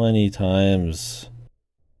 20 times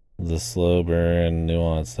the slow burn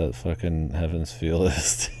nuance that fucking Heaven's Feel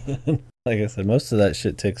is. Like I said, most of that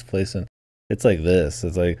shit takes place in, it's like this.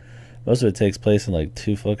 It's like, most of it takes place in like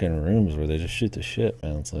 2 fucking rooms where they just shoot the shit,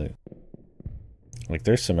 man. It's like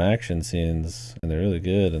there's some action scenes and they're really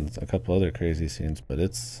good and a couple other crazy scenes, but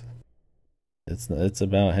it's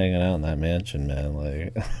about hanging out in that mansion, man.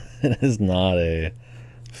 Like, it is not a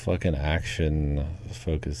fucking action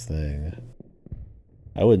focused thing.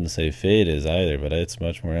 I wouldn't say Fate is either, but it's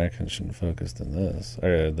much more action focused than this,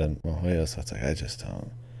 or than Mihoyo. So it's like, I just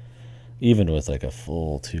don't. Even with like a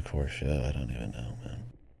full 2-core show, I don't even know, man.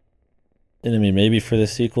 And I mean, maybe for the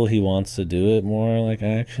sequel he wants to do it more like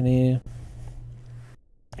action-y,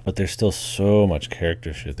 but there's still so much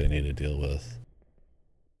character shit they need to deal with.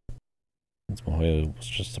 Since Mihoyo was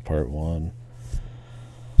just a part 1.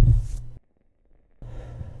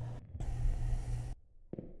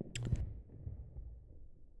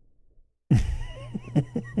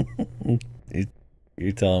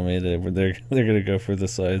 You're telling me that they're gonna go for the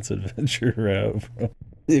science adventure route from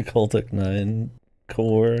the Occultic 9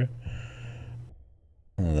 core?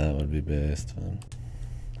 Oh, that would be based, man.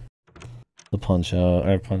 The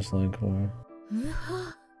punchline core.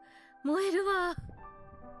 燃えるわ。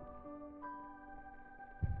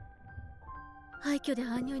廃墟で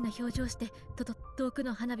アンニョイな表情して遠く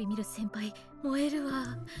の花火見る先輩燃える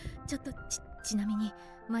わ。ちょっとちなみに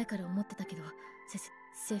前から思ってたけど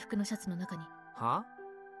制服のシャツの中には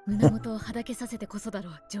胸元をはだけさせてこそだろ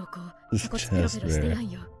う上皇。そこペロペロしてやん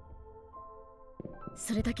よ。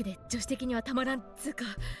それだけで女子的にはたまらんつうか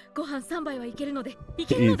ご飯3杯はいけるのでい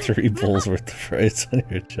けるので Eat 3 bowls worth of rice on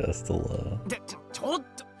your chest alone. でちょっと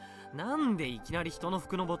なんでいきなり人の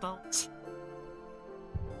服のボタン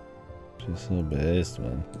She's so based,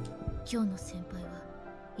 man. 今日の先輩は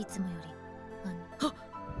いつもより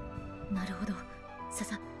なるほど。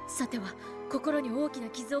さては心に大きな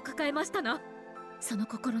傷を抱えましたな。その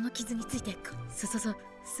心の傷についてそ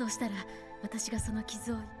うしたら私がその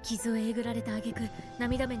傷をえぐられた挙句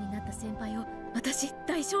涙目になった先輩を私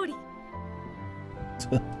大勝利。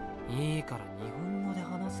いいから日本語で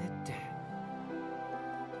話せって。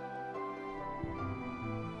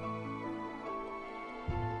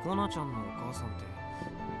コナちゃんのお母さんって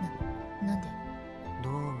なんでど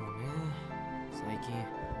うもね、最近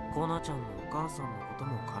コナちゃんのお母さんのこと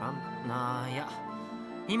も絡んな。いや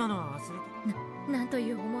今のは忘れて。なんと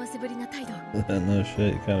いう思わせぶりな態度。No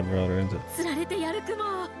shit, you kind of brought her into it. 釣られてやるく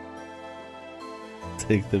も。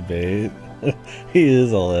Take the bait. He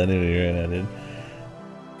is all enemy right now, dude.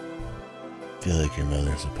 Feel like your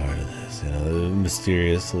mother's a part of this, you know,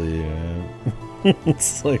 mysteriously.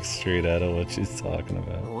 It's like straight out of what she's talking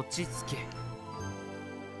about. 落ち着け。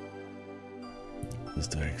 This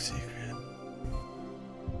dark secret.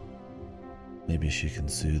 Maybe she can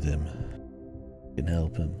soothe him. Can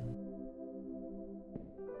help him.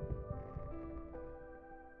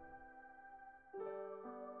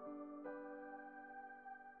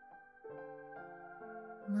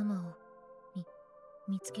 ママを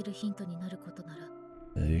見つけるヒントになることなら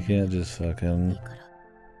Yeah, you can't just いい fucking. から。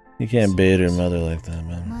 You can't bait her mother like that,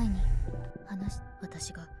 man. 前に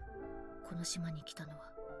私がこの島に来たのは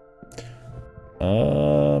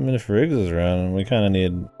I mean, if Riggs is around, we kind of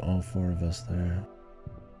need all four of us there.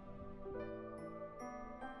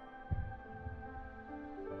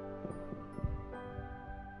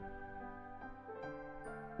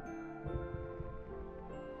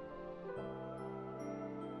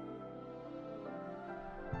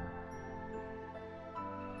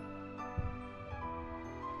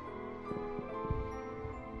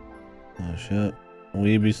 Oh shit.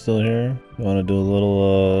 Weeby still here? You want to do a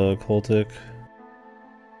little cultic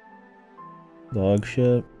dog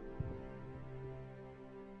shit?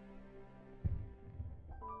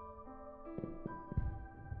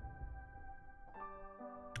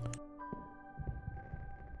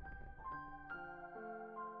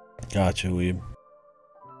 Gotcha, Weeb.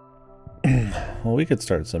 Well, we could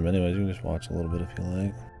start some anyways. You can just watch a little bit if you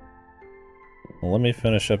like. Well, let me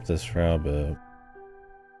finish up this Frau bit.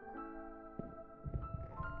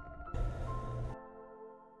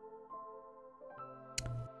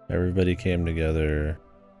 Everybody came together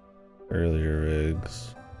earlier,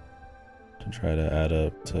 Riggs, to try to add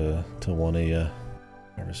up to one of you.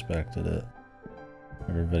 I respected it.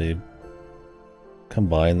 Everybody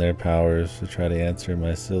combined their powers to try to answer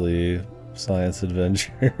my silly science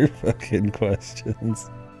adventure fucking questions.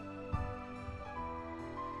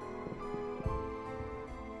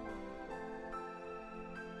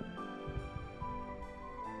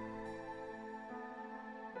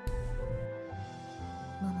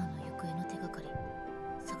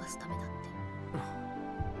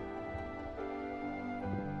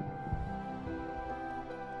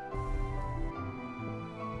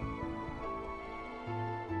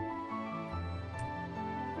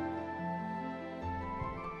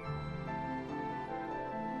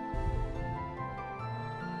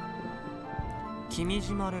「君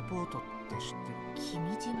島レポート」って知ってる？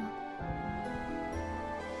君島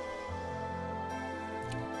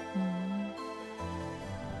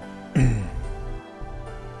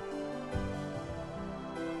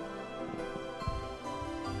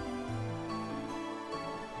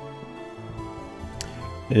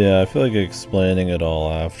Yeah, I feel like explaining it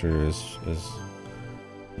all after is you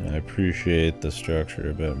know, I appreciate the structure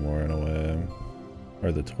a bit more in a way,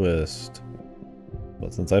 or the twist.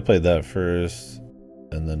 But since I played that first,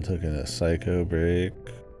 and then took a psycho break,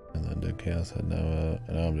 and then did Chaos Head Noah,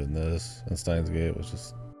 and now I'm doing this, and Steins Gate was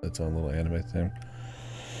just its own little anime thing.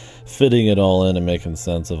 Fitting it all in and making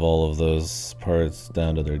sense of all of those parts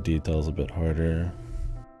down to their details a bit harder.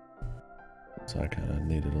 So I kind of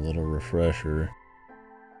needed a little refresher.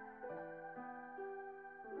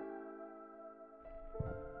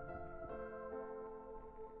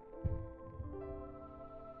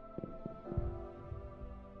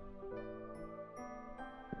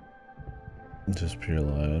 Just pure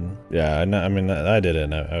line. Yeah, I mean, I did it,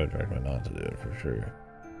 and I would recommend not to do it for sure.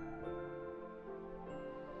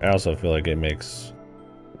 I also feel like it makes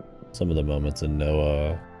some of the moments in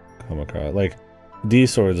Noah come across. Like,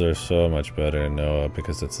 D-swords are so much better in Noah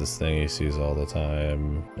because it's this thing he sees all the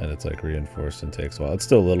time, and it's like reinforced and takes a while. It's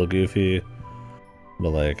still a little goofy,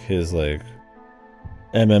 but like his like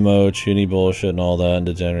MMO chuny bullshit and all that and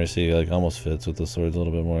degeneracy like almost fits with the swords a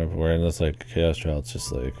little bit more. Where in this like Chaos Trial, it's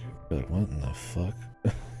just like, you're like, what in the fuck?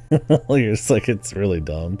 You're just like, it's really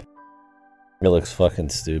dumb. It looks fucking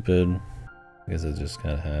stupid because it just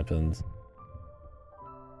kind of happens.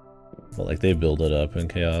 But like they build it up in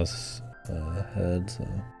Chaos Head, so.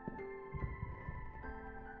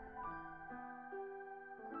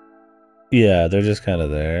 Yeah, they're just kind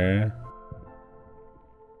of there.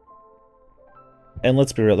 And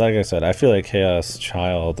let's be real, like I said, I feel like Chaos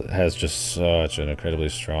Child has just such an incredibly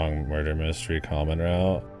strong murder mystery common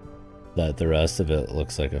route that the rest of it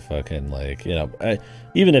looks like a fucking, like, you know,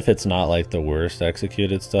 even if it's not like the worst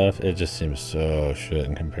executed stuff, it just seems so shit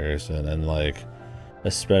in comparison. And like,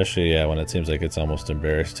 especially, yeah, when it seems like it's almost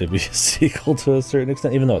embarrassed to be a sequel to a certain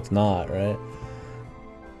extent, even though it's not, right?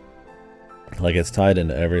 Like, it's tied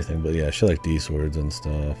into everything, but yeah, shit like D-swords and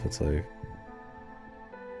stuff, it's like,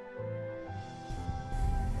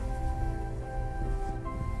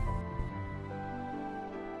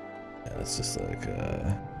 It's just like,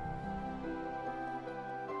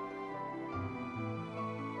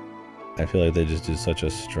 I feel like they just do such a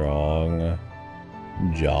strong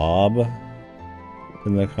job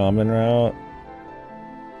in the common route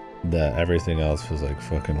that everything else feels like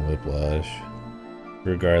fucking whiplash.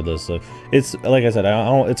 Regardless of, it's like I said,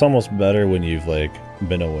 it's almost better when you've like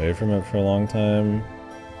been away from it for a long time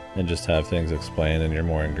and just have things explained and you're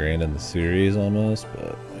more ingrained in the series almost.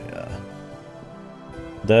 But yeah,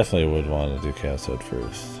 definitely would want to do cassette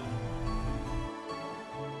first.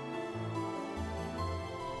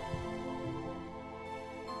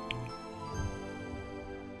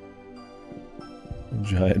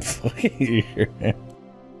 Giant fucking ear.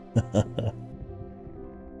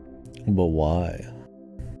 But why?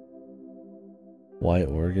 Why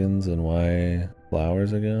organs and why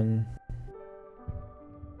flowers again?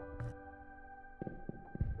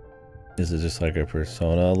 Is it just like a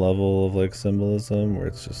persona level of like symbolism where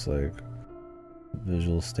it's just like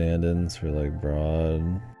visual stand-ins for like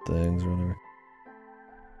broad things or whatever?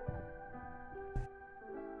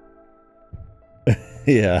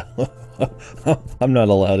 Yeah. I'm not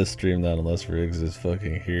allowed to stream that unless Riggs is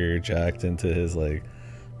fucking here jacked into his like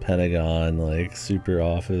Pentagon like super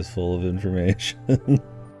office full of information.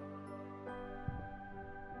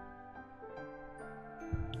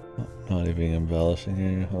 Not even embellishing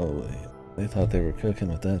here. Holy, they thought they were cooking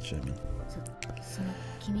with that shit.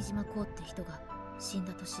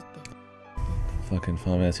 Fucking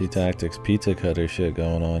fancy tactics pizza cutter shit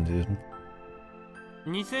going on, dude.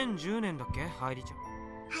 2010年だっけ、ハイリちゃん。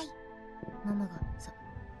はい。ママが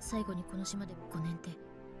最後にこの島で5年って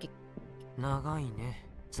長いね。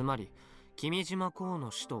つまり君島港の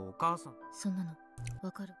首都お母さん。そんなの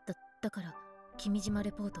わかる。だから君島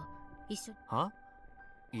レポート一緒。は？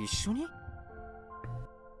一緒に？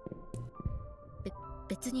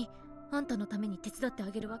別にあんたのために手伝ってあ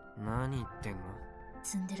げるわ。何言ってんの？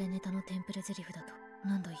ツンデレネタのテンプレ台詞だと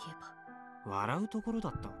何度言えば。笑うところだ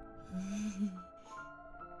った。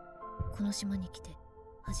この島に来て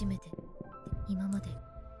初めて、今まで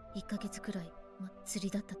1ヶ月くらい、釣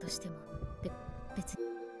りだったとしても別に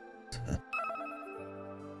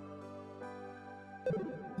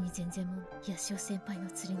全然もヤシオ先輩の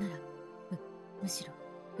釣りならむしろ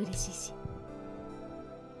嬉しいし。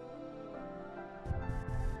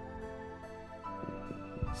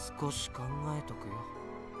少し考えとくよ。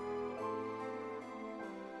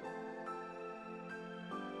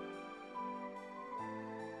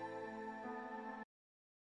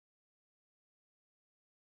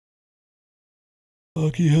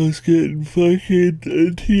Hockey house getting fucking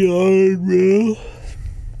TR, bro.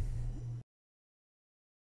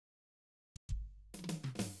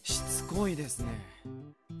 しつこいですね。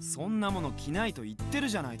そんなもの着ないと言ってる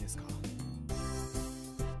じゃないですか。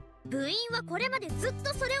部員はこれまでずっ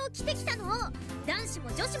とそれを着てきたの。男子も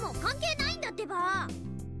女子も関係ないんだってば。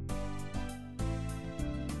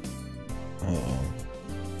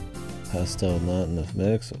Pastel not in the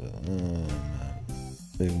mix.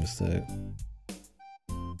 Big mistake.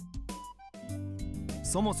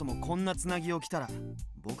 そもそもこんなつなぎを着たら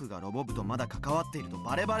僕がロボ部とまだ関わっていると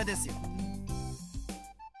バレバレですよ。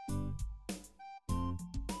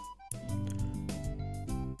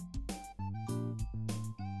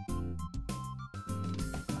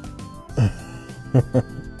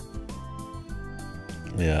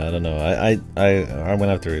Yeah, I don't know. I'm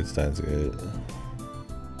gonna have to read Steins Gate.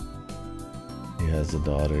 He has a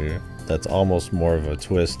daughter. That's almost more of a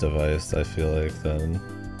twist device, I feel like, than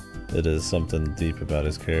it is something deep about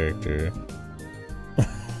his character.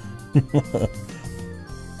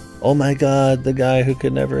 Oh my god, the guy who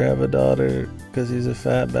could never have a daughter because he's a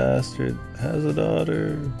fat bastard has a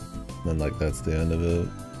daughter. And like that's the end of it.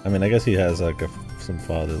 I mean, I guess he has like some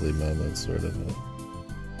fatherly moments, sort of.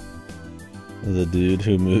 The dude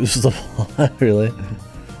who moves the plot, really.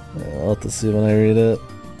 I'll have to see when I read it.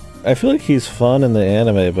 I feel like he's fun in the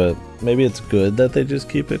anime, but maybe it's good that they just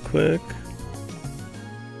keep it quick.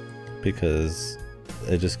 Because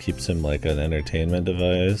it just keeps him like an entertainment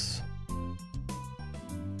device.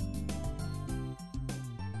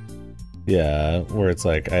 Yeah, where it's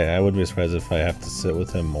like, I wouldn't be surprised if I have to sit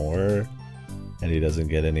with him more and he doesn't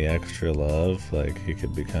get any extra love. Like, he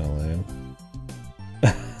could be kind of lame.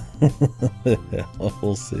 Yeah,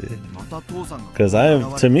 we'll see. Because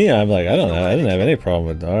to me, I'm like, I didn't have any problem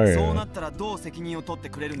with Dario.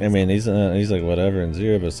 I mean, he's like whatever in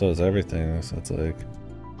Zero, but so is everything. So it's like,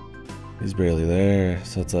 he's barely there.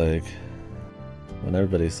 So it's like, when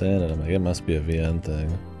everybody's saying it, I'm like, it must be a VN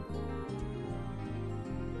thing.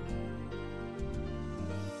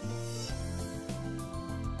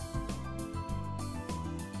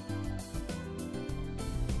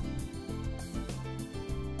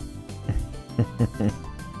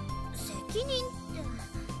 責任っ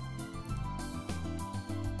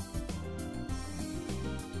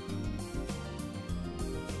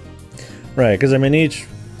て。 Right, because I mean each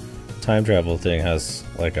time travel thing has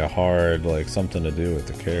like a hard like something to do with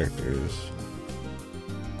the characters.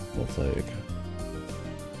 But like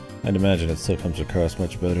I'd imagine it still comes across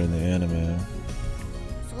much better in the anime.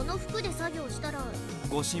 その服で作業したら。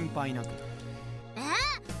ご心配なく。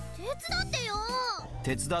手伝ってよ。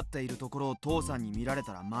手伝っているところを父さんに見られ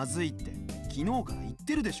たらまずいって昨日から言っ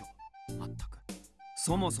てるでしょ。まったく。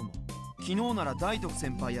そもそも昨日なら大徳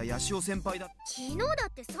先輩や八潮先輩だ。昨日だ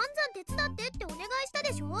って散々手伝ってってお願いした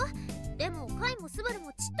でしょ。でもカイもスバル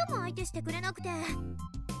もちっとも相手してくれなくて。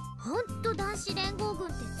ほんと男子連合軍っ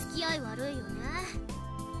て付き合い悪いよね。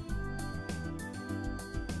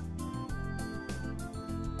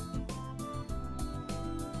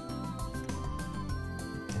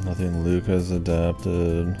 Nothing Luke has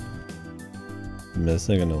adapted.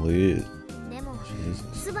 Missing an elite. でも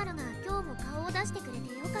スバルが今日も顔を出してくれ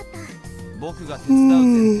てよかった。僕が手伝う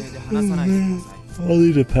前提で話さないでください。 I'll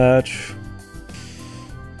need a patch.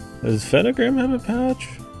 Does Phenagram have a patch?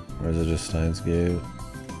 Or is it just Steins Gate?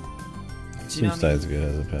 Seems Steins Gate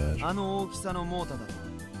has a patch. あの大きさのモータだと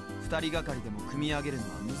2人がかりでも組み上げるのは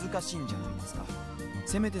難しいんじゃないですか。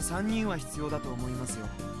せめて3人は必要だと思いますよ。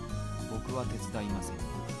僕は手伝いません。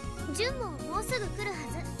 ジュンももうすぐ来るは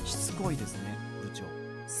ず。しつこいですね、部長。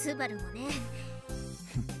スバルもね。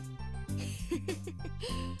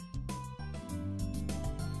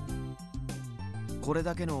これ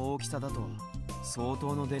だけの大きさだと相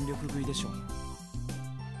当の電力食いでしょ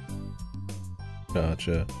う。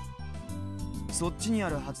 Gotcha. そっちにあ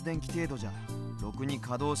る発電機程度じゃろくに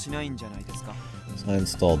稼働しないんじゃないですか。 I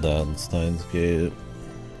installed that in Steins Gate.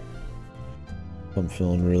 If I'm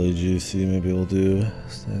feeling really juicy, maybe we'll do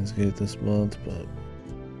Steins Gate this month, but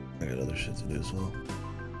I got other shit to do as well.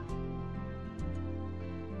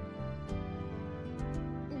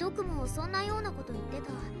 ドクもそんなようなこと言って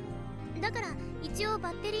た。だから一応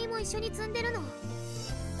バッテリーも一緒に積んでるの。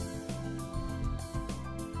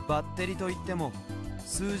バッテリーといっても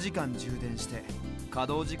数時間充電して稼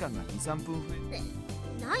働時間が 2,3 分増え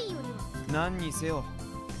ないよりは。何にせよ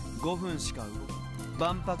5分しか動く。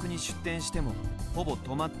万博に出店してもほぼ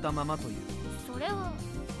止まったままという。それは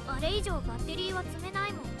あれ以上バッテリーは積めな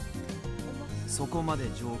いもん。そこまで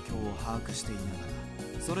状況を把握していなが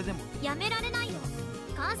らそれでもやめられないよ。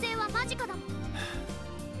完成は間近だもん。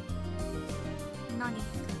何？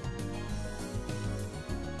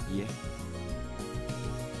いえ、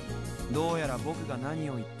どうやら僕が何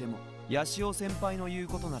を言っても八潮先輩の言う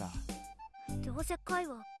ことなら。どうせカイ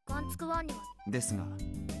はガンツクワンには。ですが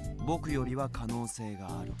僕よりは可能性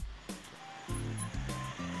がある。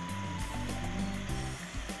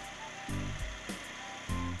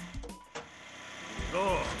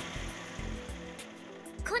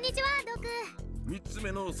こんにちは、ドク。3つ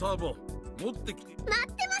目のサーボ持ってきて。待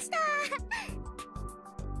ってました。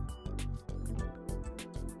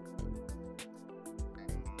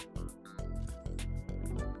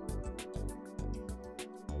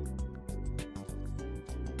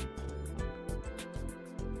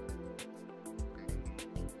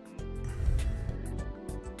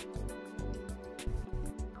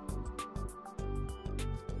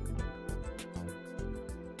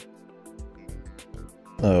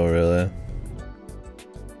 Oh, really?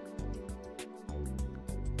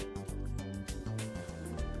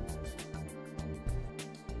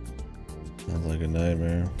 Sounds like a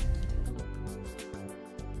nightmare.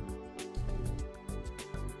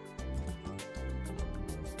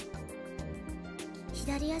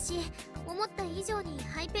 左足思った以上に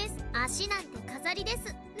ハイペース。足なんて飾りで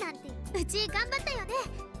すなんてうち頑張ったよね。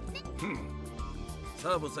サ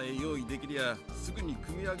ーボさえ用意できりゃすぐに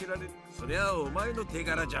組み上げられる。そりゃお前の手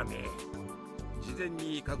柄じゃねえ。事前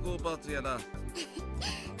に加工パーツやら。も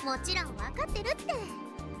ちろん分かってるって。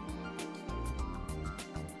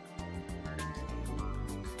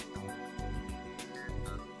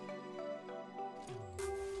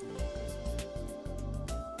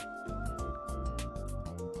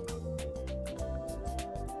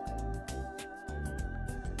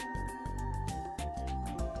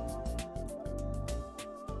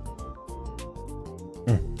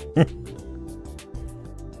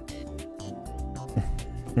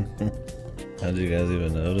How'd you guys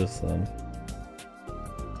even notice them?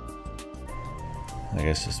 I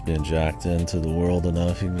guess just being jacked into the world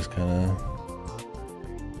enough, you can just kind of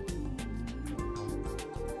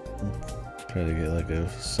try to get like a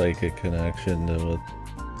psychic connection to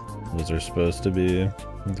what they're supposed to be,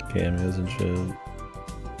 the cameos and shit.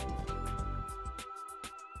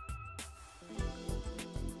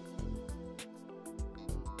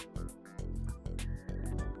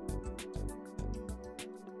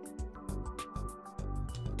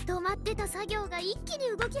 止まってた作業が一気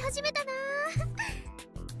に動き始めたな。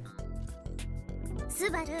ス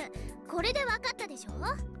バル、これで分かったでしょ。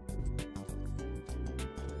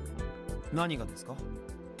何がですか？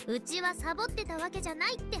うちはサボってたわけじゃな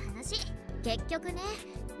いって話。結局ね、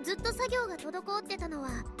ずっと作業が滞ってたのは、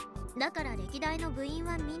だから歴代の部員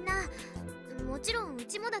はみんな、もちろんう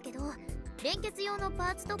ちもだけど、連結用のパ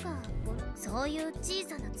ーツとかそういう小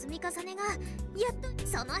さな積み重ねがやっと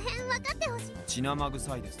その辺分かってほしい。血生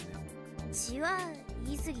臭いですね。血は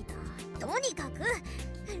言い過ぎた。とにかく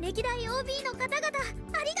歴代 OB の方々あ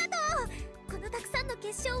りがとう。このたくさんの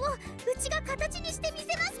結晶をうちが形にしてみせ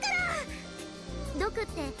ますから。ドクっ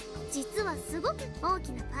て実はすごく大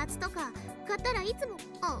きなパーツとか買ったらいつも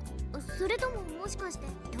それとももしかして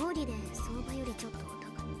通りで相場よりちょっと高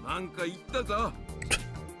め。なんか言ったか？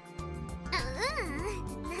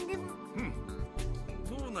なんでも。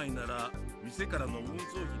島内なら店からの運送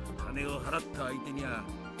費の金を払った相手には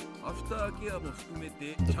アフターケアも含め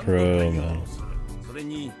てちゃんと対応をする。それ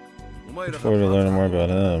にお前らがどう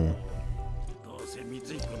せ三井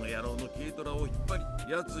子の野郎の軽トラを引っ張り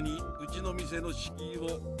奴にうちの店の敷居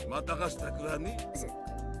をまたがしたくはね。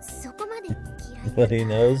そこまで嫌い。 But he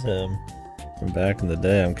knows him from back in the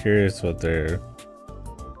day. I'm curious what their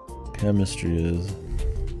chemistry is.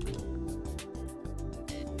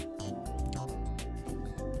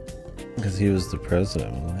 Because he was the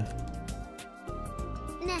president, wasn't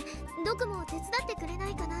he? ねえ、ドクも手伝ってくれな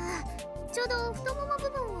いかな。ちょうど太もも部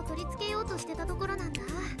分を取り付けようとしてたところなんだ。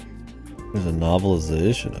There's a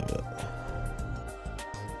novelization of it.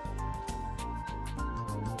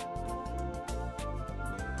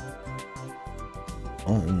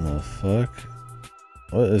 What in the fuck?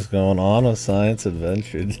 What is going on with Science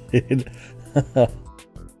Adventure, dude?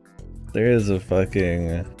 There is a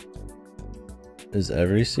fucking... Is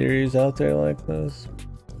every series out there like this?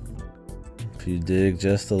 If you dig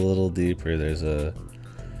just a little deeper, there's a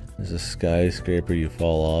skyscraper you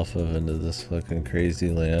fall off of into this fucking crazy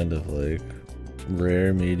land of like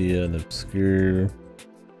rare media and obscure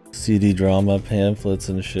CD drama pamphlets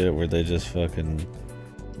and shit where they just fucking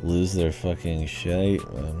lose their fucking shit,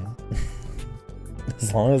 man.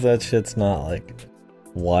 As long as that shit's not like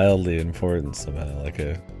wildly important somehow, like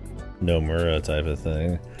a Nomura type of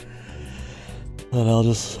thing, then I'll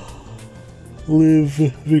just live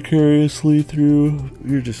vicariously through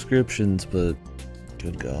your descriptions, but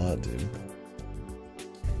good god, dude.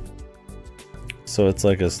 So it's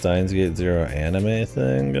like a Steins Gate Zero anime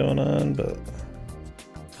thing going on, but...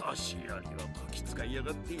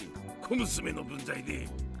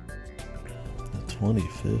 The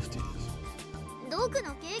 2050s. ドク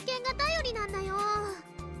の経験が頼りなんだよ。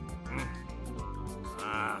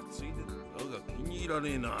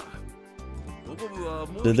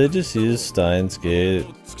Did they just use Steins Gate,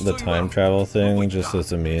 the time travel thing, just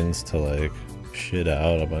as a means to like shit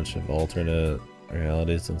out a bunch of alternate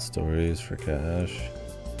realities and stories for cash?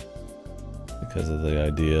 Because of the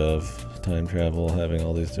idea of time travel having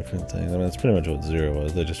all these different things. I mean, that's pretty much what Zero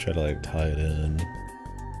was. They just try to like tie it in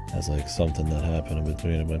as like something that happened in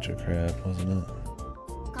between a bunch of crap, wasn't it?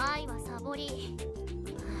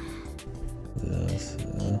 Yes.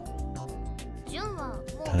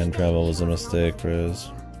 Time travel was a mistake,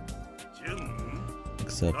 bros.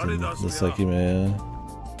 Accepting the Psyche Man.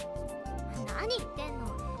 何言ってんの？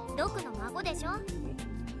ドクの孫でしょ？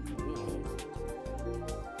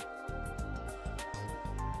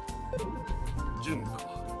ジュンか。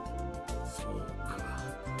そうか。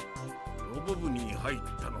ロボ部に入っ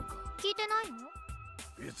たのか。聞いてない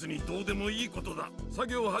の？別にどうでもいいことだ。作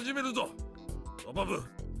業を始めるぞ。ロボ部、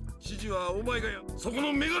指示はお前がや。そこ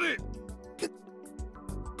のメガネ。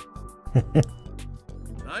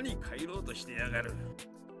何帰ろうとしてやがる。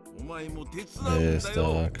お前も手伝うんだ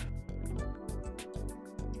よ。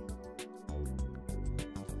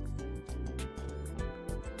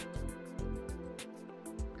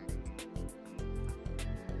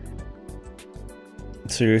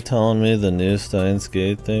So you're telling me the new Steins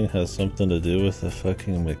Gate thing has something to do with the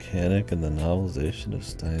fucking mechanic and the novelization of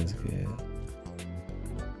Steins Gate?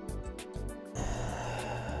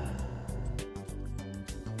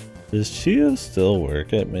 Does Chio still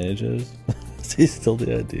work at Mages? Is he still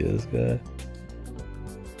the ideas guy?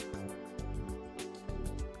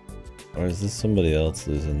 Or is this somebody else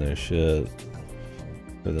losing their shit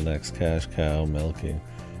for the next cash cow milking?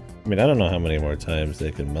 I mean, I don't know how many more times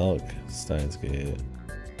they can milk Steins Gate.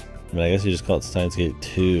 I mean, I guess you just call it Steins Gate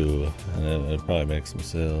 2, and then it'd probably make some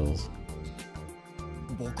sales.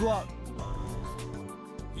 僕は。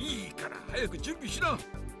いいから早く準備しな。む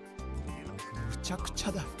ちゃくち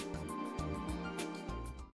ゃだ。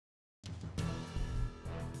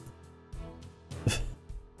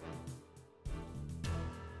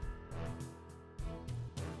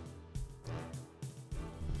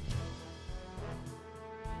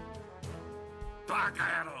バ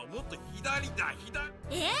カ野郎、もっと左だ、左。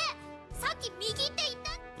さっき右って言っ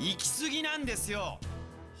た。行き過ぎなんですよ。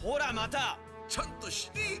ほらまた。ちゃんと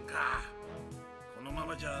しねえか。このま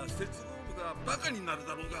まじゃ接合部がバカになる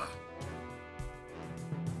だろうが。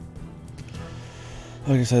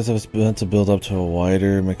Like I said, it's meant to build up to a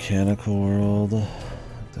wider mechanical world.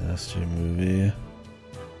 The SG movie.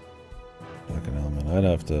 Fucking hell, man. I'd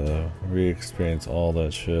have to re-experience all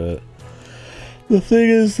that shit. The thing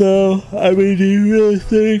is, though, I mean, do you really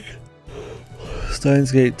think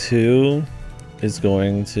Steins Gate 2 is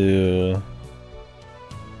going to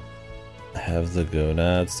have the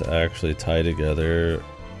gonads to actually tie together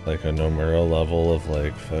like a Nomura level of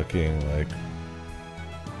like fucking like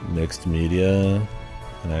mixed media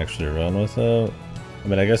and actually run with it? I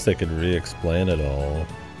mean, I guess they could re-explain it all.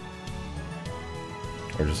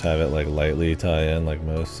 Or just have it like lightly tie in like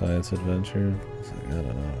most science adventure. It's like, I don't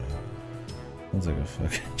know. Sounds like a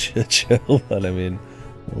fucking shit show, but I mean,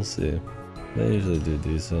 we'll see. They usually do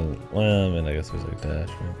decent. Well, I mean, I guess there's like Dash,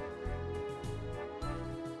 right?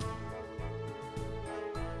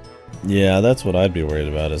 Yeah, that's what I'd be worried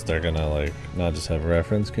about, is they're gonna like not just have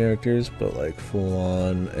reference characters, but like full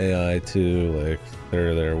on AI too, like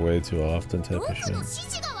they're there way too often type of shit.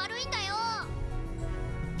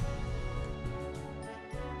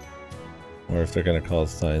 Or if they're gonna call it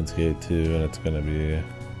Steins Gate 2 and it's gonna be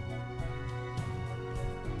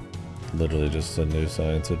literally just a new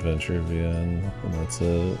science adventure VN, and that's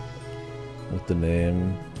it. With the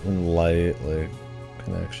name and light, like,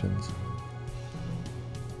 connections.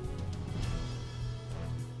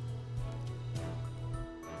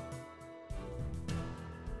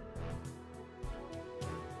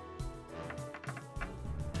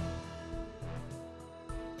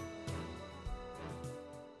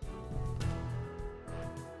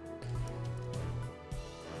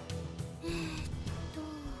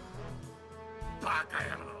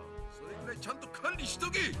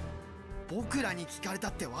僕らに聞かれた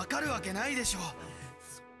ってわかるわけないでしょ。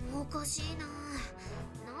おかしいな。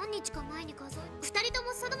何日か前に数え、2人と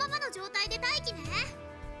もそのままの状態で待機ね。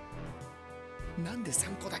なんで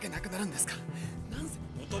3個だけなくなるんですか。なんせ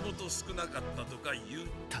もともと少なかったとか言う。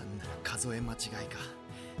単なる数え間違いか。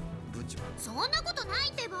部長。そんなことない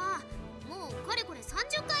ってば。もうかれこれ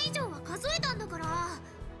30回以上は数えたんだから。だ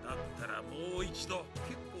ったらもう一度。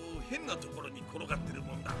結構変なところに転がってる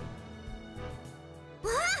もんだ。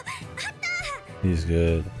He's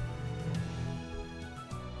good.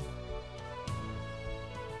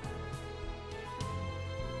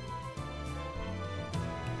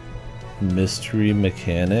 Mystery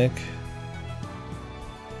mechanic?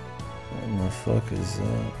 What the fuck is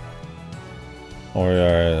that?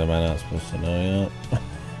 Alright, am I not supposed to know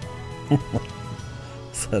yet?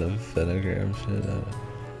 Is that a pentagram shit?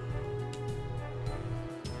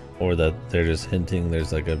 Or that they're just hinting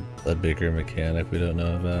there's like a bigger mechanic we don't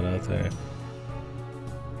know about out there.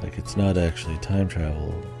 Like, it's not actually time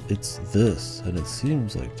travel, it's this, and it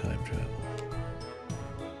seems like time travel.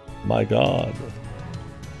 My god.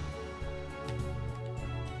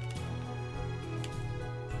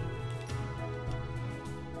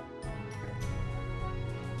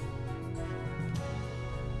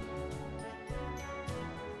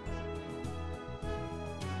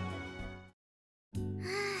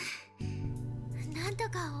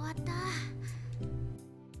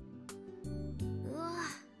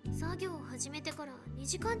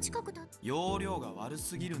 容量が悪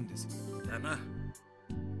すぎるんですよ。だな。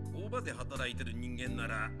工場で働いてる人間な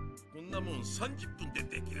らこんなもん30分で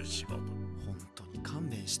できる仕事。本当に勘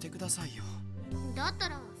弁してくださいよ。だった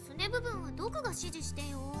らスネ部分はどこが指示して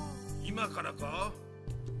よ。今からか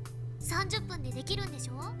？30分でできるんでし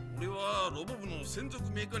ょ？俺はロボ部の専属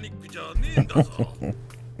メカニックじゃねえんだぞ。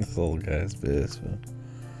This old guy's pissed, man.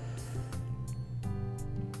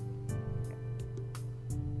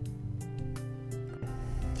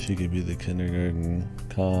 She could be the kindergarten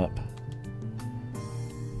cop.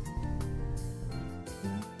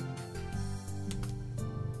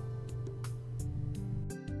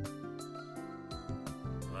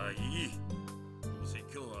 Ah, いい。どうせ今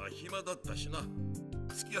日は暇だったしな。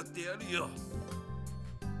付き合ってやるよ。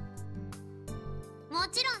も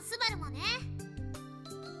ちろんスバルもね。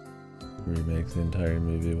Remake the entire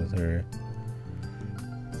movie with her.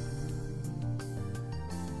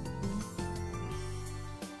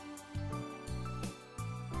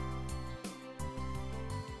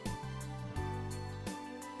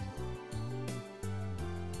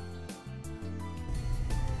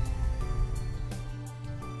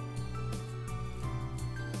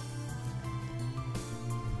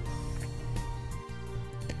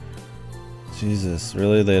 Jesus,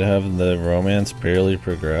 really? They'd have the romance barely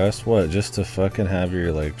progress? What, just to fucking have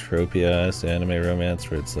your, like, tropey-ass anime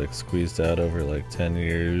romance where it's, like, squeezed out over, like, 10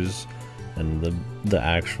 years and the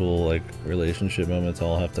actual, like, relationship moments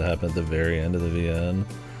all have to happen at the very end of the VN?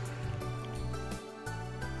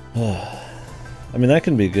 I mean, that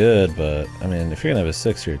can be good, but, I mean, if you're gonna have a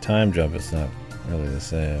 6-year time jump, it's not really the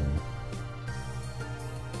same.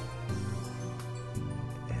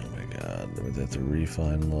 They have to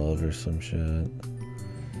refine love or some shit.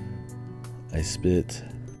 I spit.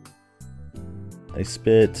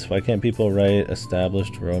 Why can't people write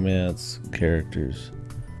established romance characters?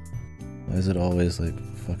 Why is it always like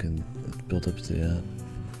fucking built up to the end?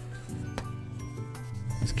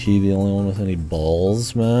 Is Key the only one with any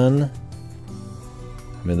balls, man?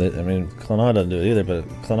 I mean, Clannad doesn't do it either, but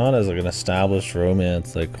Clannad has like an established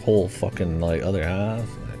romance, like whole fucking like other half.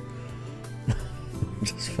 Like,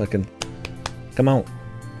 just fucking. Come on.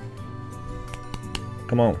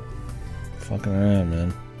 Come on. Fucking around,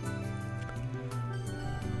 man.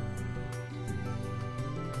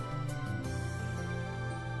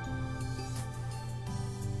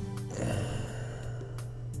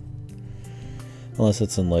 Unless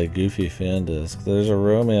it's in like Goofy fan disc. There's a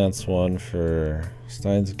romance one for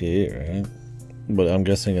Steins Gate, right? But I'm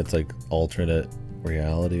guessing it's like alternate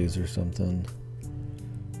realities or something.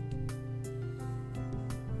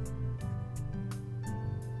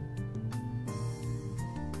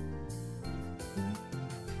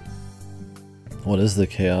 What is the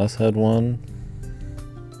Chaos Head one?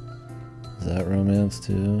 Is that romance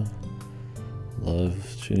too? Love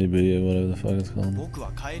Shinibuya, whatever the fuck it's called.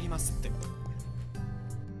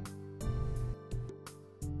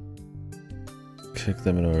 Kick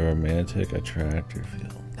them into a romantic attractor feel.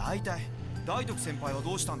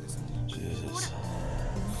 Jesus.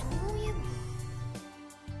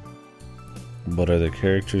 But are the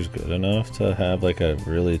characters good enough to have like a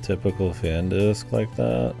really typical fan disc like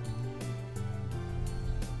that?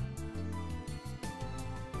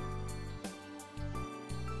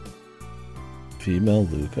 Female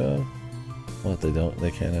Luca? What, they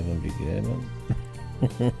can't have him be gay, man?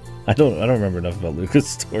 I don't remember enough about Luca's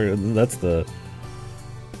story. That's the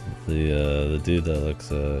dude that looks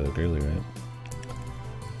girly, right?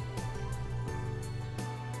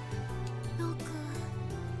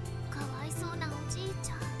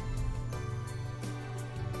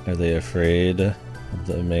 Are they afraid of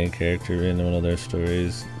the main character in one of their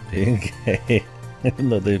stories being gay? Even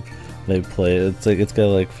though they play it, it's like it's got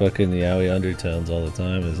like fucking yaoi undertones all the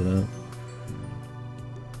time, isn't it?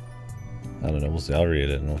 I don't know, we'll see. I'll read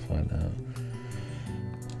it and we'll find out.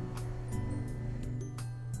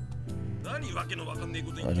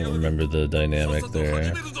 I don't remember the dynamic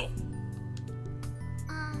there.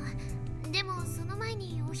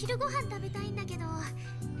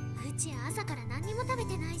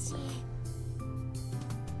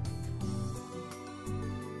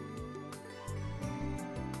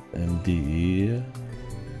 MDE.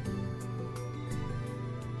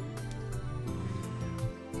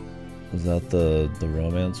 Is that the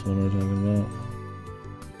romance one we're talking about?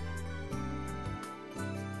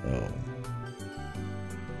 Oh.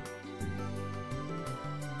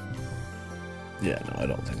 Yeah, no, I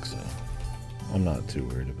don't think so. I'm not too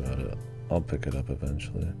worried about it. I'll pick it up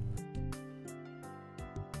eventually.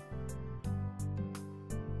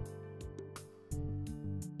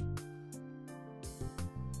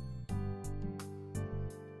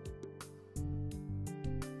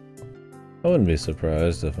 I wouldn't be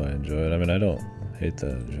surprised if I enjoy it. I mean, I don't hate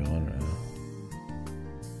that genre.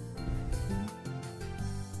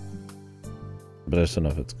 But I just don't know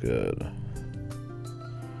if it's good.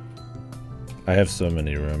 I have so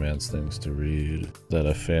many romance things to read that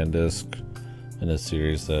a fan disc in a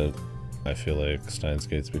series that I feel like Steins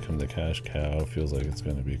Gate's become the cash cow feels like it's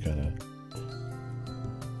going to be kind of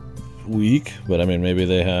weak. But I mean, maybe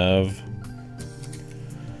they have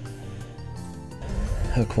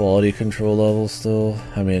a quality control level still.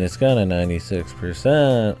 I mean, it's got a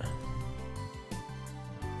 96%.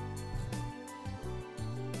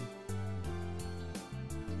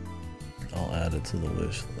 I'll add it to the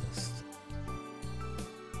wish list.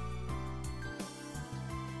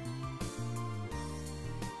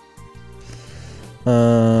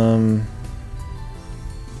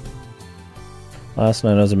 Last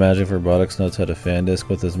night I was Magic for Robotics Notes had a fan disc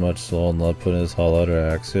with as much soul and love put in his Hollow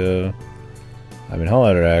Axia. I mean,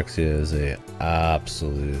 Hollow Axia is a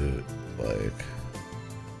absolute, like,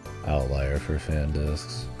 outlier for fan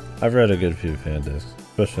discs. I've read a good few fan discs,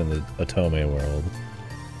 especially in the Otome world.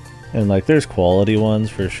 And, like, there's quality ones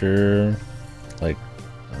for sure, like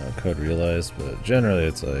Code Realized, but generally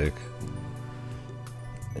it's like,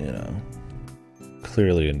 you know,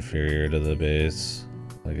 clearly inferior to the base.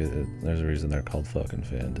 Like, there's a reason they're called fucking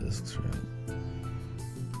fan discs, right?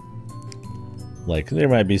 Like, there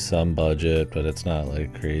might be some budget, but it's not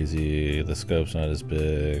like crazy. The scope's not as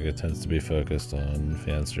big. It tends to be focused on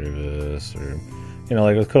fan service, or, you know,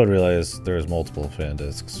 like with Code Relays, there's multiple fan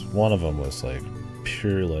discs. One of them was like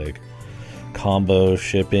pure like combo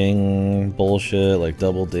shipping bullshit, like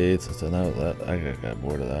double dates, and I got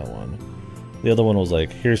bored of that one. The other one was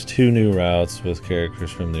like, here's 2 new routes with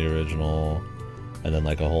characters from the original, and then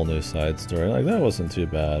like a whole new side story. Like, that wasn't too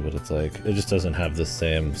bad, but it's like, it just doesn't have the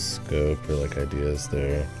same scope or like ideas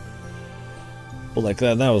there. But like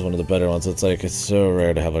that was one of the better ones. It's like, it's so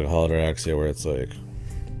rare to have like a Holodiraxia where it's like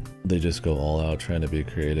they just go all out trying to be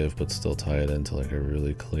creative but still tie it into like a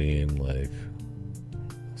really clean like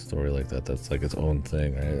story like that that's like its own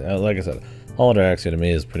thing, right? Like I said, Holodiraxia to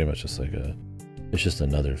me is pretty much just like it's just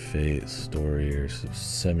another Fate story or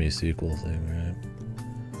semi-sequel thing, right?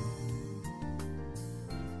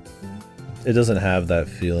 It doesn't have that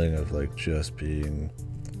feeling of like just being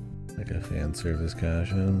like a fan service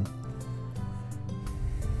cash-in.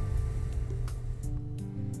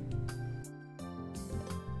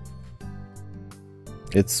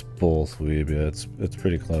 It's both weeb, yeah, it's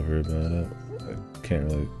pretty clever about it. I can't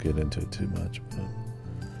really get into it too much, but...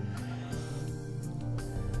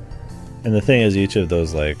 And the thing is, each of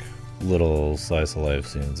those like little slice of life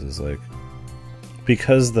scenes is like,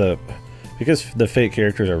 because the Fate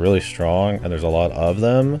characters are really strong and there's a lot of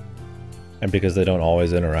them, and because they don't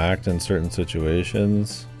always interact in certain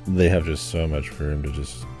situations, they have just so much room to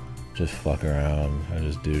just fuck around and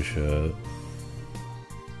just do shit.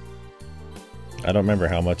 I don't remember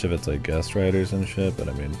how much of it's like guest writers and shit, but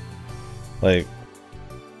I mean, like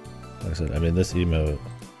I said, I mean, this emote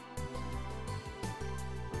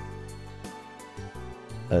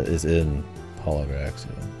is in Holodiraxia.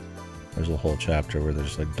 There's a whole chapter where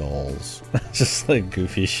there's like dolls, just like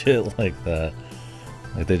goofy shit like that.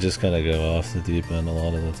 Like, they just kind of go off the deep end a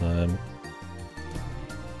lot of the time.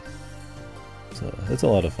 So it's a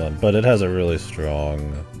lot of fun, but it has a really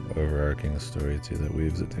strong overarching story too that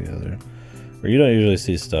weaves it together. Where you don't usually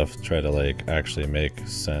see stuff try to like actually make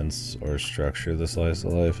sense or structure the slice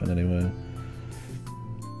of life in any way.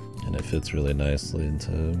 And it fits really nicely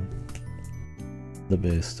into the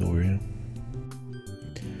base story.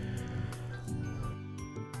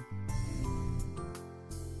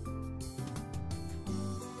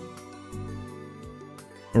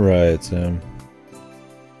 Right, so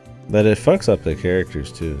that it fucks up the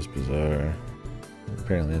characters too is bizarre.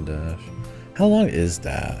 Apparently in Dash. How long is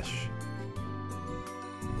Dash?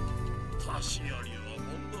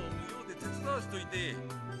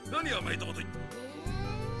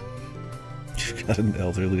 You got an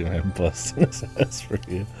elderly man busting his ass for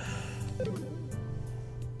you.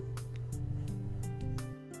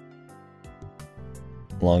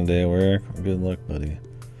 Long day at work. Good luck, buddy.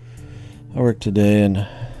 I worked today and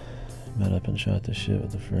met up and shot the shit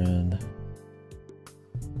with a friend.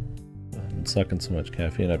 I'm sucking so much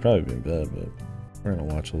caffeine, I'd probably be in bed, but we're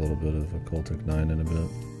gonna watch a little bit of Occultic 9 in a bit.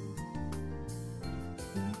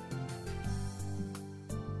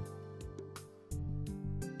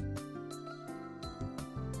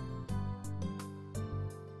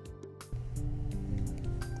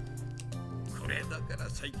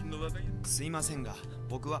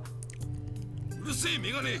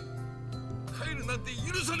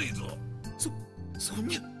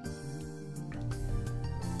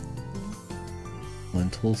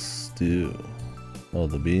 Lentil stew. Oh,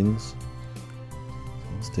 the beans?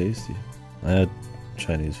 Sounds tasty. I had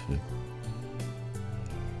Chinese food.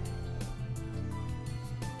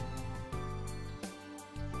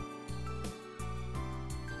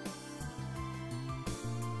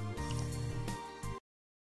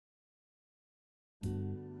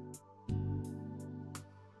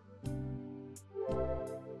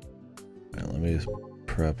 Alright, let me just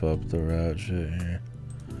prep up the rat shit here.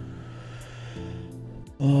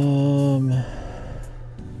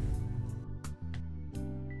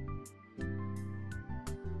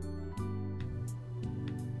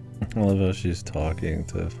 I love how she's talking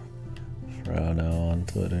to Frau now on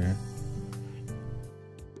Twitter.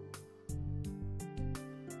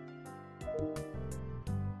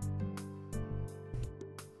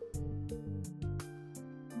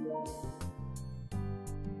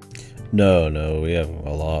 No, we have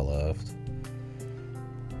a lot left.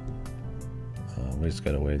 We just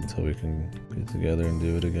gotta wait until we can get together and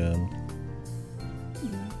do it again.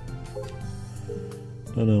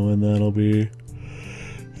 Don't know when that'll be.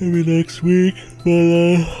 Maybe next week, but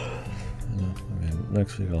I mean,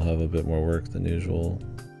 next week I'll have a bit more work than usual.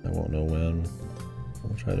 I won't know when.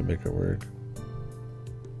 I'll try to make it work.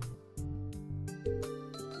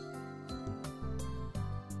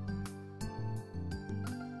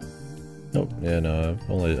 Yeah, no, I've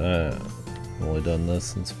only done this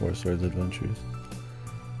since Four Swords Adventures.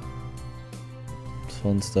 It's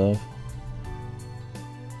fun stuff.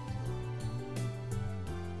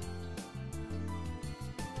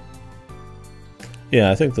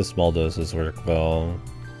 Yeah, I think the small doses work well.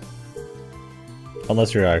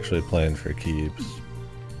 Unless you're actually playing for keeps.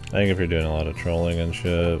 I think if you're doing a lot of trolling and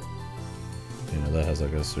shit, you know, that has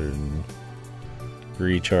like a certain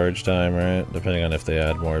recharge time, right? Depending on if they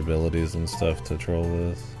add more abilities and stuff to troll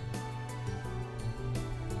with.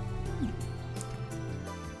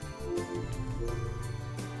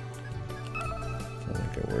 I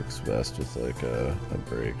think it works best with like a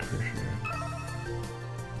break for sure.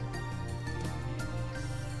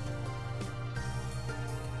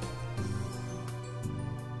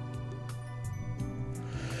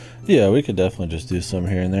 Yeah, we could definitely just do some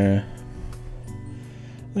here and there.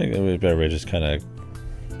 I think everybody just kind of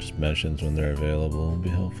just mentions when they're available would be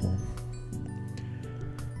helpful.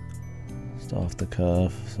 Just off the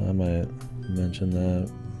cuff, so I might mention that.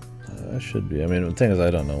 I should be. I mean, the thing is,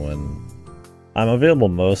 I don't know when. I'm available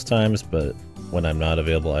most times, but when I'm not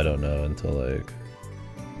available, I don't know until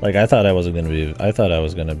like I thought I wasn't gonna be. I thought I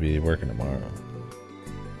was gonna be working tomorrow,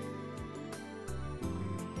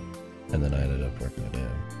 and then I ended up working today.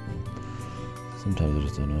 Sometimes I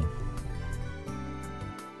just don't know.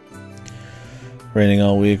 Raining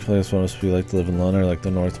all week. Place must be like to live in London or like the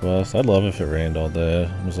Northwest. I'd love if it rained all day.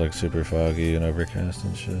 It was like super foggy and overcast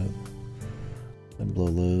and shit. And blow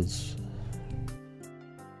loads.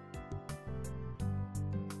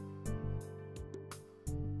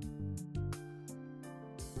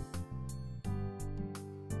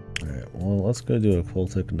 Alright, well, let's go do a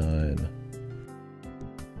Cultic 9.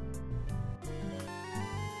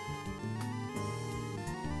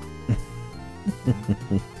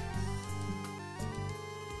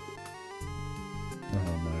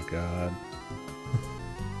 Oh my god.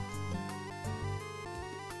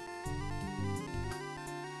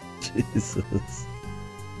 Jesus.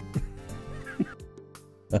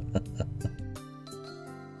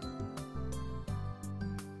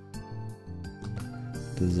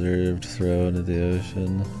 Deserved throw into the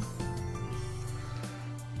ocean.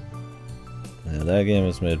 Yeah, that game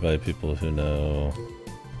was made by people who know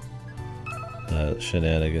that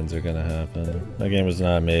shenanigans are gonna happen. That game was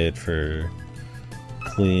not made for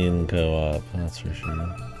clean co-op, that's for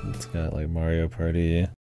sure. It's got like Mario Party,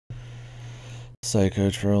 psycho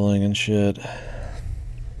trolling and shit.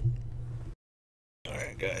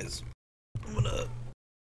 Alright guys, I'm gonna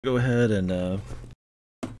go ahead and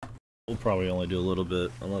we'll probably only do a little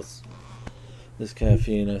bit, unless this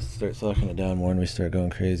caffeine starts locking it down more and we start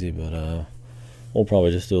going crazy, but we'll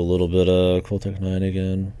probably just do a little bit of Cultic 9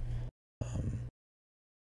 again.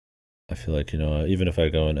 I feel like, you know, even if I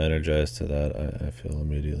go and energize to that, I feel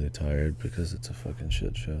immediately tired because it's a fucking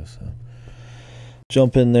shit show, so.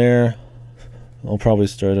 Jump in there. I'll probably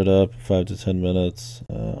start it up 5 to 10 minutes.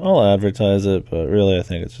 I'll advertise it, but really I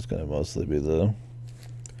think it's just going to mostly be the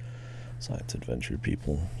science adventure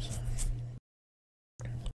people. So,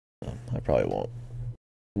 I probably won't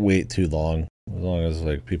wait too long. As long as,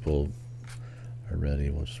 like, people are ready,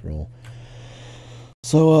 we'll just roll.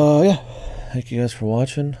 So, yeah. Thank you guys for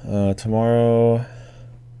watching. Tomorrow,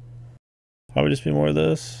 probably just be more of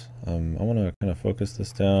this. I want to kind of focus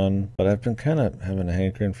this down, but I've been kind of having a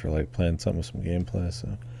hankering for like playing something with some gameplay,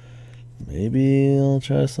 so maybe I'll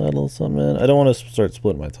try to slide a little something in. I don't want to start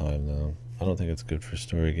splitting my time though. I don't think it's good for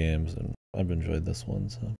story games, and I've enjoyed this one,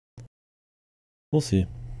 so we'll see.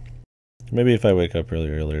 Maybe if I wake up really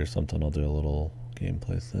early or something, I'll do a little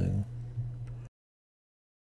gameplay thing.